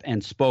got up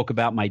and spoke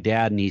about my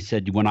dad, and he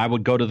said, when I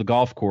would go to the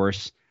golf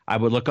course, I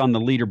would look on the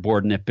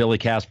leaderboard, and if Billy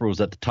Casper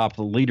was at the top of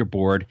the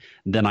leaderboard,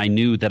 then I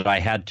knew that I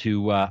had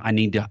to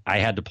I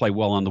had to play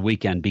well on the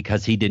weekend,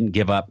 because he didn't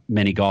give up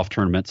many golf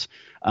tournaments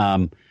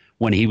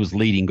when he was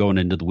leading going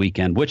into the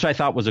weekend, which I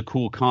thought was a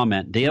cool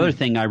comment. The other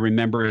thing I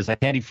remember is I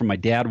caddied for my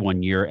dad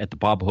one year at the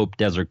Bob Hope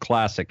Desert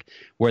Classic,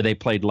 where they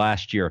played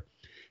last year.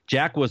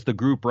 Jack was the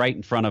group right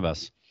in front of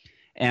us,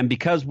 and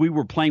because we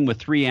were playing with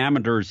 3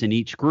 amateurs in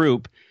each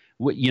group,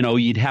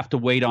 you'd have to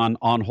wait on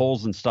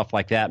holes and stuff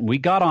like that. And we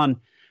got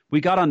on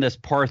this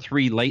par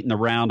 3 late in the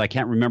round. I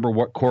can't remember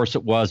what course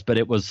it was, but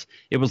it was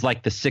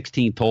like the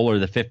 16th hole or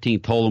the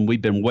 15th hole, and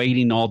we'd been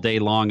waiting all day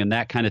long and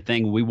that kind of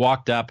thing. We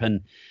walked up,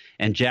 and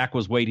Jack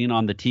was waiting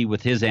on the tee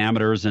with his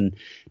amateurs, and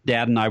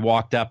Dad and I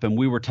walked up, and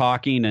we were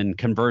talking and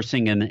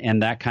conversing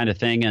and that kind of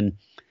thing.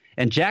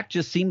 And Jack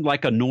just seemed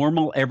like a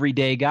normal,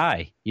 everyday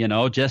guy,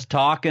 just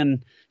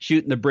talking,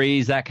 shooting the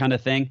breeze, that kind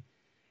of thing.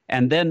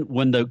 And then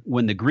when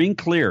the green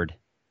cleared,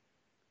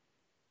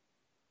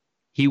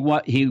 he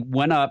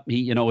went up.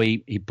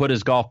 He put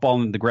his golf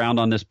ball in the ground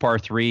on this par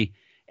 3,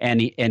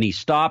 and he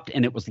stopped,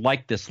 and it was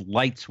like this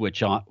light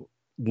switch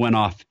went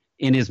off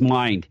in his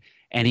mind,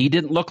 and he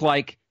didn't look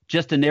like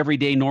just an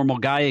everyday normal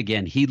guy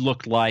again. He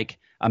looked like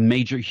a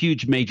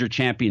huge major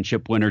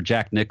championship winner,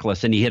 Jack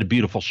Nicklaus, and he hit a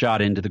beautiful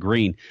shot into the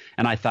green.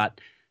 And I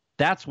thought,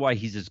 that's why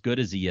he's as good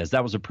as he is.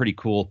 That was a pretty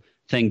cool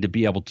thing to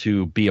be able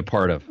to be a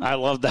part of. I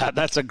love that.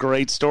 That's a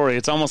great story.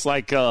 It's almost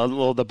like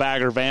the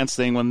Bagger Vance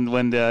thing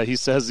when he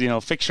says,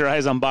 fix your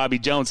eyes on Bobby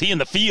Jones. He in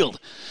the field.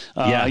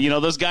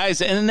 Those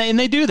guys, and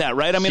they do that,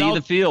 right? I mean, see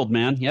the field,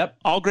 man. Yep.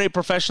 All great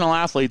professional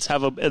athletes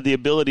have the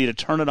ability to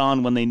turn it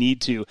on when they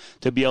need to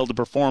be able to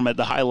perform at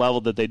the high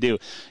level that they do.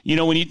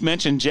 When you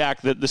mentioned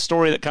Jack, the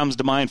story that comes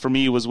to mind for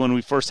me was when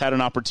we first had an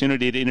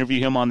opportunity to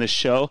interview him on this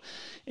show.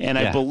 And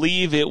I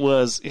believe it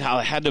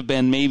had to have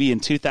been maybe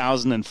in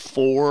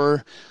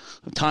 2004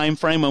 time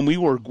frame when we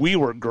were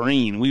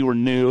green, we were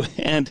new,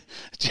 and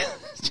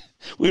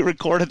we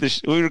recorded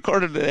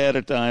it at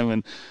a time,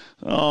 and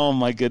oh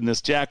my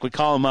goodness, Jack, we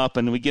call him up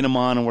and we get him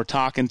on and we're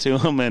talking to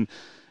him, and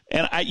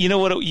you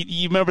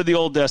remember the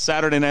old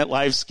Saturday Night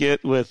Live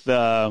skit with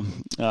my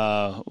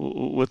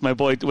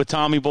boy, with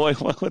Tommy Boy,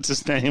 what's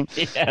his name?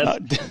 Yes.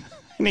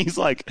 And he's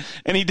like,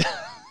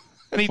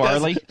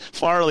 Farley?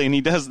 Farley, and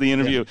he does the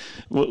interview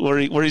where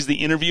he's the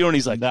interviewer, and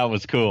he's like, that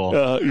was cool.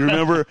 You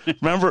remember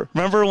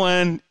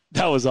when?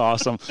 That was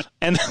awesome.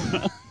 And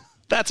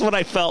that's what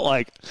I felt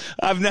like.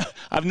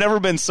 I've never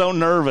been so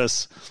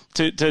nervous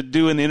to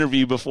do an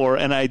interview before,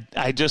 and I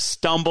just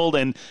stumbled,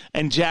 and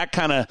Jack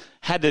kind of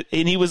had to,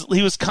 and he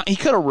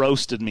could have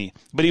roasted me,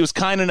 but he was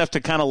kind enough to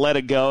kind of let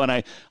it go, and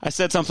I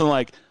said something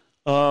like,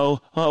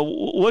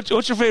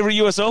 what's your favorite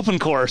U.S. Open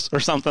course, or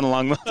something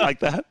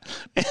like that.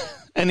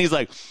 And he's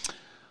like,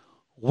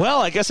 well,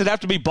 I guess it'd have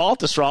to be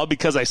Baltusrol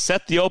because I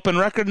set the open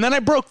record and then I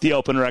broke the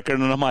open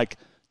record. And I'm like,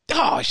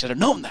 I should have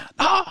known that.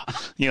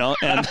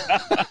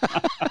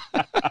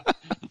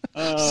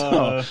 And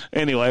so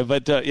anyway,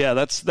 but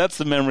that's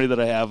the memory that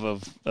I have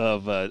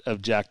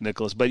of Jack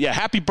Nicklaus. But yeah,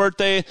 happy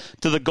birthday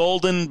to the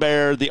Golden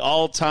Bear, the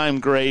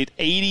all-time great,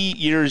 80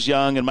 years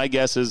young, and my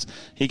guess is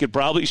he could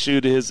probably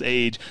shoot his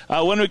age.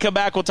 When we come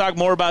back, we'll talk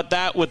more about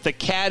that with the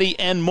caddy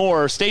and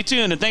more. Stay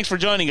tuned, and thanks for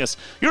joining us.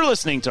 You're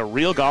listening to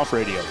Real Golf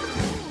Radio.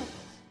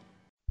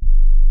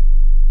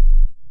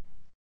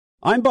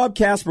 I'm Bob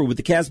Casper with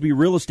the Casby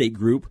Real Estate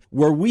Group,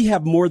 where we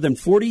have more than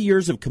 40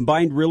 years of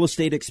combined real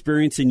estate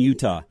experience in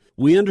Utah.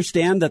 We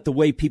understand that the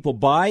way people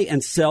buy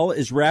and sell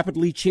is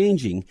rapidly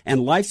changing,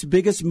 and life's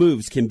biggest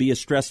moves can be a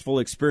stressful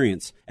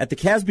experience. At the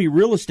Casby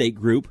Real Estate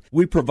Group,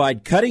 we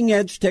provide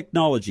cutting-edge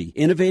technology,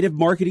 innovative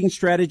marketing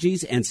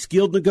strategies, and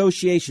skilled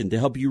negotiation to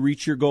help you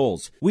reach your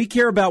goals. We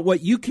care about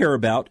what you care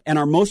about, and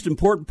our most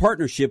important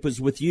partnership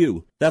is with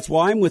you. That's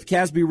why I'm with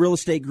Casby Real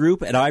Estate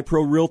Group at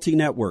iPro Realty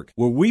Network,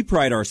 where we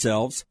pride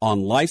ourselves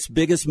on life's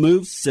biggest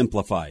moves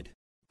simplified.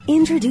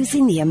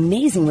 Introducing the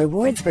Amazing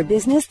Rewards for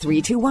Business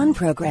 321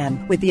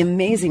 program. With the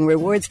Amazing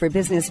Rewards for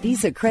Business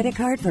Visa credit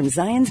card from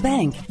Zions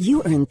Bank,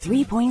 you earn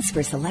 3 points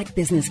for select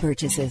business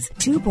purchases,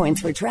 2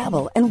 points for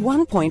travel, and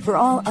 1 point for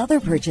all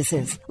other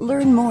purchases.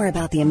 Learn more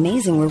about the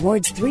Amazing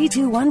Rewards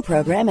 321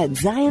 program at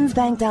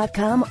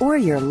zionsbank.com or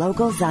your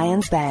local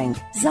Zions Bank.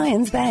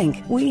 Zions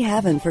Bank, we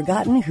haven't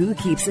forgotten who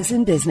keeps us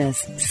in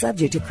business.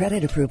 Subject to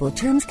credit approval,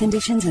 terms,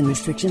 conditions, and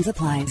restrictions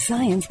apply.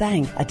 Zions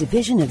Bank, a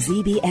division of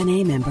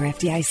ZBNA member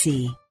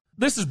FDIC.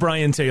 This is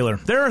Brian Taylor.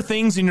 There are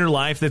things in your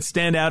life that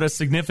stand out as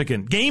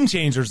significant, game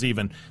changers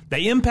even.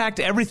 They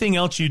impact everything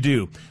else you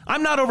do.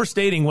 I'm not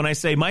overstating when I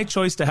say my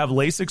choice to have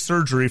LASIK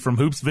surgery from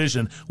Hoops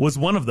Vision was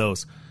one of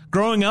those.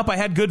 Growing up, I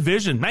had good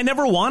vision. I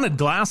never wanted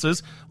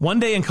glasses. One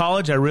day in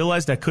college, I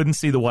realized I couldn't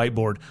see the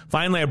whiteboard.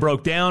 Finally, I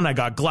broke down. I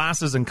got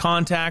glasses and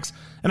contacts,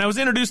 and I was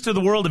introduced to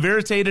the world of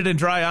irritated and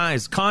dry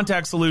eyes,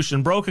 contact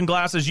solution, broken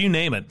glasses, you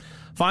name it.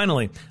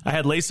 Finally, I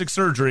had LASIK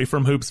surgery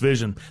from Hoops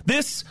Vision.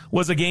 This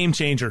was a game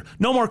changer.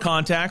 No more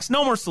contacts,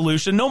 no more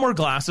solution, no more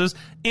glasses.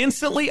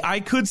 Instantly,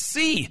 I could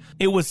see.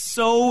 It was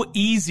so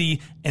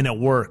easy, and it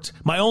worked.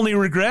 My only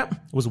regret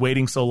was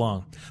waiting so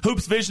long.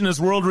 Hoops Vision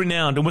is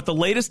world-renowned, and with the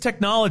latest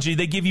technology,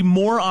 they give you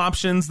more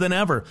options than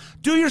ever.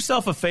 Do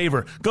yourself a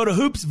favor. Go to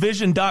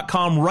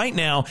hoopsvision.com right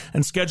now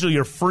and schedule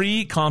your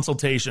free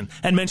consultation.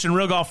 And mention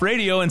Real Golf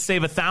Radio and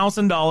save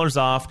 $1,000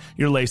 off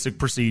your LASIK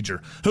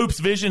procedure. Hoops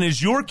Vision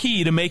is your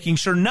key to making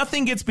sure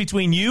nothing gets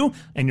between you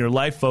and your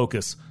life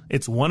focus.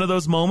 It's one of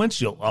those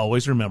moments you'll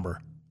always remember.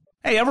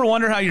 Hey, ever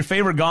wonder how your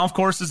favorite golf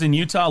courses in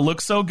Utah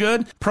look so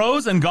good?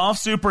 Pros and golf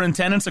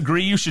superintendents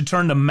agree you should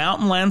turn to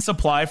Mountain Land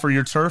Supply for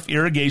your turf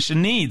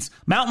irrigation needs.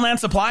 Mountain Land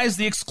Supply is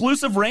the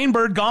exclusive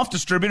Rainbird golf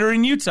distributor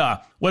in Utah.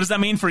 What does that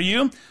mean for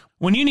you?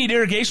 When you need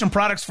irrigation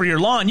products for your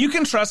lawn, you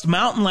can trust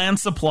Mountain Land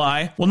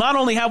Supply will not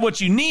only have what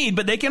you need,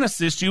 but they can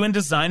assist you in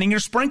designing your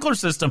sprinkler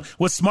system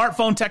with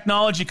smartphone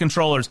technology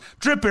controllers,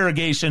 drip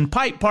irrigation,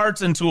 pipe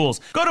parts, and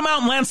tools. Go to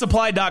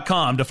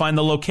mountainlandsupply.com to find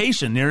the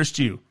location nearest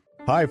you.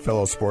 Hi,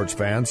 fellow sports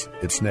fans.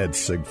 It's Ned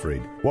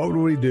Siegfried. What would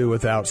we do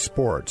without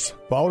sports?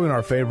 Following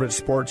our favorite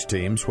sports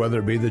teams, whether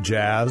it be the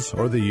Jazz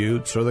or the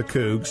Utes or the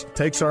Cougs,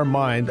 takes our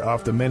mind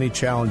off the many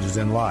challenges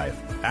in life.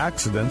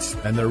 Accidents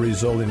and their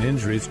resulting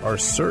injuries are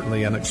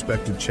certainly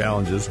unexpected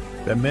challenges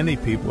that many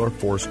people are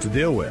forced to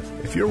deal with.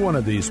 If you're one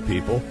of these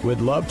people,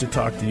 we'd love to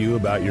talk to you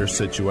about your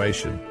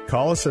situation.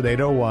 Call us at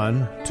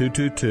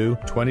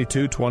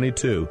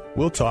 801-222-2222.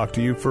 We'll talk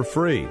to you for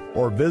free,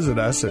 or visit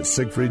us at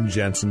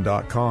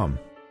siegfriedandjensen.com.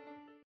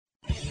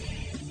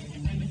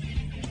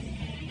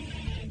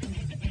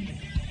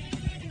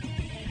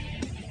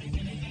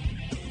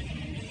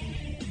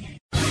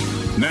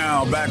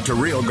 Now back to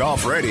Real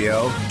Golf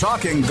Radio,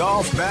 talking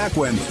golf back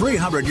when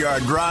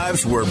 300-yard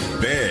drives were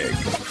big.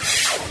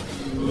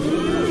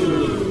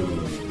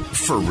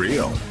 For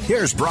real,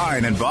 here's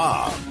Brian and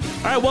Bob.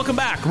 All right, welcome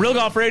back. Real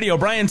Golf Radio.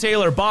 Brian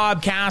Taylor,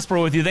 Bob Casper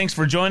with you. Thanks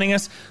for joining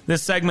us.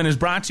 This segment is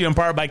brought to you in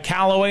part by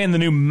Callaway and the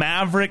new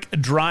Maverick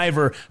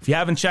driver. If you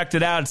haven't checked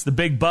it out, it's the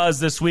big buzz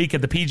this week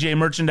at the PGA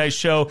Merchandise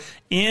Show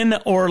in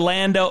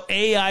Orlando.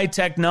 AI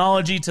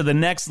technology to the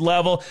next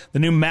level. The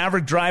new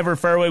Maverick driver,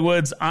 fairway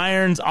woods,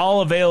 irons, all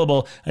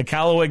available at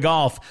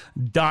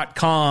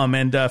CallawayGolf.com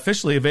and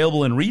officially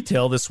available in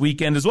retail this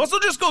weekend as well. So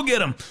just go get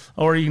them.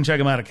 Or you can check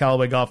them out at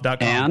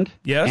CallawayGolf.com. And?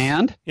 Yes?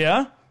 And?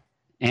 Yeah?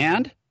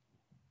 And?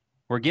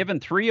 We're giving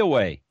 3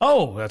 away.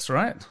 Oh, that's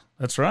right.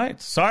 That's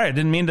right. Sorry, I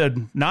didn't mean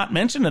to not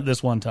mention it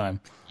this one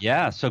time.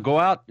 Yeah, so go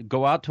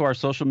out to our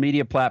social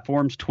media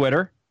platforms,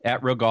 Twitter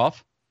at Real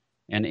Golf,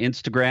 and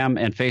Instagram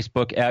and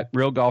Facebook at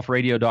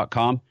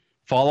realgolfradio.com.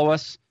 Follow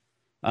us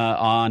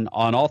on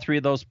all 3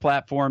 of those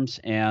platforms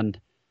and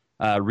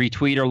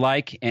retweet or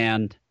like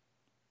and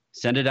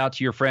send it out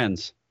to your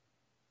friends.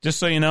 Just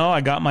so you know,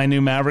 I got my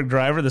new Maverick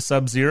driver, the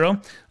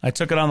Sub-Zero. I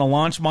took it on the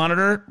launch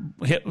monitor,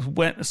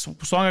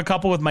 swung a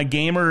couple with my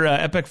Gamer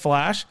Epic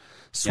Flash,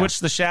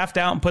 switched the shaft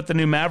out and put the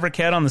new Maverick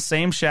head on the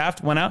same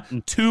shaft, went out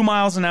 2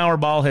 miles an hour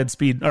ball head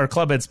speed or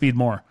club head speed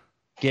more.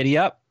 Giddy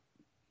up.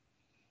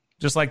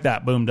 Just like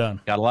that. Boom, done.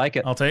 Gotta like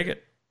it. I'll take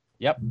it.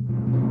 Yep.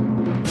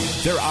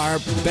 There are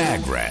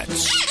bag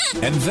rats,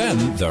 and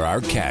then there are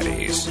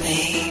caddies.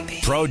 Baby.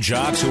 Pro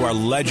jocks who are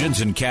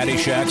legends in caddy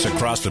shacks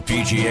across the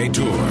PGA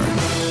Tour.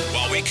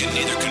 While we can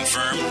neither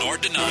confirm nor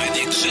deny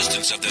the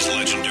existence of this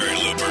legendary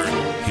looper,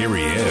 here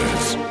he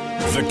is,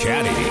 the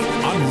Caddy,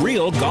 on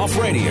Real Golf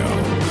Radio.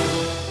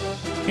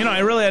 You know, I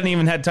really hadn't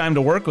even had time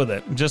to work with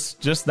it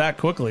just that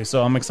quickly,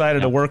 so I'm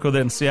excited to work with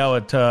it and see how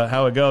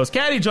it goes.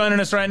 Caddy joining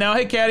us right now.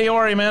 Hey, Caddy, how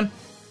are you, man?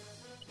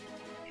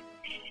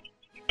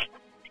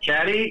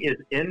 Caddy is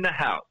in the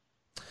house.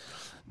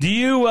 Do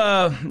you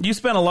you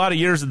spent a lot of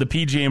years at the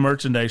PGA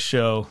Merchandise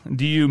Show.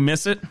 Do you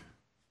miss it?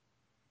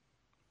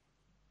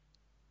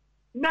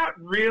 Not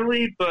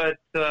really, but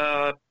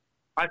I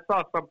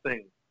saw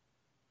something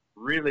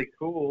really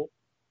cool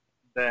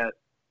that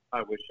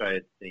I wish I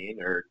had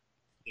seen or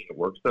seen it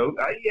work. So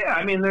yeah,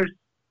 I mean,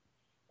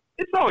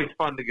 it's always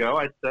fun to go,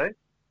 I'd say.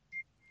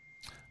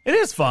 It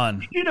is fun.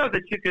 Did you know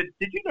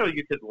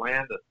you could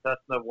land a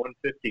Cessna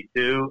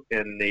 152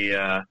 in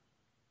the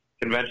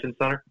convention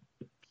center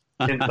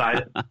inside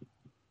it?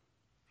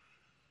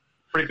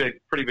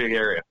 Pretty big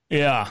area.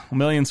 Yeah, 1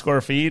 million square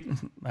feet.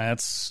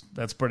 That's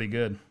pretty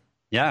good.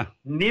 Yeah,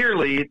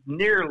 nearly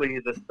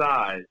the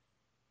size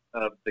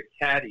of the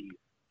Caddy's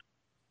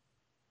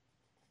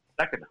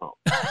second home.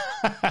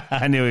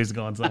 I knew he was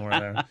going somewhere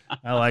there.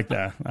 I like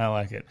that. I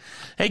like it.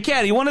 Hey,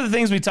 Caddy, one of the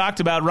things we talked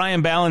about,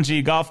 Ryan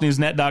Ballingy,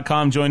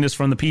 GolfNewsNet.com, joined us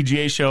from the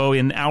PGA Show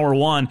in hour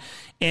 1,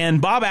 and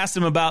Bob asked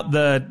him about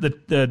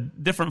the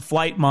different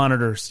flight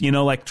monitors, you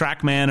know, like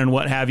TrackMan and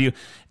what have you.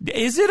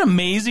 Is it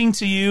amazing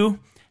to you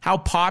how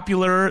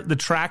popular the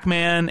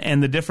TrackMan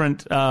and the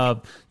different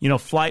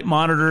flight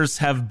monitors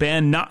have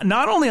been,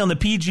 not only on the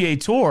PGA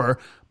Tour,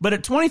 but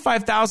at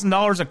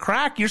 $25,000 a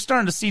crack, you're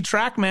starting to see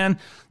TrackMan,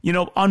 you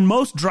know, on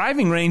most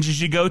driving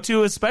ranges you go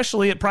to,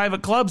 especially at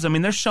private clubs. I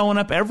mean, they're showing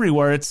up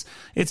everywhere. It's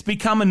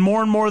becoming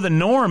more and more the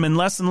norm and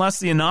less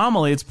the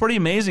anomaly. It's pretty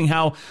amazing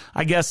how,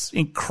 I guess,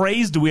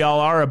 crazed we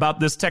all are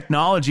about this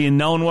technology and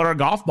knowing what our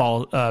golf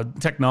ball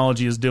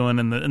technology is doing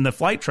in the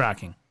flight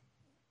tracking.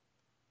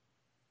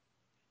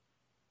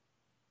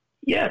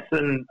 Yes,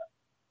 and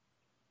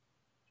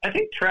I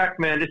think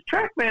TrackMan, is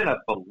TrackMan a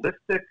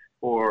ballistic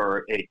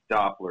or a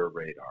Doppler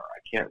radar? I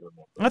can't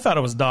remember. I thought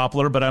it was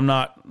Doppler, but I'm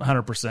not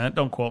 100%.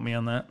 Don't quote me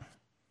on that.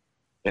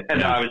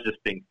 And I was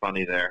just being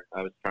funny there.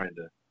 I was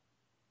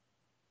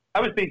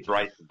being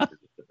Bryson for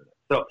just a minute.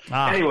 So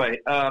anyway,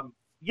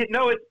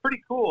 it's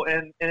pretty cool.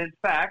 And in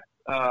fact,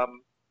 a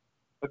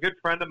good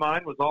friend of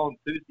mine was all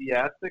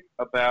enthusiastic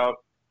about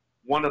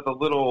one of the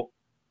little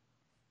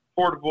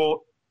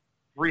portable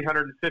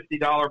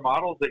 $350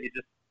 models that you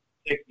just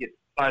take the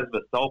size of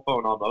a cell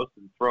phone almost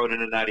and throw it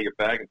in and out of your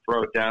bag and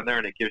throw it down there,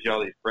 and it gives you all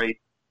these great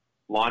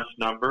launch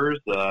numbers.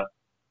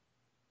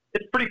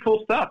 It's pretty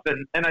cool stuff.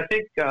 And I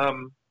think,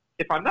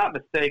 if I'm not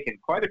mistaken,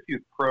 quite a few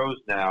pros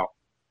now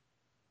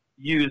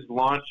use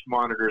launch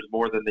monitors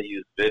more than they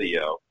use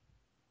video.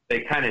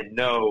 They kind of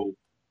know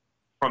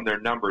from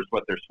their numbers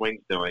what their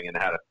swing's doing and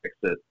how to fix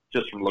it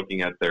just from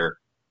looking at their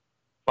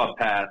club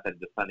path and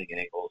descending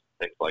angles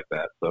and things like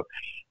that. So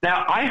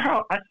now I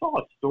saw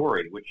a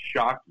story which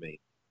shocked me.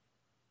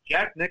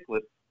 Jack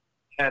Nicklaus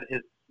had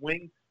his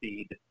swing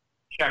speed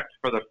checked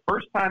for the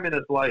first time in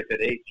his life at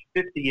age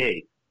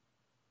 58.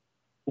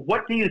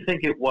 What do you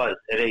think it was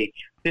at age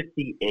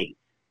 58?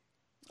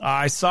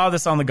 I saw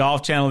this on the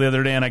Golf Channel the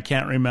other day, and I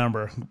can't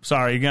remember.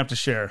 Sorry, you're going to have to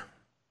share.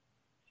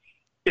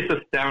 It's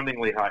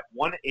astoundingly high.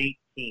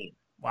 118.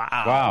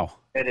 Wow.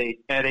 At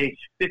age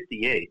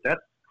 58.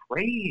 That's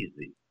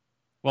crazy.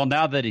 Well,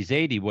 now that he's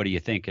 80, what do you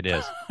think it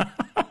is?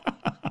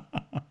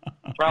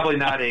 Probably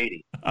not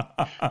 80.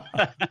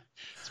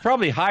 It's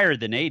probably higher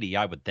than 80,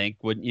 I would think,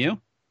 wouldn't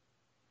you?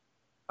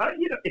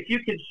 If you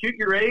can shoot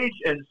your age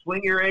and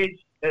swing your age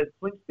at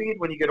swing speed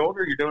when you get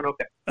older, you're doing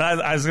okay.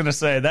 I was going to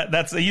say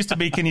that's it used to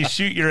be can you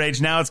shoot your age?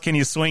 Now it's can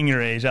you swing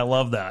your age? I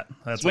love that.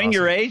 That's swing awesome.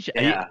 Your age?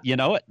 Yeah. You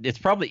know, it's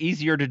probably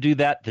easier to do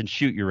that than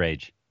shoot your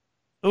age.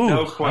 Ooh,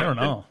 no question. I don't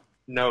know.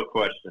 No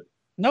question.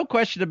 No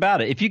question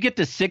about it. If you get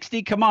to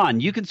 60, come on,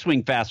 you can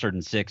swing faster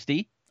than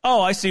 60.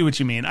 Oh, I see what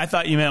you mean. I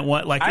thought you meant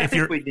what, like if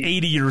you're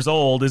 80 years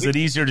old, is it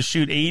easier to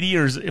shoot 80,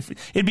 or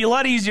it'd be a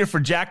lot easier for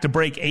Jack to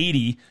break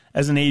 80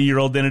 as an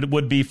 80-year-old than it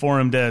would be for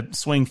him to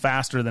swing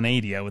faster than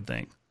 80, I would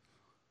think.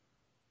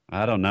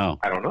 I don't know.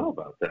 I don't know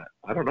about that.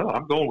 I don't know.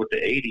 I'm going with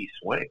the 80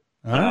 swing.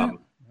 Right.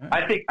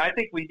 I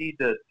think we need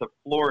to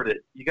floor it.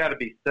 You got to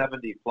be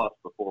 70 plus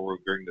before we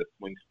bring the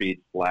swing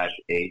speed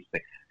 /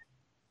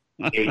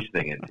 age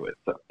thing into it.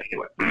 So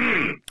anyway,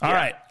 All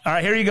right,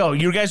 here you go.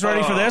 You guys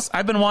ready for this?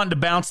 I've been wanting to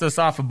bounce this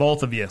off of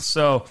both of you.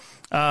 So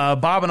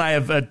Bob and I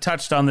have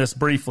touched on this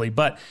briefly,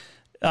 but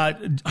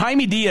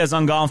Jaime Diaz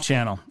on Golf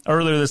Channel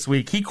earlier this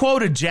week, he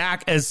quoted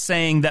Jack as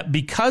saying that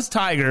because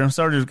Tiger, I'm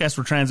sorry, I guess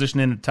we're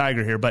transitioning into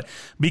Tiger here, but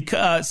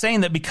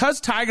saying that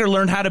because Tiger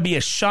learned how to be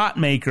a shot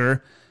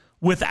maker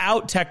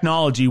without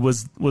technology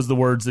was the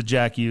words that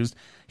Jack used,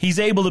 he's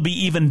able to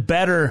be even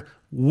better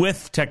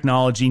with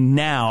technology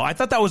now. I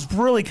thought that was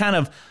really kind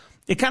of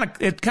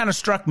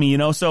struck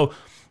me, so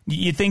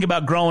you think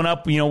about growing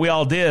up, we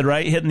all did,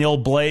 right? Hitting the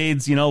old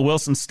blades,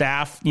 Wilson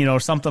Staff,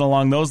 something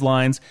along those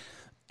lines.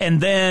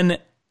 And then,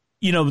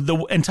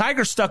 and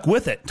Tiger stuck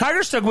with it.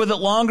 Tiger stuck with it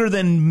longer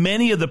than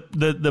many of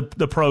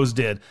the pros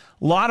did. A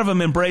lot of them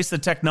embraced the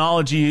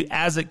technology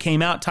as it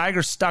came out.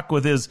 Tiger stuck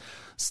with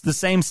the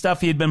same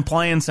stuff he had been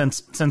playing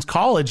since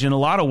college in a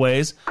lot of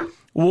ways.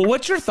 Well,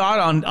 what's your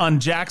thought on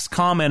Jack's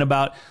comment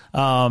about,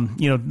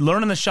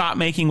 learning the shot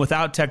making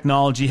without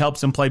technology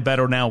helps him play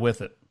better now with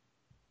it?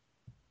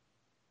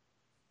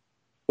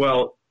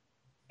 Well,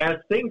 as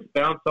things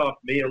bounce off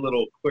me a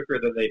little quicker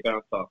than they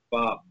bounce off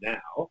Bob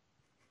now,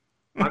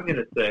 I'm going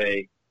to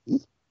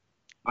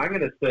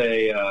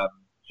say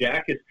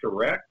Jack is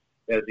correct,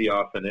 as he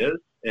often is,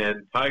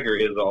 and Tiger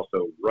is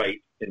also right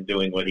in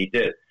doing what he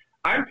did.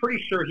 I'm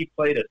pretty sure he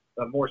played a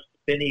more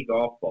spinny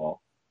golf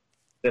ball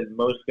than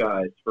most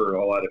guys for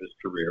a lot of his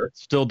career.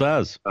 Still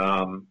does.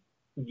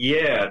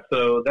 Yeah,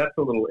 so that's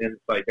a little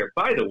insight there.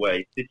 By the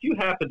way, did you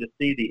happen to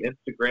see the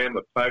Instagram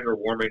of Tiger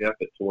warming up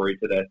at Torrey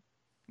today?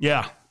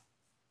 Yeah.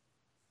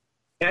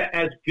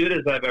 As good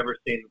as I've ever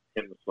seen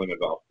him swing a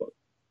golf club.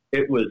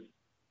 It was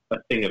a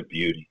thing of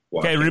beauty.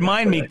 Okay,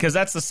 remind me, because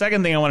that's the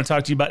second thing I want to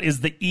talk to you about, is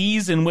the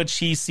ease in which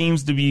he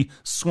seems to be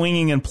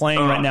swinging and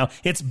playing right now.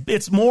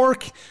 It's more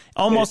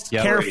almost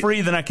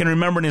carefree than I can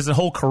remember in his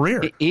whole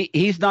career.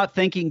 He's not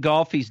thinking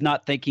golf. He's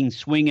not thinking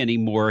swing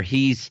anymore.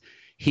 He's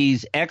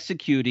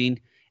executing,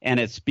 and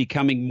it's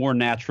becoming more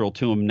natural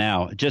to him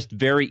now. Just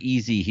very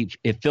easy.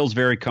 It feels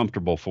very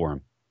comfortable for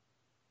him.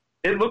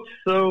 It looks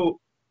so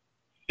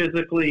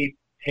physically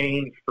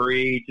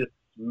pain-free, just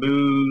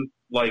smooth,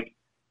 like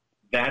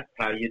that's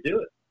how you do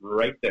it,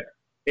 right there.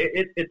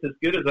 It's as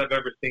good as I've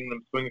ever seen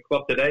them swing a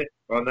club today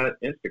on that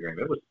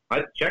Instagram.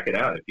 I'd check it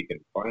out if you can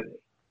find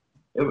it.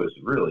 It was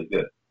really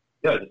good.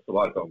 Yeah, just a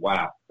lot of going,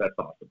 wow, that's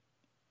awesome.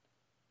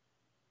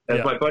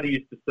 As my buddy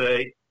used to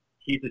say,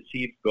 he's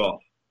achieved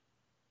golf.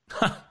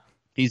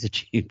 He's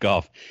achieved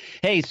golf.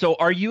 Hey, so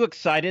are you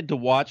excited to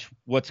watch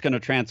what's going to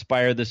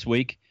transpire this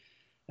week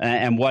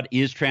and what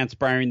is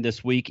transpiring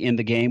this week in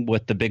the game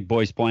with the big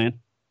boys playing?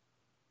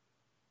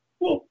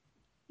 Well,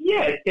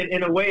 yeah,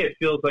 in a way it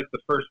feels like the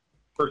first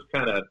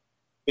kind of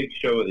big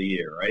show of the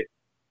year, right?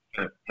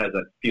 Kind of has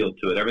that feel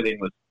to it. Everything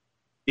was,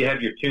 you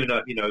have your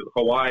tune-up,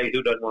 Hawaii,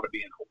 who doesn't want to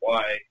be in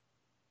Hawaii?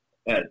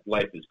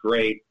 Life is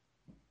great.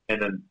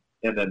 And then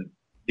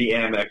the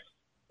Amex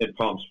in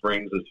Palm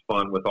Springs is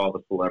fun with all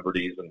the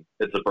celebrities, and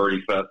it's a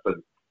birdie fest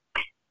and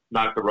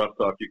knock the rust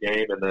off your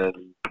game. And then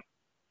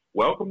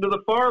welcome to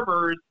the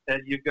Farmers,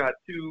 and you've got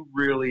two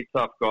really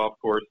tough golf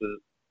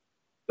courses.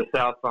 The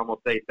South's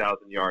almost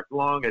 8,000 yards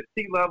long. At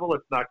sea level,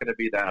 it's not going to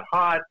be that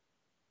hot.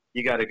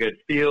 You got a good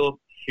field.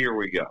 Here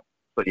we go.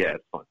 But, yeah,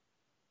 it's fun.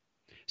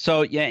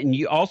 So, yeah, and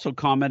you also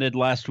commented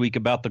last week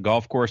about the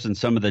golf course and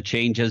some of the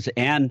changes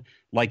and,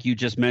 like you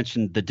just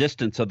mentioned, the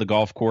distance of the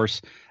golf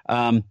course.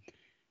 Do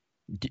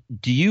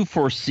you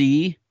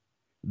foresee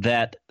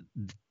that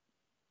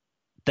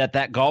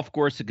golf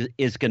course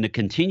is going to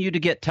continue to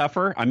get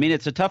tougher? I mean,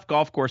 it's a tough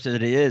golf course as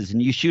it is,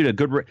 and you shoot a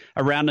good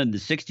around in the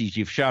 60s,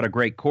 you've shot a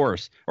great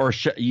course, or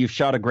you've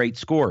shot a great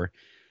score.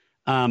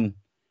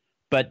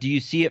 But do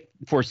you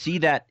foresee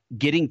that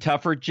getting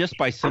tougher just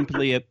by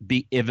simply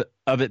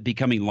of it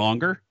becoming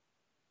longer?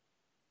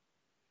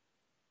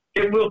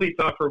 It will be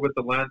tougher with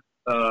the length.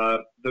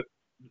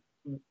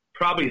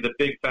 Probably the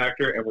big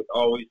factor, and we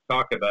always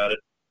talk about it,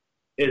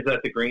 is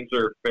that the greens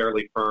are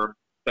fairly firm.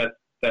 That's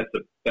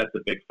a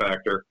big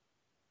factor.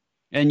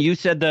 And you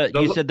said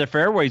the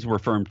fairways were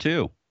firm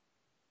too.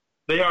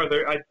 They are.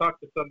 I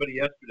talked to somebody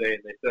yesterday,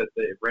 and they said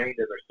that it rained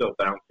and they're still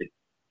bouncy.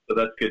 So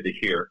that's good to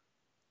hear.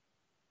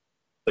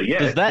 So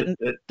yeah,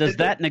 does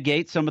that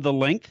negate some of the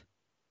length?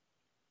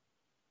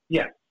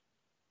 Yes,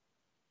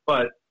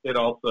 but it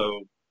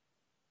also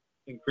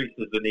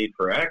increases the need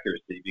for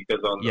accuracy because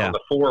on the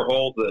 4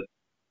 holes that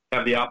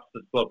have the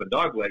opposite slope and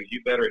dog legs,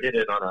 you better hit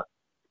it on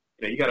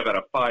you got about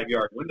a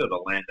 5-yard window to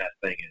land that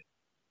thing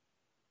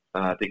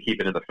in to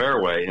keep it in the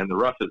fairway, and the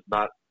rough is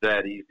not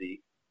that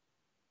easy.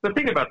 The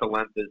thing about the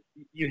length is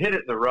you hit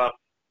it in the rough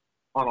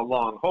on a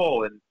long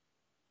hole, and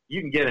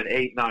you can get an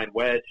 8-9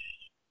 wedge,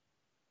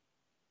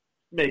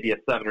 maybe a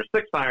 7 or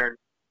 6 iron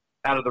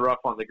out of the rough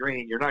on the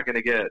green. You're probably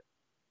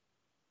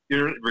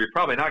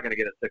not going to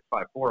get a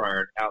 6.54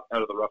 iron out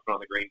of the rough and on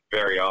the green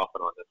very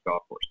often on this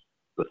golf course,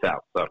 the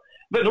South. So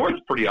the North's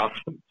pretty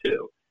awesome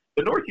too.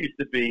 The North used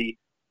to be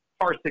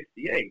par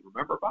 68.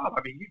 Remember, Bob?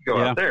 I mean, you'd go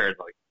out there and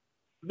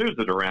snooze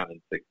it around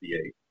in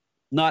 68.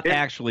 Not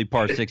actually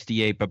par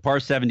 68, but par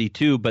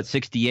 72. But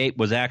 68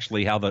 was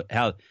actually how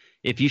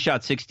if you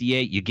shot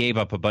 68, you gave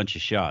up a bunch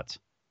of shots.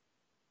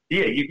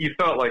 Yeah, you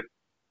felt like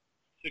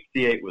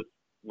 68 was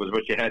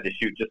what you had to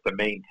shoot just to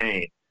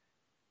maintain.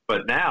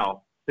 But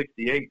now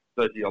 68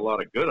 does you a lot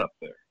of good up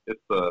there.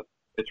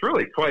 It's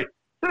really it's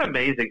an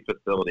amazing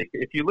facility.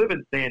 If you live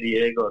in San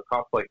Diego, it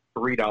costs like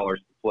 $3 to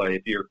play.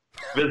 If you're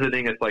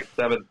visiting, it's like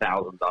 $7,000.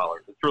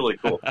 It's really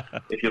cool.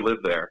 If you live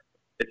there,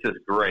 it's just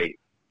great.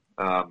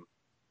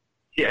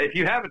 If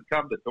you haven't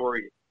come to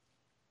Torrey,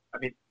 I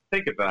mean,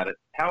 think about it.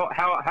 How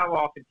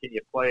often can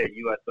you play a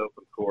U.S.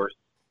 Open course?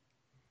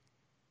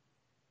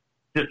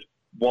 Just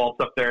waltz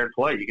up there and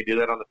play. You can do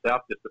that on the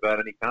South just about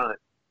any time.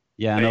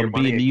 Yeah, and it'll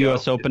be the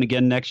U.S. Open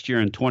again next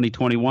year in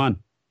 2021.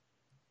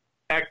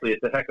 Actually,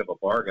 it's a heck of a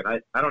bargain.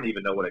 I don't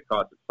even know what it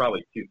costs. It's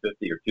probably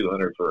 $250 or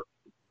 $200 for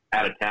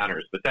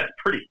out-of-towners, but that's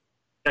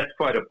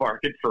quite a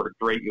bargain for a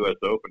great U.S.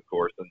 Open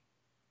course,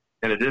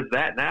 and it is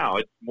that now.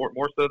 It's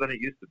more so than it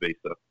used to be.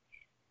 So,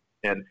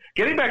 and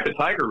getting back to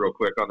Tiger real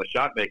quick on the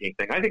shot-making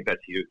thing, I think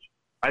that's huge.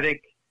 I think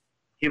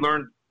he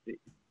learned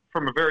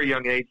from a very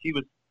young age. He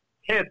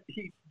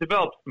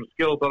developed some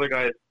skills other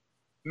guys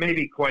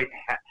maybe quite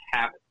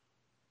haven't.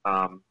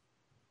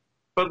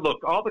 But look,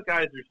 all the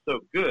guys are so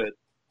good.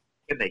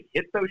 Can they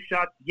hit those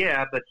shots?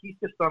 Yeah, but he's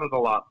just done it a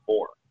lot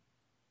more.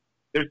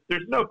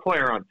 There's no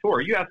player on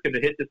tour. You ask him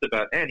to hit just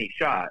about any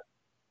shot.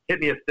 Hit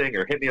me a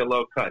stinger, hit me a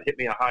low cut, hit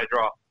me a high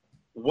draw,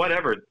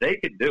 whatever. They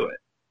can do it.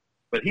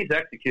 But he's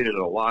executed it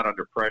a lot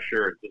under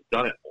pressure and just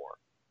done it more.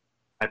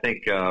 I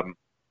think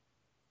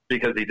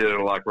because he did it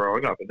a lot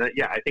growing up. And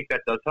I think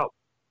that does help.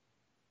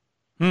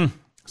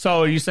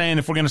 So are you saying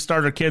if we're going to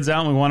start our kids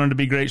out and we want them to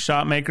be great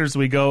shot makers,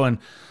 we go and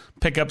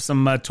pick up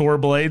some tour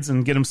blades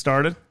and get them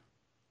started?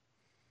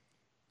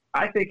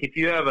 I think if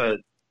you have a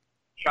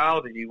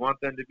child and you want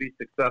them to be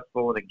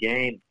successful in a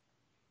game,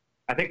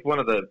 I think one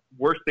of the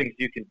worst things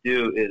you can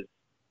do is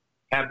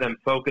have them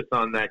focus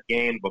on that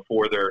game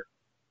before they're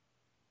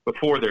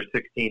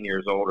 16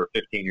 years old or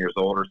 15 years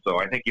old or so.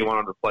 I think you want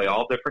them to play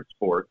all different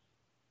sports,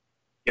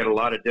 get a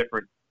lot of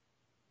different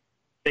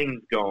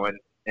things going,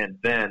 and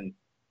then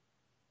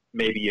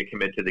maybe you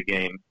commit to the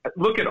game.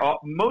 Look at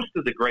most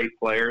of the great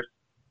players.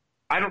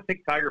 I don't think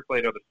Tiger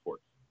played other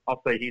sports.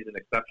 I'll say he's an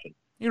exception.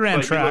 He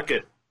ran track.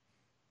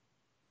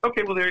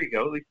 Okay, well, there you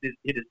go. At least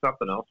he did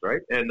something else,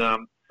 right? And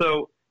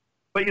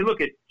but you look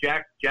at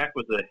Jack. Jack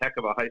was a heck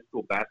of a high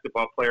school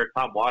basketball player.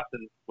 Tom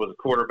Watson was a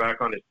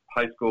quarterback on his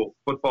high school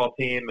football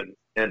team and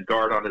point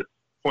guard on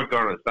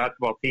his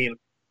basketball team.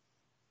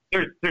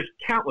 There's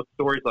countless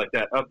stories like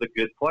that of the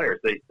good players.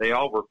 They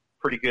all were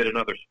pretty good in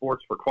other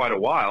sports for quite a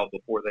while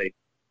before they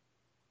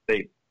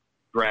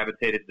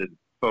gravitated and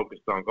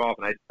focused on golf.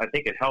 And I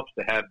think it helps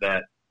to have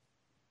that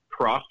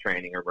cross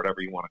training or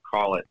whatever you want to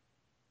call it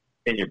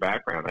in your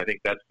background. I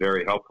think that's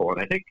very helpful.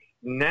 And I think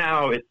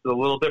now it's a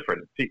little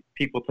different.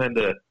 People tend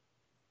to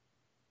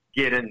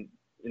get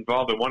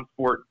involved in one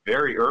sport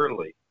very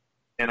early.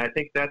 And I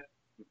think that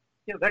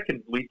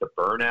can lead to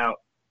burnout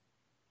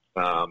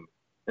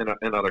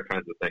and other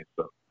kinds of things.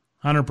 So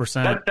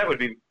 100%. That would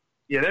be,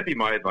 that'd be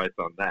my advice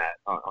on that,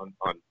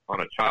 on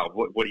a child.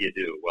 What do you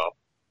do? Well,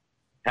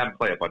 have them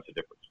play a bunch of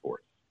different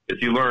sports.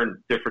 Because you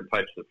learn different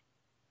types of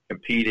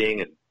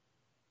competing, and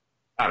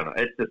I don't know.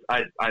 It's just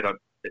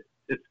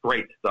it's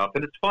great stuff,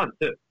 and it's fun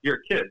too. You're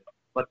a kid.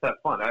 Let's have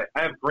fun. I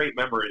have great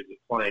memories of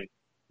playing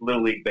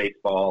Little League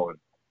baseball and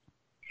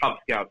Cub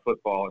Scout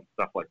football and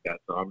stuff like that.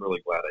 So I'm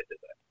really glad I did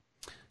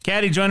that.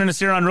 Caddy joining us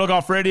here on Real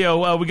Golf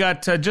Radio. We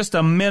got just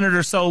a minute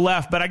or so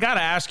left, but I got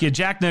to ask you,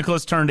 Jack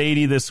Nicklaus turned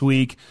 80 this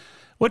week.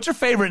 What's your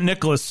favorite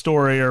Nicklaus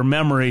story or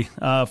memory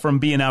from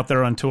being out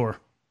there on tour?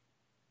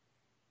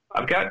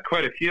 I've got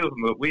quite a few of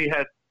them, but we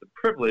had the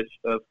privilege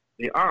of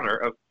the honor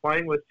of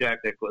playing with Jack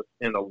Nicklaus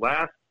in the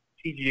last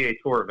PGA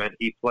Tour event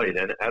he played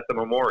in at the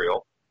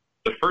Memorial.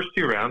 The first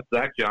 2 rounds,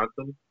 Zach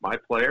Johnson, my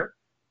player,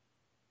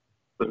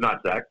 was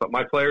not Zach, but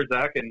my player,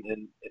 Zach, and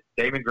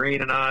Damon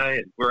Green and I,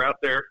 and we're out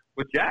there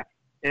with Jack,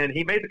 and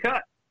he made the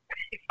cut,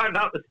 if I'm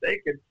not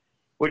mistaken,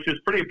 which was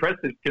pretty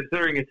impressive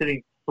considering he's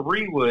hitting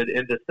 3-wood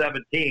into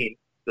 17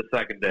 the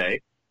second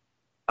day.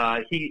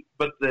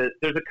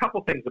 There's a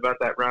couple things about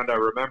that round I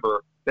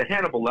remember. the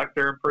Hannibal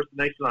Lecter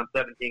impersonation on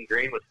 17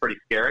 Green was pretty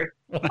scary.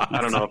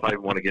 I don't know if I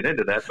want to get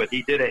into that, but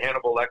he did a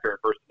Hannibal Lecter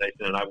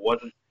impersonation,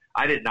 and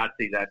I did not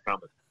see that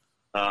coming.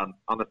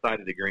 On the side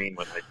of the green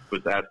when I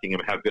was asking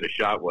him how good a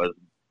shot was.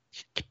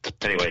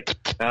 Anyway,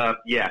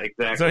 yeah,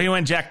 exactly. So he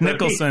went Jack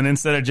Nicholson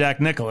instead of Jack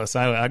Nicklaus.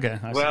 I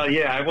didn't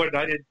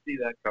see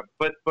that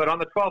coming. But on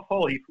the 12th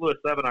hole, he flew a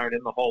 7-iron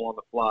in the hole on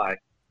the fly.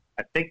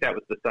 I think that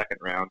was the second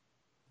round.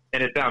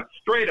 And it bounced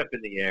straight up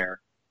in the air.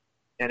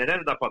 And it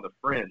ended up on the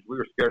fringe. We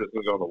were scared it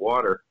was going to go in the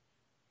water.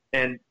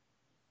 And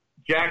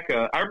Jack,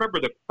 I remember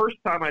the first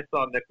time I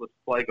saw Nicklaus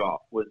play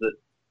golf was at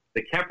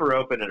the Kemper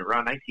Open in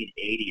around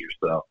 1980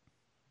 or so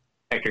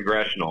at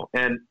Congressional.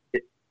 And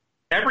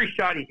every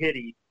shot he hit,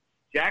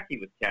 Jackie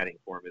was caddying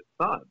for him, his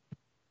son.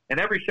 And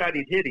every shot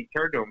he'd hit, he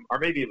turned to him, or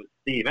maybe it was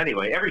Steve.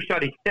 Anyway, every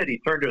shot he hit,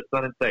 he turned to his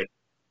son and say,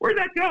 "Where'd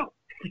that go?"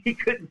 He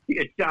couldn't see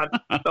a shot.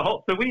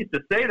 So we used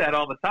to say that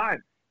all the time.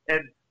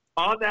 And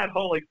on that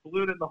hole, he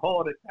flew in the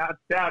hole and it bounced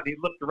out. He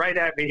looked right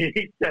at me and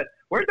he said,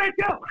 "Where'd that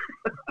go?"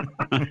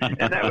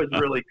 And that was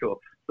really cool.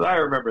 So I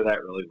remember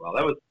that really well.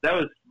 That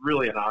was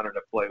really an honor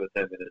to play with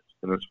him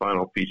in his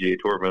final PGA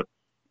Tour event.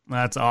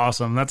 That's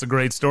awesome. That's a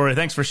great story.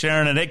 Thanks for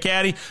sharing it. Hey,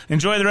 Caddy,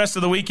 enjoy the rest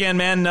of the weekend,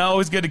 man.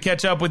 Always good to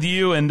catch up with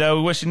you, and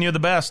wishing you the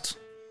best.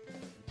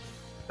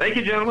 Thank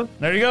you, gentlemen.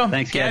 There you go.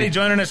 Thanks, Caddy,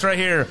 joining us right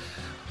here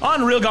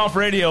on Real Golf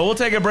Radio. We'll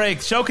take a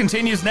break. Show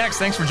continues next.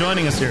 Thanks for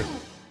joining us here.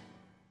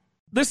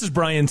 This is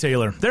Brian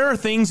Taylor. There are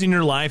things in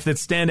your life that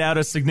stand out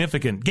as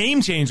significant,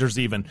 game changers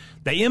even.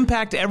 They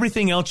impact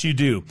everything else you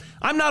do.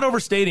 I'm not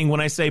overstating when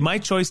I say my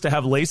choice to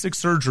have LASIK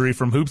surgery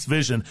from Hoops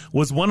Vision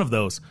was one of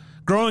those.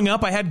 Growing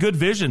up, I had good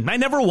vision. I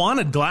never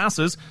wanted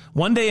glasses.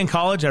 One day in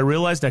college, I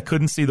realized I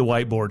couldn't see the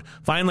whiteboard.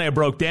 Finally, I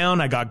broke down.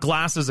 I got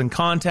glasses and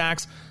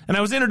contacts, and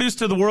I was introduced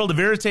to the world of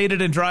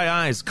irritated and dry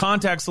eyes,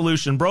 contact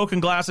solution, broken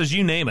glasses,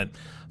 you name it.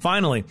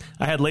 Finally,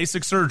 I had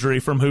LASIK surgery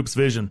from Hoops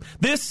Vision.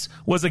 This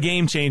was a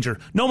game changer.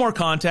 No more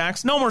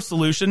contacts, no more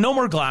solution, no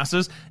more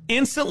glasses.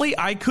 Instantly,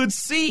 I could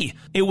see.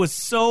 It was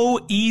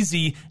so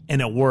easy,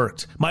 and it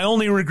worked. My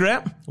only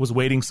regret was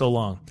waiting so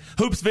long.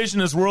 Hoops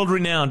Vision is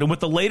world-renowned, and with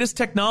the latest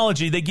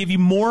technology, they give you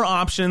more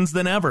options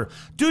than ever.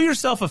 Do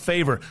yourself a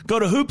favor. Go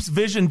to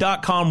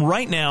hoopsvision.com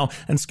right now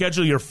and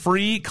schedule your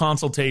free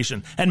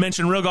consultation. And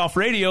mention Real Golf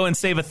Radio and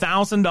save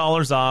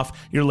 $1,000 off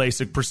your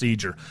LASIK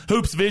procedure.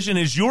 Hoops Vision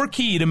is your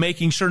key to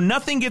making sure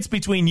nothing gets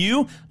between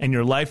you and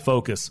your life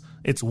focus.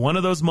 It's one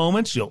of those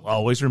moments you'll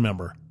always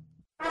remember.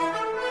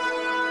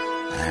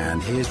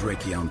 And here's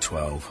Ricky on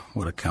 12.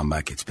 What a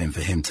comeback it's been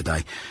for him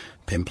today.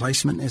 Pin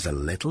placement is a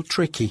little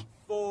tricky.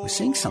 We're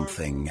seeing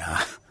something.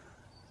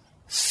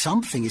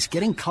 Something is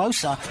getting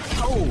closer.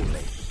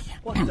 Holy.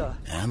 What the?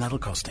 And that'll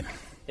cost him.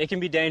 It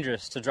can be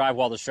dangerous to drive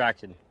while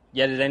distracted.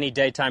 Yet at any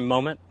daytime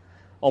moment,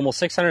 almost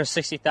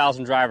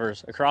 660,000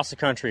 drivers across the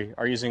country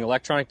are using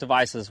electronic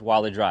devices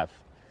while they drive.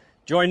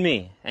 Join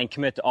me and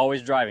commit to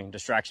always driving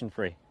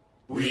distraction-free.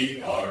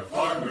 We are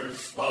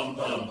farmers. Bum,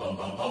 bum, bum,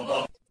 bum, bum,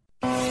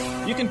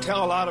 bum. You can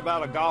tell a lot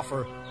about a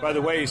golfer by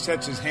the way he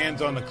sets his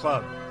hands on the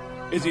club.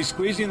 Is he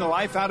squeezing the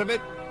life out of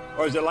it,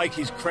 or is it like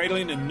he's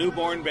cradling a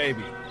newborn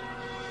baby?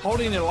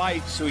 Holding it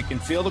light so he can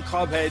feel the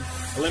club head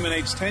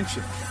eliminates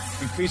tension,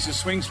 increases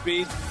swing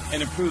speed,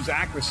 and improves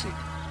accuracy.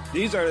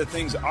 These are the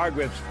things our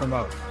grips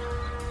promote.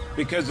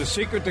 Because the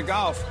secret to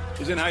golf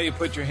isn't how you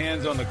put your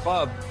hands on the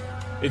club,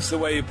 it's the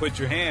way you put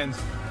your hands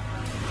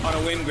on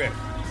a Win grip.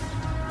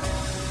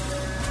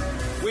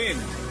 Win.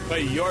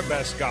 Play your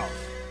best golf.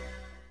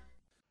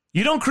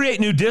 You don't create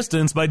new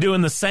distance by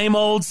doing the same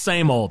old,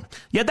 same old.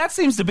 Yet that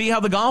seems to be how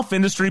the golf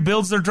industry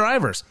builds their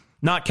drivers.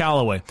 Not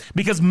Callaway.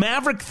 Because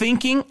maverick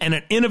thinking and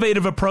an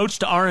innovative approach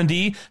to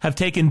R&D have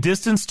taken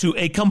distance to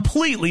a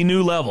completely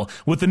new level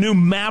with the new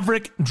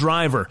Maverick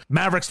driver.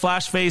 Maverick's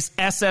FlashFace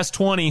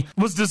SS20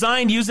 was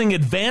designed using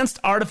advanced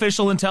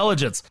artificial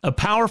intelligence, a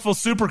powerful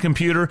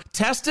supercomputer,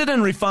 tested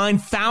and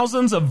refined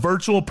thousands of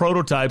virtual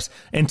prototypes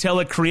until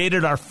it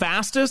created our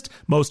fastest,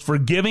 most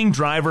forgiving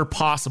driver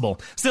possible.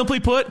 Simply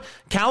put,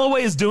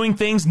 Callaway is doing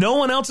things no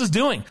one else is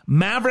doing.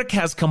 Maverick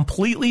has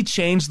completely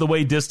changed the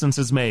way distance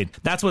is made.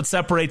 That's what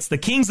separates the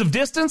kings of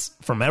distance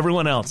from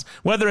everyone else.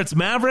 Whether it's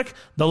Maverick,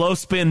 the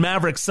low-spin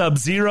Maverick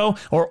Sub-Zero,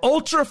 or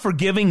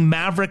ultra-forgiving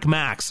Maverick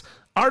Max,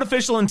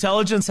 artificial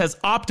intelligence has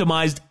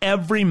optimized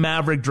every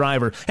Maverick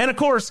driver. And of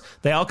course,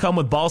 they all come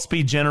with ball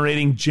speed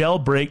generating gel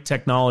brake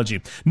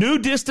technology. New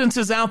distance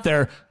is out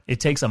there.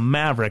 It takes a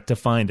Maverick to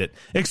find it.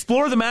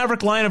 Explore the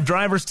Maverick line of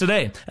drivers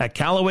today at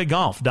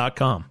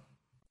CallawayGolf.com.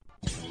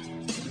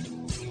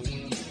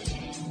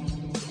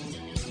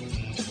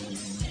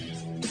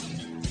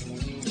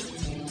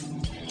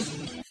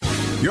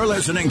 You're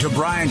listening to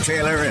Brian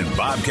Taylor and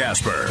Bob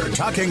Casper,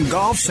 talking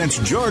golf since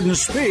Jordan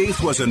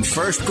Spieth was in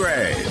first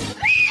grade.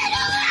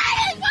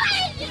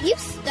 You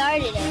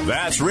started it.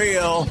 That's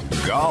Real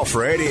Golf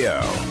Radio.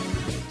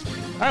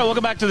 All right,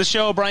 welcome back to the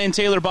show. Brian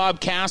Taylor,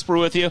 Bob Casper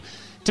with you.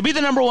 To be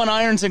the number one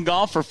irons in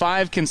golf for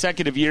 5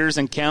 consecutive years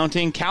and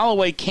counting,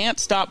 Callaway can't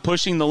stop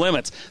pushing the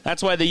limits.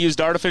 That's why they used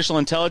artificial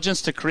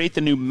intelligence to create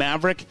the new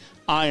Maverick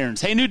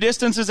irons. Hey, New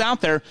Distance is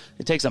out there.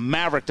 It takes a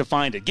maverick to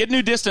find it. Get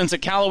New Distance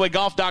at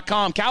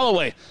CallawayGolf.com.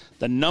 Callaway,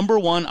 the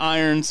 #1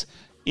 irons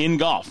in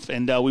golf.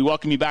 And we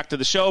welcome you back to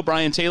the show.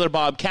 Brian Taylor,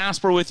 Bob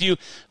Casper with you.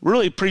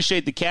 Really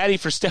appreciate the caddy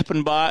for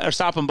stopping by,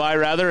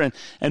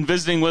 and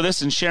visiting with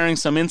us and sharing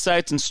some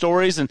insights and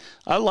stories. And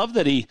I love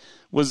that he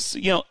was,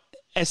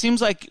 it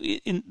seems like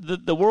in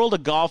the world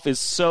of golf is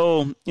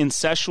so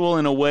incestual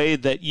in a way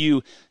that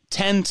you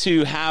tend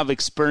to have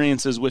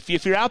experiences with.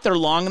 If you're out there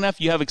long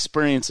enough, you have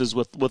experiences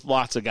with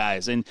lots of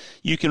guys, and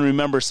you can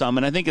remember some.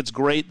 And I think it's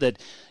great that,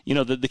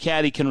 the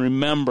caddy can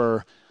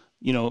remember,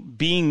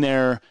 being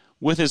there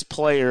with his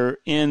player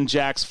in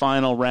Jack's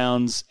final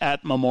rounds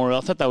at Memorial.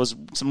 I thought that was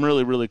some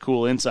really, really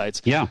cool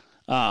insights. Yeah.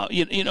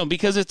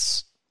 Because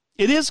it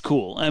is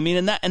cool. I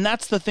mean, and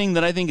that's the thing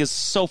that I think is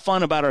so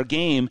fun about our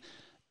game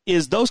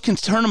is those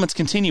tournaments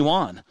continue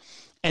on.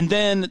 And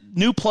then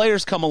new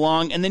players come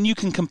along, and then you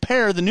can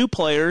compare the new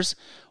players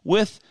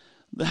with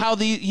how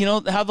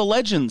the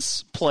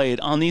legends played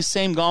on these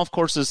same golf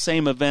courses,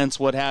 same events,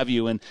 what have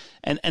you, and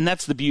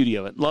that's the beauty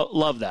of it.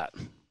 Love that.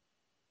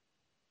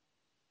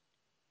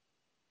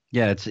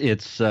 Yeah,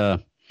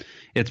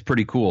 it's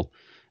pretty cool.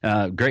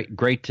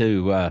 Great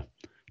to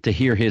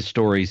hear his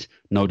stories.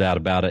 No doubt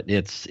about it.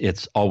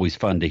 It's always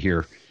fun to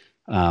hear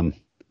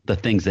the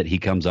things that he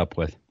comes up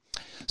with.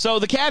 So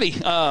the caddy,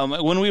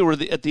 when we were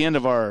at the end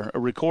of our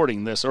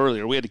recording this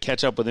earlier, we had to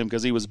catch up with him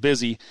because he was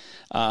busy.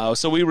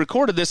 So we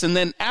recorded this, and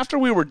then after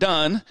we were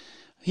done,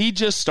 he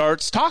just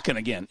starts talking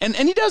again. And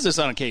he does this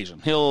on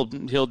occasion.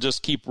 He'll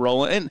just keep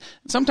rolling. And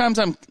sometimes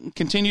I'm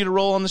continue to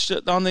roll on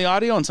the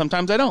audio, and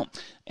sometimes I don't.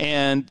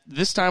 And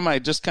this time I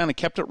just kind of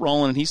kept it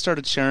rolling, and he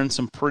started sharing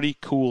some pretty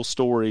cool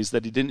stories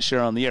that he didn't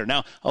share on the air.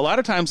 Now, a lot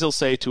of times he'll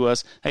say to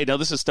us, hey, no,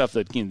 this is stuff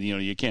that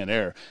you can't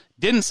air.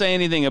 Didn't say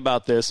anything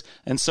about this,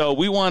 and so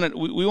we wanted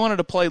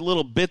to play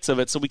little bits of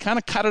it, so we kind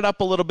of cut it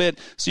up a little bit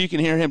so you can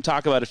hear him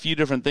talk about a few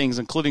different things,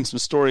 including some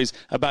stories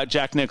about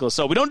Jack Nicklaus.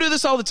 So we don't do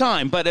this all the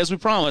time, but as we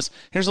promised,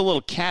 here's a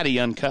little caddy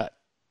uncut.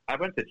 I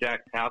went to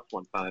Jack's house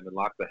one time in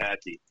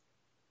Loxahatchee,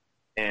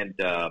 and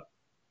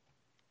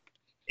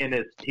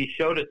he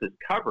showed us his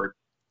cupboard.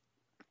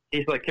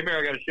 He's like, come here,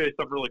 I got to show you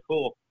something really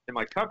cool in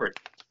my cupboard.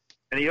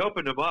 And he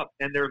opened them up,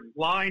 and they're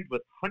lined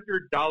with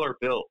 $100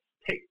 bills,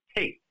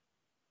 tape.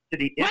 To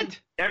the end,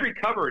 every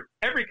cupboard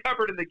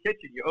in the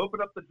kitchen, you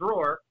open up the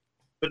door,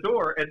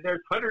 and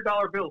there's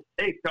 $100 bills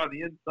taped on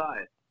the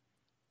inside.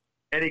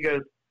 And he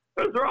goes,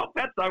 those are all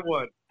bets I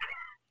won.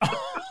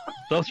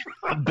 Those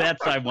are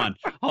bets I won.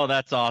 Oh,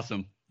 that's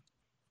awesome.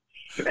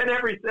 And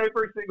every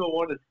single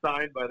one is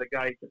signed by the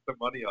guy he took the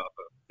money off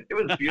of. It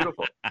was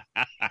beautiful.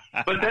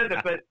 but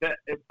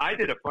I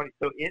did a funny.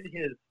 So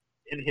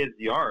in his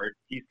yard,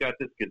 he's got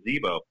this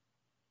gazebo,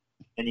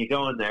 and you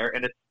go in there,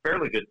 and it's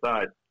fairly good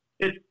size.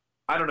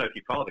 I don't know if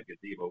you call it a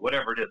gazebo,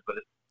 whatever it is, but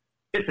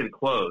it's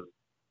enclosed.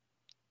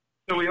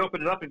 So we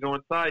open it up and go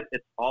inside.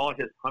 It's all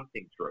his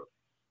hunting trophies,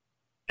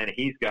 and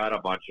he's got a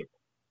bunch of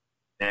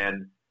them.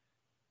 And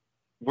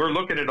we're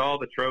looking at all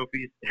the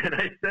trophies, and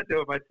I said to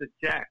him, I said,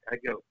 Jack, I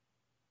go,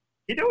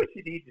 you know what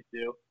you need to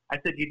do? I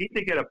said, you need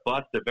to get a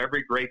bust of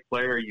every great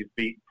player you've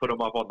beat, put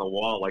them up on the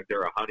wall like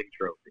they're a hunting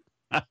trophy.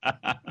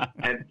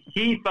 And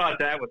he thought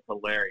that was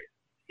hilarious.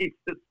 He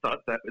just thought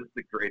that was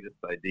the greatest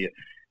idea.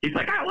 He's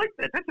like, I like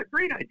that. That's a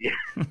great idea.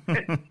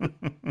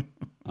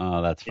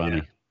 Oh, that's funny.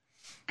 Yeah.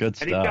 Good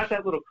stuff. And he's got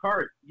that little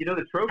card. You know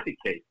the trophy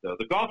case, though,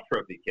 the golf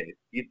trophy case.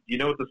 You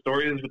know what the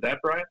story is with that,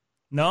 Brian?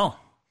 No.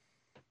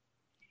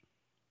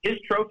 His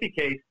trophy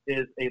case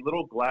is a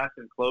little glass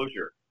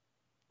enclosure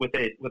with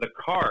a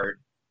card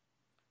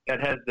that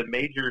has the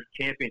major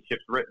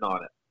championships written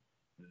on it.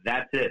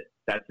 That's it.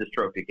 That's his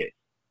trophy case.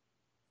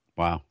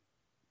 Wow.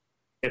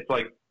 It's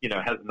like,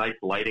 has nice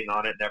lighting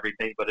on it and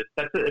everything, but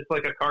it's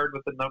like a card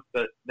with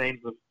the names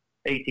of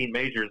 18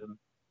 majors. And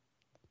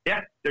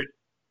yeah,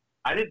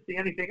 I didn't see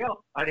anything else.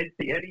 I didn't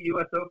see any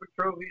U.S. Open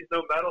trophies,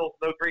 no medals,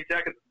 no green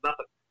jackets,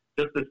 nothing.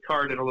 Just this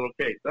card in a little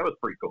case. That was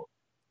pretty cool.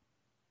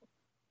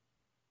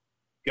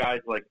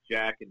 Guys like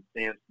Jack and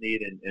Sam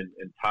Snead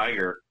and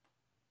Tiger,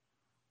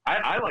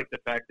 I like the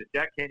fact that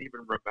Jack can't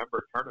even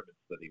remember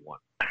tournaments that he won.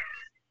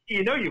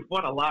 You've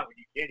won a lot when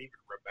you can't even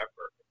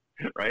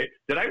remember, right?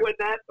 Did I win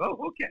that? Oh,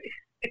 okay.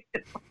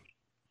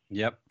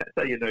 Yep. That's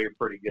how you know you're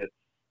pretty good.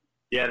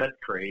 Yeah, that's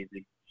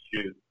crazy.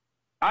 Shoot.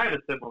 I have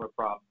a similar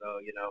problem, though,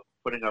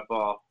 putting up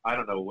I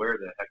don't know where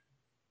the heck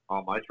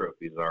all my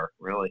trophies are,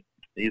 really,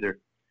 either.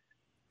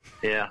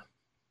 Yeah.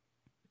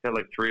 I got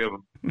like 3 of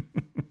them.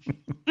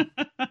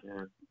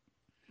 Yeah.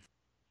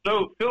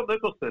 So, Phil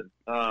Mickelson,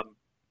 I'm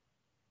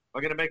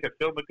going to make a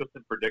Phil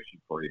Mickelson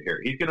prediction for you here.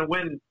 He's going to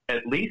win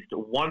at least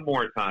one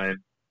more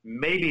time,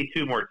 maybe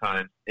 2 more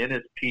times in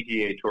his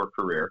PGA Tour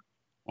career.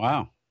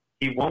 Wow.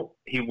 He won't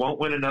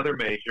win another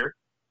major,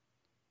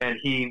 and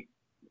he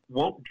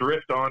won't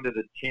drift onto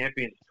the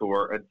Champions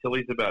Tour until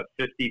he's about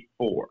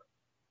 54,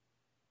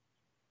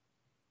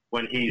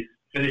 when he's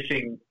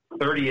finishing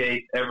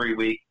 38 every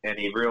week, and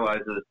he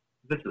realizes,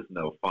 this is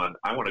no fun.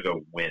 I want to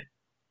go win.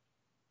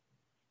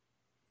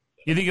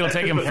 You think it'll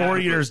take him 4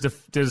 years to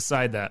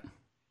decide that?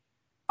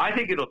 I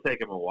think it'll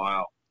take him a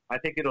while. I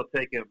think it'll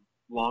take him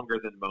longer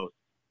than most.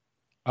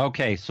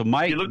 Okay, so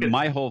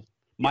my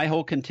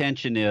whole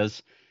contention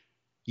is,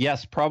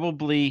 yes,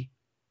 probably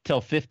till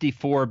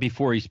 54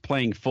 before he's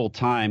playing full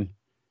time,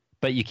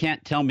 but you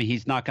can't tell me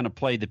he's not going to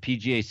play the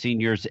PGA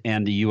Seniors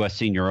and the U.S.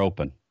 Senior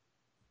Open.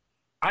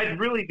 I'd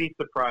really be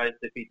surprised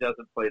if he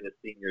doesn't play the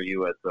Senior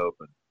U.S.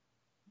 Open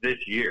this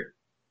year.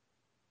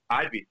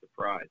 I'd be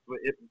surprised.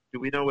 Do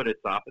we know what it's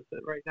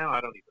opposite right now?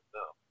 I don't even know.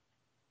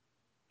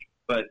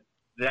 But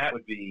that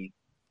would be,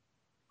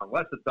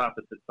 unless it's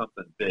opposite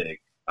something big,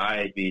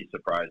 I'd be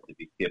surprised if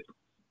he skips.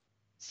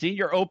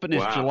 Senior Open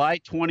is July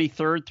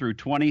 23rd through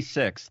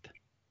 26th.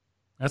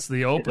 That's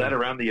the Open. Is that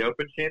around the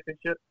Open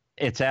Championship?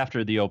 It's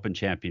after the Open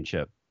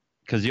Championship,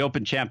 because the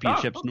Open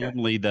Championship's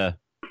normally the...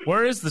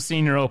 Where is the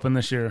Senior Open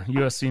this year?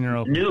 U.S. Senior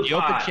Open. The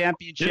Open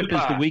Championship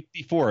is the week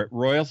before it.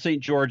 Royal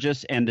St.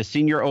 George's, and the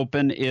Senior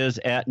Open is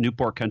at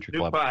Newport Country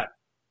Club.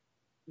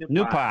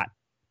 Newport.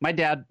 My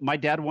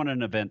dad won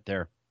an event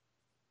there.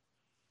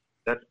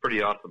 That's a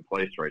pretty awesome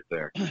place right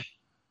there.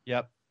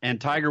 Yep. And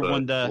Tiger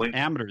won the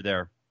amateur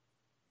there.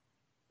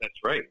 That's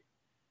right.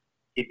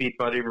 He beat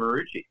Buddy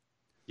Marucci.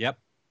 Yep.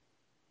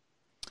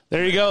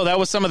 There you go. That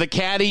was some of the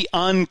Caddy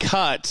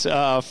Uncut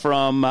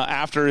from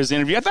after his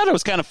interview. I thought it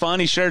was kind of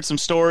fun. He shared some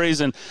stories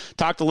and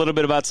talked a little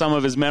bit about some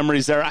of his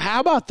memories there. How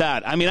about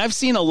that? I mean, I've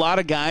seen a lot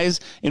of guys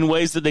in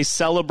ways that they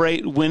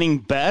celebrate winning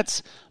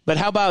bets, but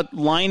how about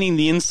lining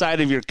the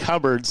inside of your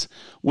cupboards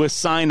with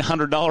signed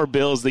 $100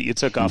 bills that you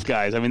took off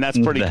guys? I mean, that's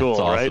pretty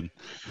cool, awesome. Right?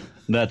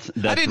 That's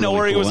I didn't know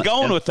where he was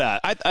going with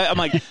that. I'm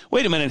like,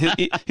 wait a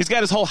minute. He's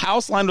got his whole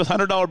house lined with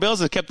 $100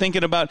 bills. I kept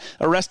thinking about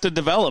Arrested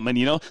Development.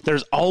 You know,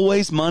 there's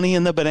always money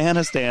in the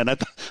banana stand. I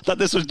thought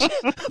this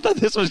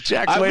was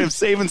Jack's way of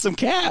saving some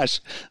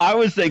cash. I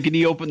was thinking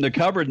he opened the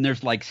cupboard and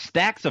there's like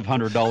stacks of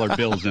 $100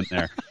 bills in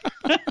there.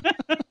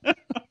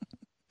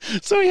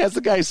 So he has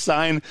the guy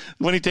sign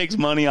when he takes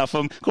money off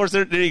him. Of course,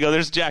 there you go.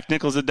 There's Jack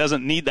Nicklaus that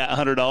doesn't need that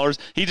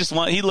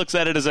 $100. He looks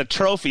at it as a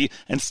trophy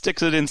and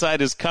sticks it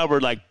inside his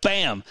cupboard like,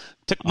 bam,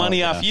 took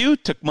money off you,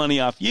 took money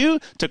off you,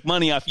 took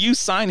money off you,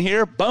 sign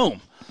here,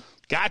 boom.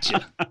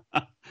 Gotcha.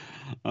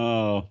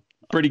 Oh,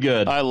 pretty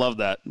good. I love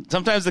that.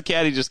 Sometimes the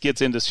caddy just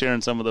gets into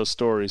sharing some of those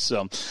stories.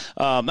 So,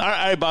 all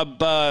right,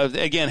 Bob,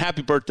 again,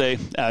 happy birthday,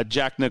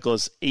 Jack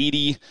Nicklaus,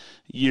 80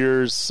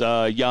 years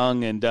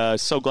young, and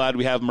so glad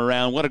we have him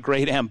around. What a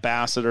great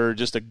ambassador.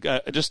 Just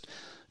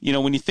you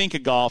know, when you think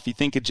of golf, you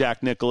think of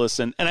Jack Nicklaus,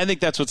 and I think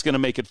that's what's going to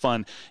make it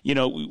fun. You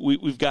know,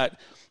 we've got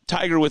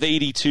Tiger with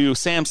 82,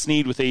 Sam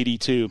Snead with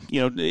 82.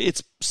 You know,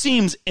 it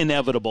seems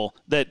inevitable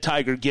that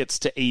Tiger gets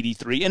to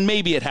 83, and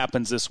maybe it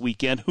happens this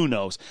weekend. Who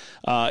knows?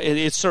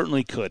 It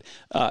certainly could.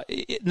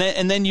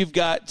 And then you've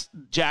got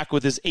Jack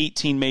with his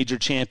 18 major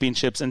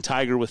championships and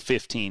Tiger with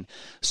 15.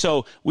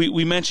 So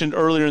we mentioned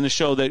earlier in the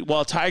show that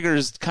while Tiger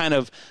is kind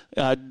of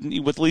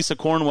with Lisa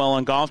Cornwell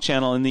on Golf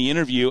Channel in the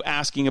interview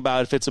asking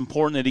about if it's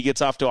important that he gets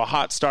off to a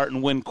hot start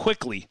and win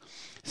quickly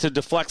to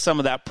deflect some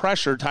of that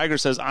pressure, Tiger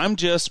says, I'm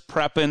just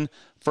prepping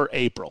for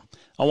April.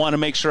 I want to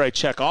make sure I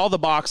check all the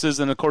boxes,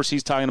 and of course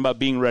he's talking about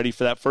being ready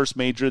for that first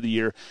major of the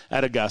year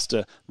at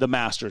Augusta, the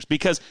Masters.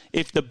 Because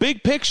if the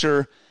big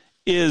picture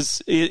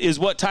is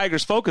what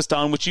Tiger's focused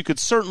on, which you could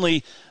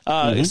certainly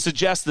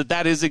suggest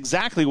that is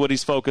exactly what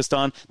he's focused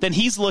on, then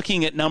he's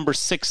looking at number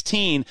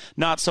 16,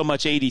 not so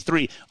much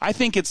 83. I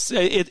think it's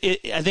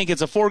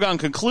a foregone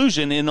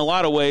conclusion in a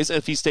lot of ways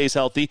if he stays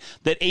healthy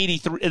that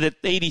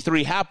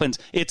 83 happens.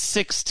 It's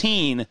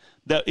 16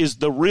 that is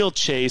the real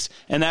chase,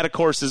 and that, of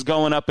course, is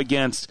going up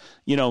against,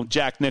 you know,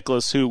 Jack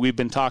Nicklaus, who we've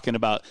been talking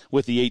about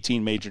with the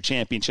 18 major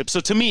championships.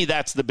 So to me,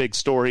 that's the big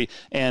story,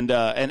 and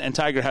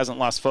Tiger hasn't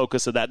lost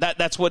focus of that.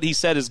 That's what he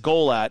set his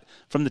goal at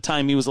from the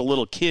time he was a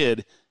little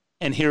kid,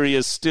 and here he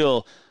is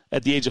still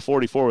at the age of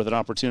 44 with an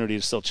opportunity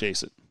to still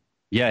chase it.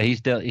 Yeah,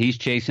 he's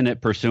chasing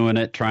it, pursuing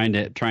it, trying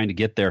to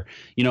get there.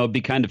 You know, it'd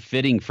be kind of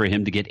fitting for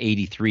him to get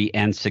 83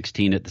 and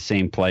 16 at the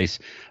same place.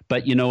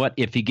 But you know what?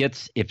 If he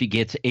gets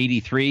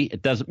 83,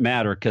 it doesn't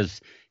matter because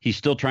he's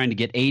still trying to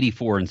get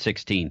 84 and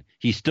 16.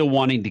 He's still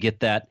wanting to get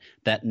that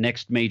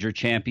next major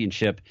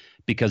championship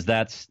because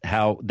that's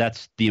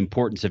the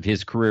importance of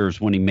his career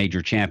is winning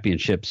major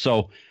championships.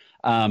 So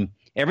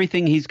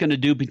everything he's going to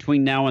do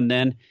between now and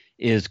then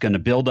is going to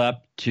build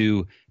up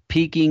to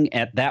peaking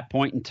at that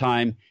point in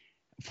time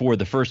for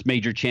the first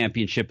major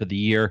championship of the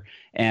year.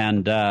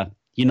 And,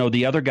 you know,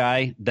 the other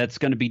guy that's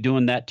going to be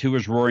doing that too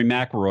is Rory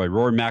McIlroy.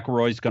 Rory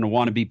McIlroy is going to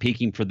want to be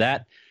peaking for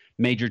that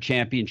major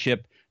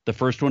championship, the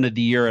first one of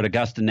the year at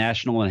Augusta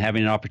National, and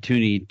having an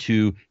opportunity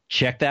to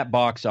check that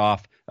box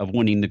off of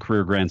winning the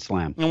career Grand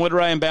Slam. And what did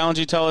Ryan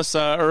Ballinger tell us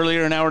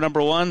earlier in hour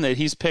number one? That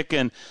he's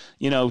picking,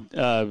 you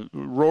know,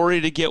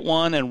 Rory to get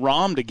one and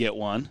Rahm to get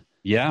one.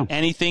 Yeah,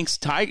 and he thinks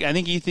Tiger. I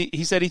think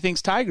he said he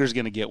thinks Tiger's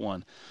going to get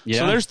one.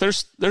 Yeah. So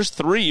there's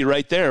three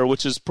right there,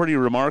 which is pretty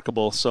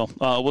remarkable. So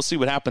we'll see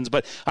what happens.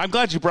 But I'm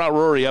glad you brought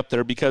Rory up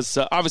there because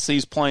obviously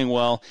he's playing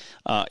well.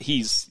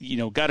 He's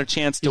got a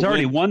chance to. He's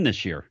already win. Won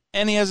this year,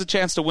 and he has a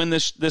chance to win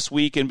this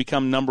week and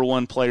become number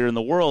one player in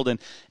the world. And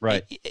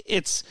right,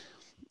 it's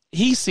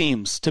he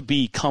seems to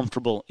be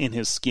comfortable in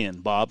his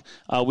skin, Bob.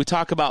 We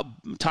talk about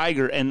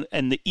Tiger and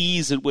the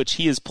ease at which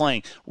he is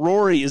playing.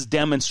 Rory is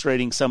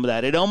demonstrating some of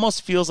that. It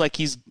almost feels like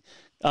he's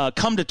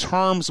come to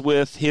terms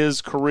with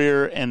his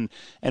career and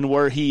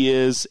where he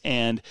is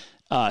and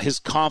his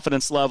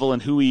confidence level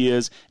and who he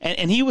is.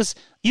 And he was,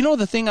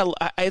 the thing,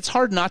 it's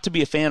hard not to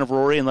be a fan of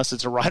Rory unless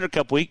it's a Ryder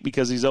Cup week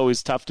because he's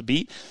always tough to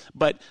beat.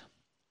 But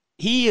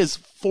he is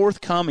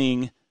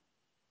forthcoming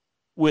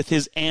with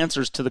his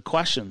answers to the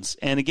questions.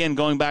 And again,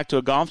 going back to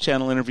a Golf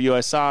Channel interview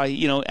I saw,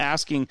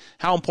 asking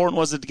how important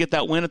was it to get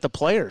that win at the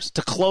Players,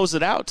 to close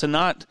it out, to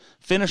not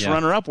finish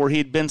runner-up where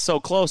he'd been so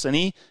close. And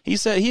he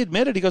said, he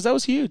admitted, he goes, that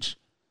was huge.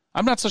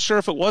 I'm not so sure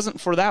if it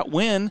wasn't for that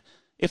win,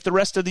 if the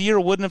rest of the year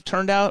wouldn't have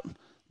turned out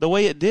the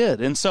way it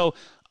did. And so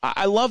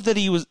I love that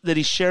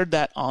he shared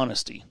that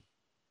honesty.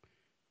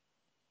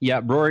 Yeah,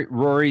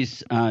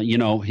 Rory's,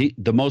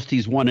 the most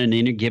he's won in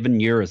any given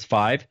year is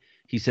 5.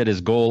 He said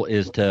his goal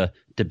is to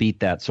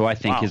beat that. So I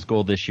think his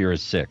goal this year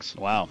is 6.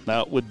 Wow,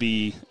 that would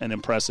be an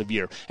impressive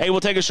year. Hey,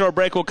 we'll take a short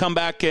break. We'll come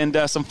back and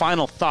some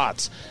final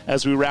thoughts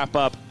as we wrap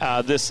up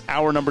this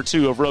hour number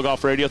 2 of Real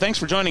Golf Radio. Thanks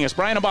for joining us.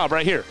 Brian and Bob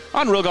right here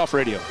on Real Golf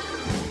Radio.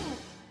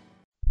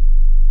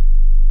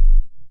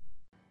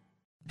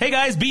 Hey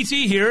guys,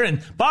 BT here,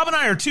 and Bob and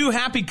I are 2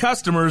 happy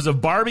customers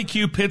of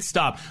Barbecue Pit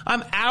Stop.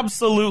 I'm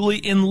absolutely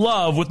in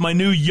love with my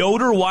new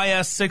Yoder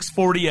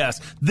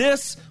YS640S.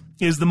 This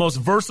is the most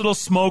versatile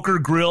smoker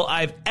grill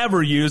I've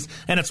ever used,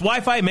 and its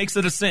Wi-Fi makes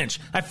it a cinch.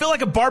 I feel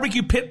like a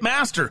barbecue pit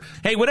master.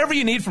 Hey, whatever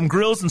you need from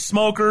grills and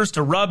smokers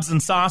to rubs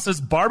and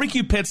sauces,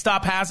 Barbecue Pit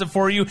Stop has it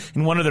for you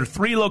in one of their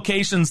 3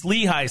 locations,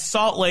 Lehigh,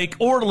 Salt Lake,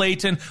 or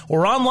Layton,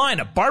 or online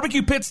at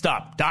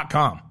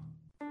barbecuepitstop.com.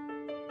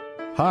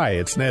 Hi,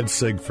 it's Ned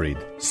Siegfried.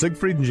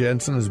 Siegfried &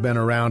 Jensen has been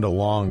around a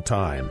long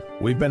time.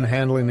 We've been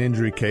handling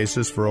injury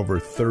cases for over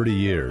 30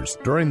 years.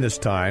 During this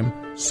time,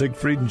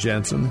 Siegfried &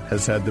 Jensen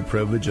has had the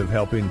privilege of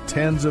helping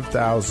tens of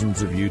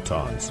thousands of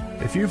Utahns.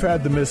 If you've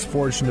had the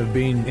misfortune of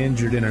being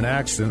injured in an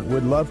accident,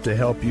 we'd love to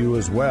help you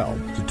as well.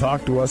 To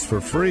talk to us for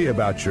free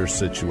about your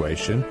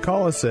situation,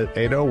 call us at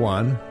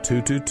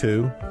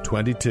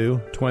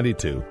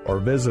 801-222-2222 or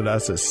visit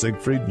us at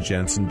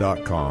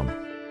siegfriedjensen.com.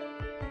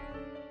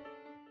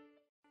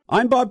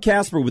 I'm Bob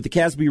Casper with the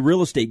Casby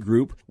Real Estate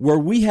Group, where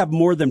we have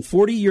more than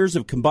 40 years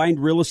of combined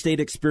real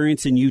estate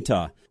experience in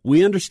Utah.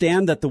 We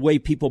understand that the way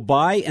people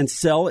buy and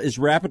sell is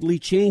rapidly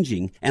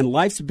changing, and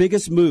life's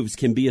biggest moves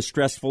can be a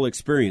stressful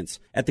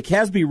experience. At the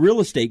Casby Real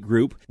Estate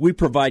Group, we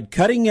provide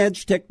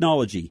cutting-edge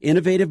technology,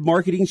 innovative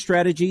marketing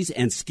strategies,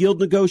 and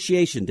skilled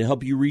negotiation to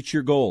help you reach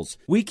your goals.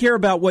 We care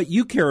about what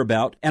you care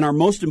about, and our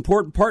most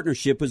important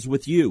partnership is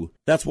with you.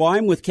 That's why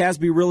I'm with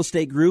Casby Real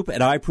Estate Group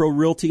at iPro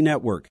Realty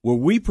Network, where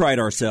we pride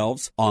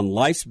ourselves on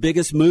life's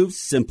biggest moves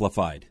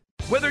simplified.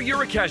 Whether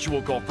you're a casual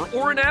golfer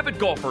or an avid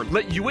golfer,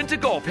 let Uinta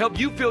Golf help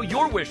you fill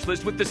your wish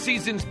list with the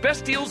season's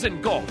best deals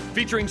in golf,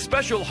 featuring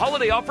special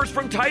holiday offers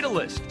from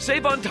Titleist.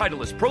 Save on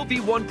Titleist Pro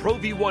V1, Pro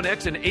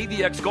V1X, and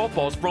AVX golf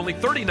balls for only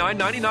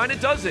 $39.99 a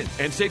dozen.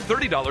 And save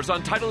 $30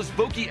 on Titleist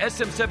Vokey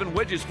SM7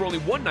 wedges for only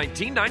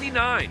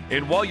 $119.99.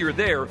 And while you're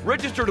there,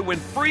 register to win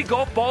free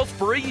golf balls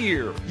for a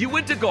year.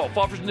 Uinta Golf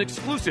offers an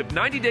exclusive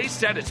 90-day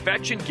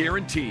satisfaction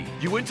guarantee.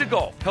 Uinta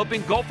Golf,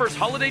 helping golfers'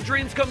 holiday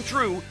dreams come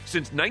true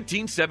since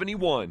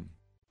 1971.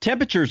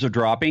 Temperatures are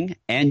dropping,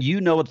 and you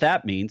know what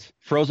that means.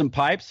 Frozen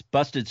pipes,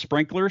 busted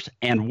sprinklers,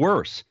 and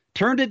worse.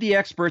 Turn to the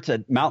experts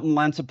at Mountain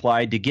Land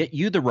Supply to get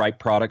you the right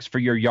products for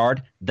your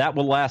yard that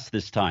will last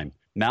this time.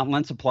 Mountain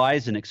Land Supply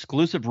is an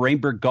exclusive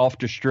Rainbird golf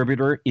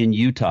distributor in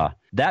Utah.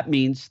 That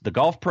means the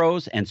golf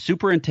pros and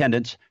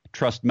superintendents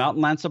trust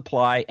Mountain Land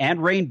Supply and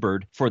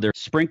Rainbird for their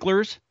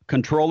sprinklers,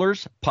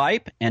 controllers,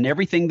 pipe, and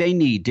everything they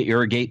need to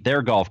irrigate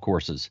their golf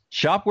courses.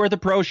 Shop where the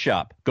pros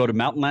shop. Go to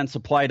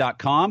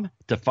mountainlandsupply.com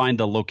to find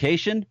the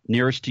location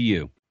nearest to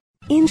you.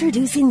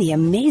 Introducing the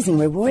Amazing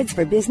Rewards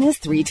for Business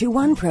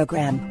 321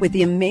 program. With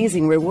the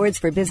Amazing Rewards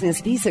for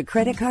Business Visa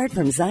credit card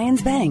from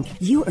Zions Bank,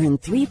 you earn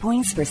 3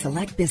 points for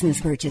select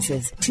business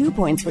purchases, 2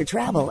 points for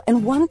travel,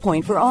 and 1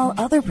 point for all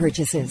other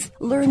purchases.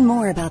 Learn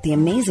more about the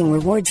Amazing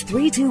Rewards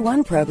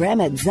 321 program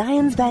at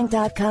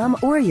zionsbank.com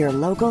or your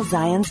local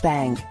Zions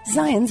Bank.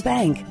 Zions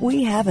Bank,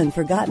 we haven't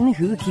forgotten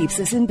who keeps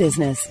us in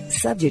business.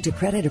 Subject to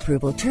credit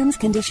approval, terms,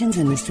 conditions,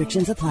 and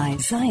restrictions apply.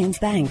 Zions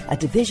Bank, a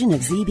division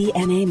of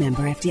ZBNA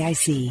member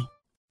FDIC.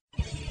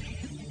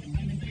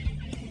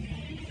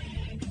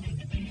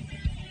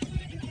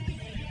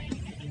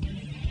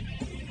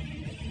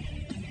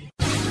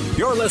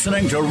 You're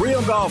listening to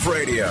Real Golf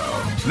Radio.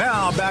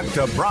 Now back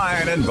to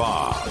Brian and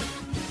Bob.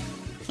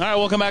 All right,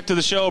 welcome back to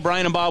the show.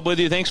 Brian and Bob with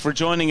you. Thanks for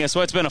joining us.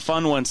 So it's been a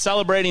fun one.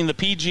 Celebrating the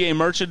PGA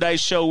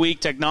Merchandise Show Week,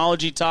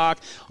 technology talk,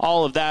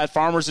 all of that.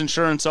 Farmers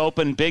Insurance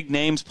Open, big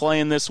names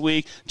playing this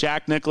week.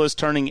 Jack Nicklaus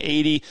turning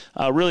 80.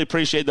 Really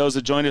appreciate those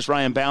that joined us.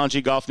 Ryan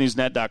Ballingy,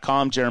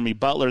 golfnewsnet.com. Jeremy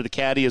Butler, the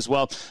caddy as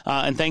well.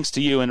 And thanks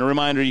to you. And a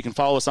reminder, you can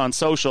follow us on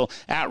social,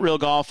 at Real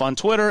Golf on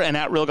Twitter and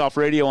at Real Golf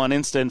Radio on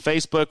Insta and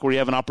Facebook, where you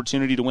have an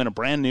opportunity to win a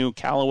brand new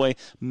Callaway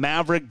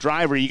Maverick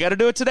driver. You got to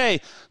do it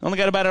today. Only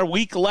got about a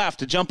week left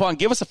to jump on.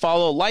 Give us a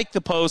follow. like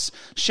the post,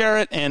 share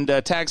it, and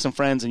tag some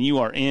friends, and you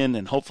are in,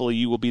 and hopefully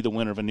you will be the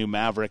winner of a new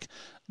Maverick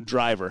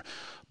driver.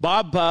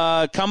 Bob,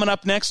 coming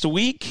up next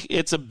week,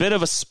 it's a bit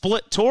of a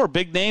split tour.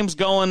 Big names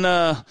going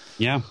to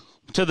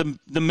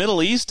the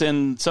Middle East,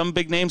 and some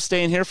big names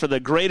staying here for the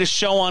greatest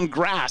show on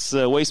grass,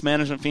 the Waste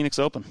Management Phoenix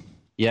Open.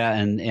 Yeah,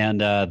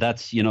 and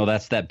that's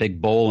that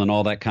big bowl and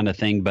all that kind of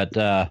thing. But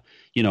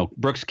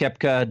Brooks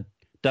Koepka,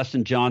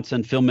 Dustin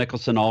Johnson, Phil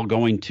Mickelson, all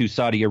going to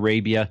Saudi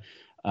Arabia.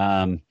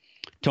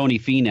 Tony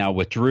Finau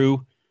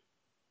withdrew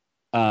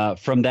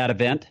from that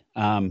event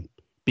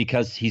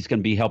because he's going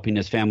to be helping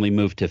his family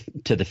move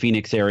to the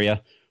Phoenix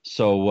area.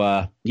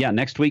 So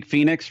next week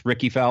Phoenix.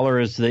 Ricky Fowler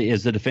is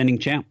the defending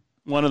champ.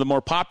 One of the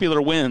more popular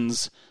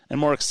wins and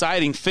more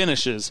exciting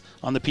finishes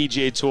on the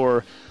PGA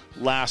Tour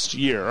last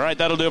year. All right,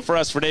 that'll do it for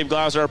us. For Dave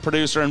Glauser, our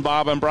producer, and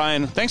Bob and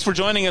Brian, thanks for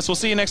joining us. We'll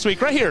see you next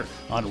week right here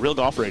on Real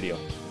Golf Radio.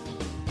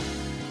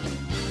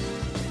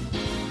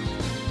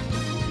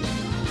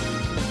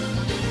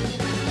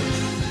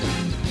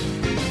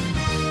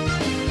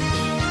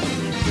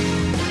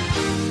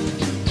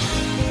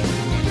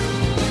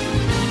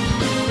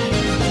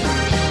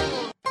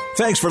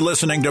 Thanks for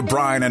listening to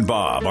Brian and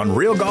Bob on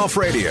Real Golf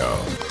Radio.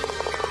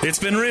 It's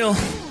been real.